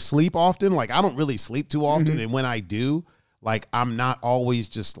doesn't sleep often, like, I don't really sleep too often. And when I do, like, I'm not always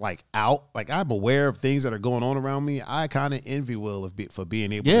just like out. Like, I'm aware of things that are going on around me. I kind of envy Will for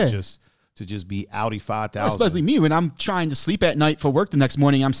being able to just be outie 5,000. Especially me when I'm trying to sleep at night for work the next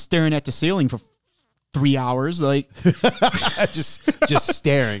morning. I'm staring at the ceiling for 3 hours, like just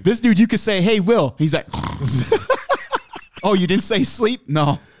staring. This dude, you could say, "Hey, Will," he's like. Oh, you didn't say sleep?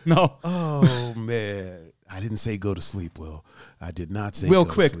 No. Oh, man. I didn't say go to sleep, Will. I did not say Real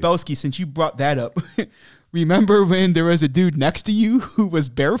go quick, to sleep. Belsky, since you brought that up, Remember when there was a dude next to you who was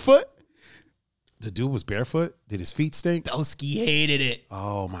barefoot? The dude was barefoot? Did his feet stink? Belsky hated it.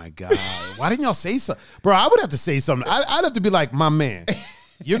 Oh, my God. Why didn't y'all say something? Bro, I would have to say something. I'd have to be like, my man,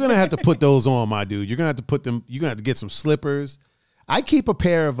 you're going to have to put those on, my dude. You're going to have to put them, you're going to have to get some slippers. I keep a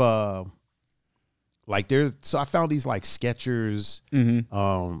pair of, so I found these like Skechers.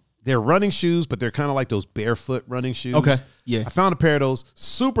 They're running shoes, but they're kind of like those barefoot running shoes. Okay. Yeah. I found a pair of those,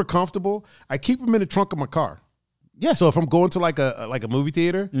 super comfortable. I keep them in the trunk of my car. Yeah. So if I'm going to like a movie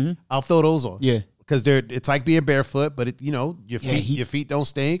theater, I'll throw those on. Yeah. Because it's like being barefoot, but your feet don't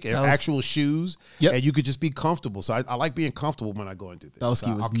stink. They're actual shoes, and you could just be comfortable. So I like being comfortable when I go into things.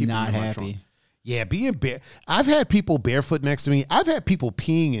 Belsky so was not happy. Yeah, I've had people barefoot next to me. I've had people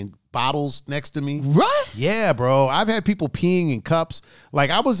peeing in bottles next to me. What? Yeah, bro. I've had people peeing in cups.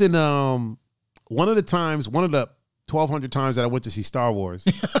 Like I was in one of the 1,200 times that I went to see Star Wars.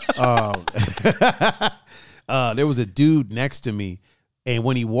 There was a dude next to me, and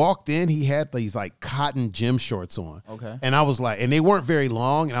when he walked in, he had these like cotton gym shorts on. Okay. And I was like, and they weren't very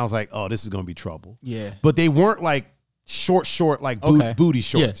long, and I was like, oh, this is gonna be trouble. Yeah. But they weren't like short like booty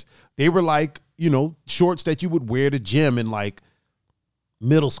shorts. Yeah. They were like, shorts that you would wear to gym in like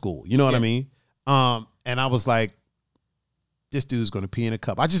middle school. You know what I mean? And I was like, this dude's gonna pee in a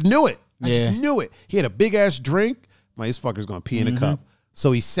cup. I just knew it. I just knew it. He had a big ass drink. I'm like, this fucker's gonna pee in a cup.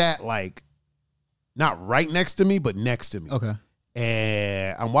 So he sat like not right next to me, but next to me. Okay.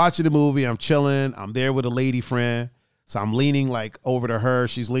 And I'm watching the movie. I'm chilling. I'm there with a lady friend. So I'm leaning like over to her.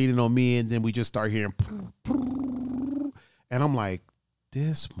 She's leaning on me. And then we just start hearing. And I'm like,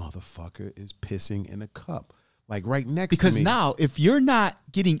 this motherfucker is pissing in a cup. Like right next to me. Because now, if you're not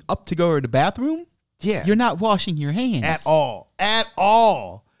getting up to go to the bathroom, you're not washing your hands. At all. At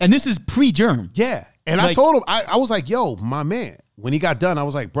all. And this is pre-germ. Yeah. And I told him, I was like, yo, my man. When he got done, I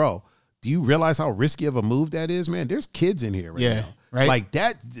was like, bro, do you realize how risky of a move that is, man? There's kids in here right now. Right. Like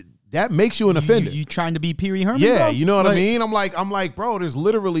that makes you an offender. You trying to be Pee Wee Herman? Yeah, bro? You know what I mean? I'm like, bro, there's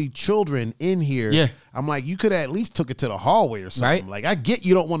literally children in here. Yeah. I'm like, you could have at least took it to the hallway or something. Right. Like, I get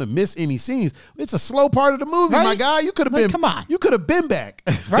you don't want to miss any scenes. It's a slow part of the movie, my guy. You could have been, come on. You could have been back.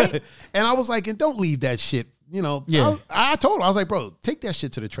 Right. And I was like, and don't leave that shit. I told him, I was like, bro, take that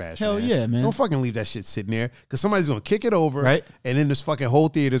shit to the trash. Hell man. Yeah, man. Don't fucking leave that shit sitting there because somebody's going to kick it over. Right. And then this fucking whole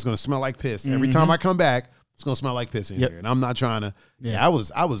theater is going to smell like piss. Every time I come back, it's going to smell like piss in here. And I'm not trying to. Yeah, I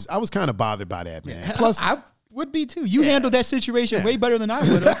was kind of bothered by that, man. Yeah. Plus, I would be too. You handled that situation way better than I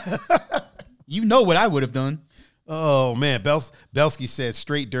would have. You know what I would have done. Oh, man. Belsky said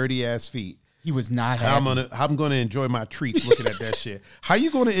straight dirty ass feet. He was not happy. I'm gonna enjoy my treats looking at that shit. How you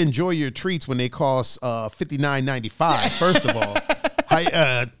gonna enjoy your treats when they cost $59.95? First of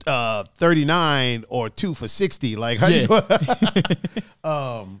all, 39 or 2 for $60. Like, how you?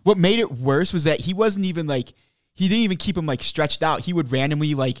 What made it worse was that he wasn't even like he didn't even keep him like stretched out. He would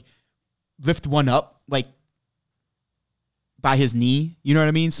randomly like lift one up like by his knee, you know what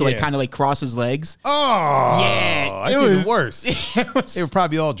I mean? So like kind of like cross his legs. Oh, yeah, that's even worse. They were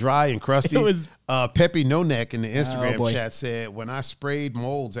probably all dry and crusty. It was Peppy No Neck in the Instagram chat said, when I sprayed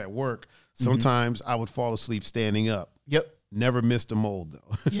molds at work, sometimes I would fall asleep standing up. Yep. Never missed a mold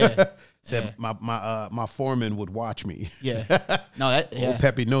though. Yeah. Said my foreman would watch me. Yeah. No, that Old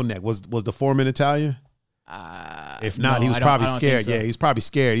Peppy No Neck. Was the foreman Italian? If not, he was probably scared. So. Yeah, he's probably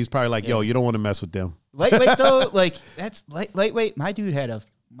scared. He's probably like, yo, you don't want to mess with them. Lightweight though, like that's lightweight. My dad.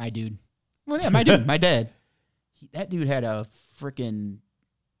 That dude had a freaking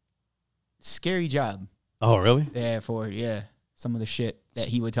scary job. Oh, really? Yeah, some of the shit that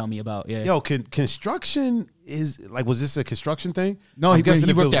he would tell me about. Yeah. Yo, construction is like, was this a construction thing? No, he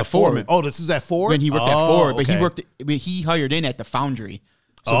worked at Ford. Oh, this is at Ford? When he worked at Ford, but he hired in at the foundry.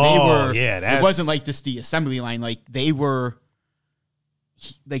 So they were, it wasn't like just the assembly line. Like they were,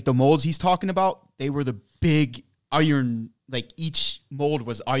 like the molds he's talking about, they were the big iron, like each mold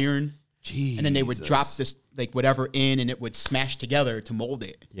was iron. Jesus. And then they would drop this, like whatever in and it would smash together to mold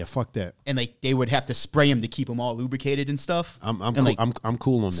it. Yeah, fuck that. And like they would have to spray them to keep them all lubricated and stuff. I'm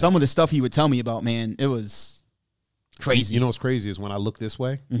cool on that. Some of the stuff he would tell me about, man, it was crazy. You know what's crazy is when I look this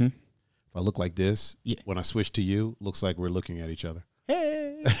way, if I look like this, when I switch to you, looks like we're looking at each other.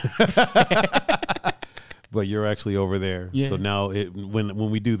 Hey. But you're actually over there. Yeah. So now when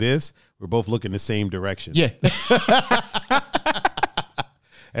we do this, we're both looking the same direction. Yeah.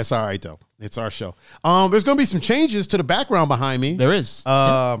 That's all right though. It's our show. There's going to be some changes to the background behind me. There is.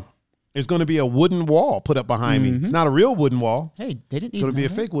 There's going to be a wooden wall put up behind me. It's not a real wooden wall. Hey, they didn't. It's going to be a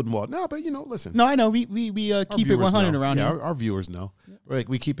fake wooden wall. No, but listen. No, I know. We keep it 100 around here. Our viewers know. Like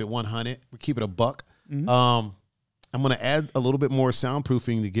we keep it 100. We keep it a buck. I'm going to add a little bit more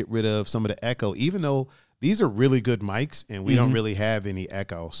soundproofing to get rid of some of the echo, even though these are really good mics, and we don't really have any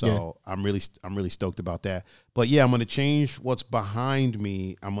echo. So I'm really stoked about that. But yeah, I'm going to change what's behind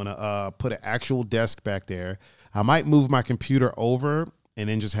me. I'm going to put an actual desk back there. I might move my computer over and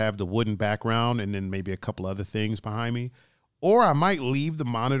then just have the wooden background and then maybe a couple other things behind me. Or I might leave the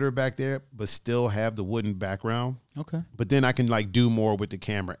monitor back there, but still have the wooden background. Okay. But then I can like do more with the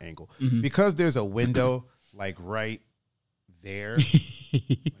camera angle. Because there's a window like right there.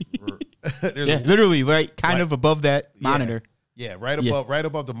 Literally right kind of above that monitor. Yeah, right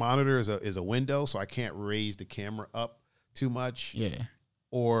above the monitor is a window, so I can't raise the camera up too much. Yeah.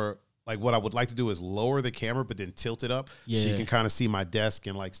 Or like what I would like to do is lower the camera but then tilt it up so you can kind of see my desk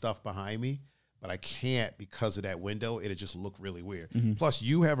and like stuff behind me. But I can't because of that window. It'll just look really weird. Plus,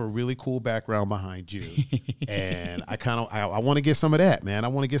 you have a really cool background behind you. And I want to get some of that, man. I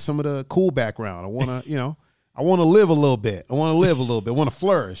want to get some of the cool background. I want to, I want to live a little bit. I want to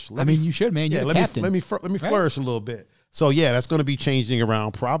flourish. You should, man. You're captain. Let me flourish a little bit. So, yeah, that's going to be changing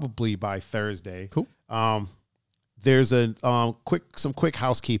around probably by Thursday. Cool. There's some quick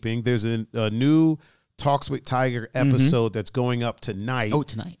housekeeping. There's a new Talks with Tiger episode that's going up tonight. Oh,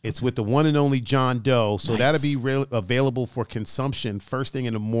 tonight. It's with the one and only John Doe. So that'll be available for consumption first thing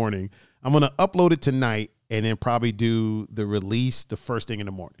in the morning. I'm going to upload it tonight and then probably do the release the first thing in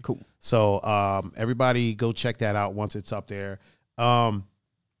the morning. Cool. So everybody go check that out once it's up there. I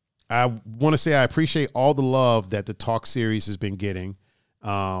want to say I appreciate all the love that the Talk series has been getting.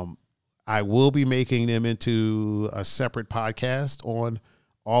 I will be making them into a separate podcast on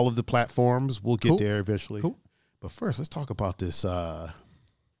all of the platforms. We'll get there eventually. Cool. But first, let's talk about this.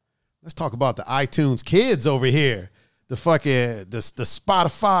 Let's talk about the iTunes kids over here. The fucking the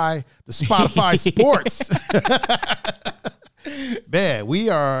Spotify sports. Man,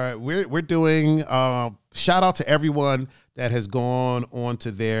 we're doing shout out to everyone that has gone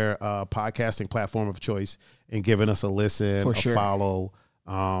onto their podcasting platform of choice and given us a listen, follow.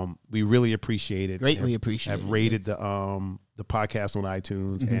 We really appreciate it. Greatly appreciate it. Have rated the podcast on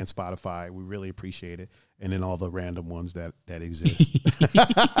iTunes and Spotify. We really appreciate it. And then all the random ones that exist.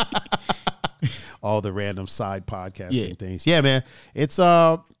 All the random side podcasting things. Yeah, man. It's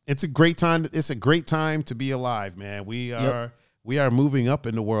a great time. It's a great time to be alive, man. We are moving up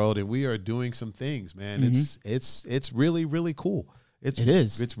in the world and we are doing some things, man. It's really, really cool. It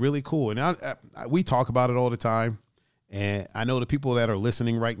is. It's really cool. And we talk about it all the time. And I know the people that are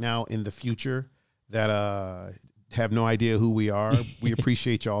listening right now in the future that have no idea who we are. We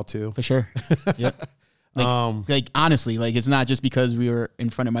appreciate y'all too. For sure. Yep. Like honestly, like it's not just because we were in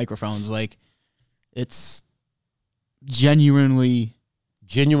front of microphones. Like it's genuine. You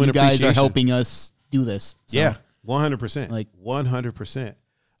guys are helping us do this. So. Yeah, 100%. Like 100%.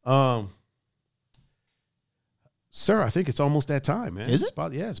 Sir, I think it's almost that time, man. Is it?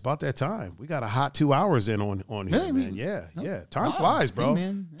 It's about that time. We got a hot 2 hours in on here, really, man. Yeah. Time flies, bro.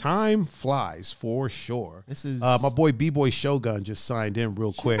 Hey, time flies for sure. This is my boy B-Boy Shogun just signed in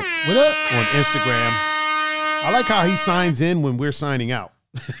real quick. What up? On Instagram. I like how he signs in when we're signing out.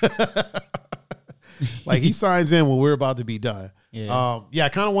 Like he signs in when we're about to be done. Yeah. I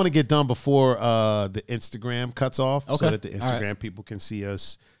kind of want to get done before the Instagram cuts off so that the Instagram people can see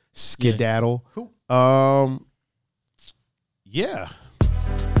us skedaddle. Yeah. Cool. Yeah.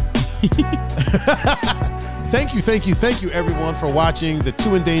 Thank you, everyone, for watching the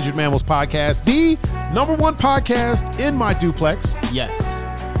Two Endangered Mammals podcast, the #1 podcast in my duplex. Yes.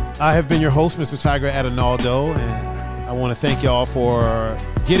 I have been your host, Mr. Tiger Adinaldo, and I want to thank y'all for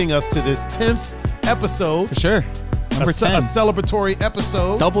getting us to this 10th episode. For sure. Number 10. A celebratory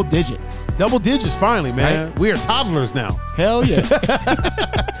episode. Double digits, finally, man. Right? We are toddlers now. Hell yeah.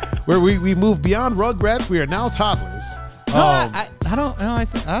 Where we moved beyond Rugrats, we are now toddlers. No, I don't know. I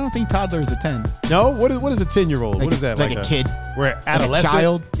don't think toddlers are 10. No, what is a 10-year-old? Like what is that? Like a kid. We're adolescent. Like a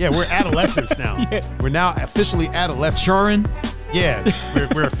child. Yeah, we're adolescents now. Yeah. We're now officially adolescents. Churring. Yeah,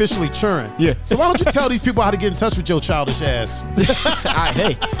 we're officially churring. Yeah. So why don't you tell these people how to get in touch with your childish ass?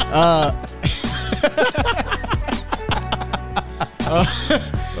 Hey.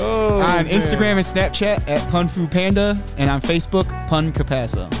 On Instagram and Snapchat at PunFuPanda, and on Facebook, Pun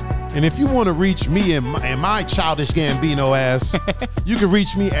Capasso. And if you want to reach me and my childish Gambino ass, you can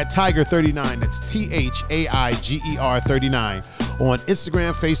reach me at Tiger39. That's THAIGER 39 on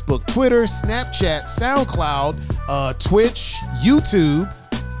Instagram, Facebook, Twitter, Snapchat, SoundCloud, Twitch, YouTube.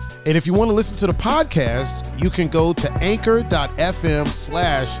 And if you want to listen to the podcast, you can go to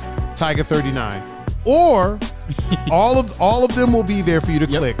anchor.fm/Tiger39. Or all of them will be there for you to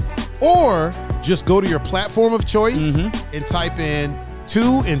click. Or just go to your platform of choice and type in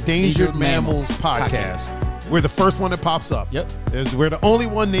Two Endangered Mammals podcast. We're the first one that pops up. Yep. We're the only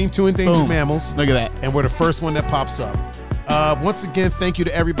one named Two Endangered Mammals. Look at that. And we're the first one that pops up. Once again, thank you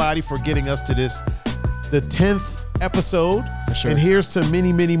to everybody for getting us to the 10th episode. For sure. And here's to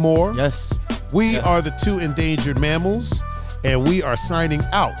many, many more. Yes. We are the Two Endangered Mammals, and we are signing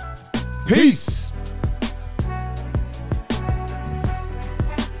out. Peace.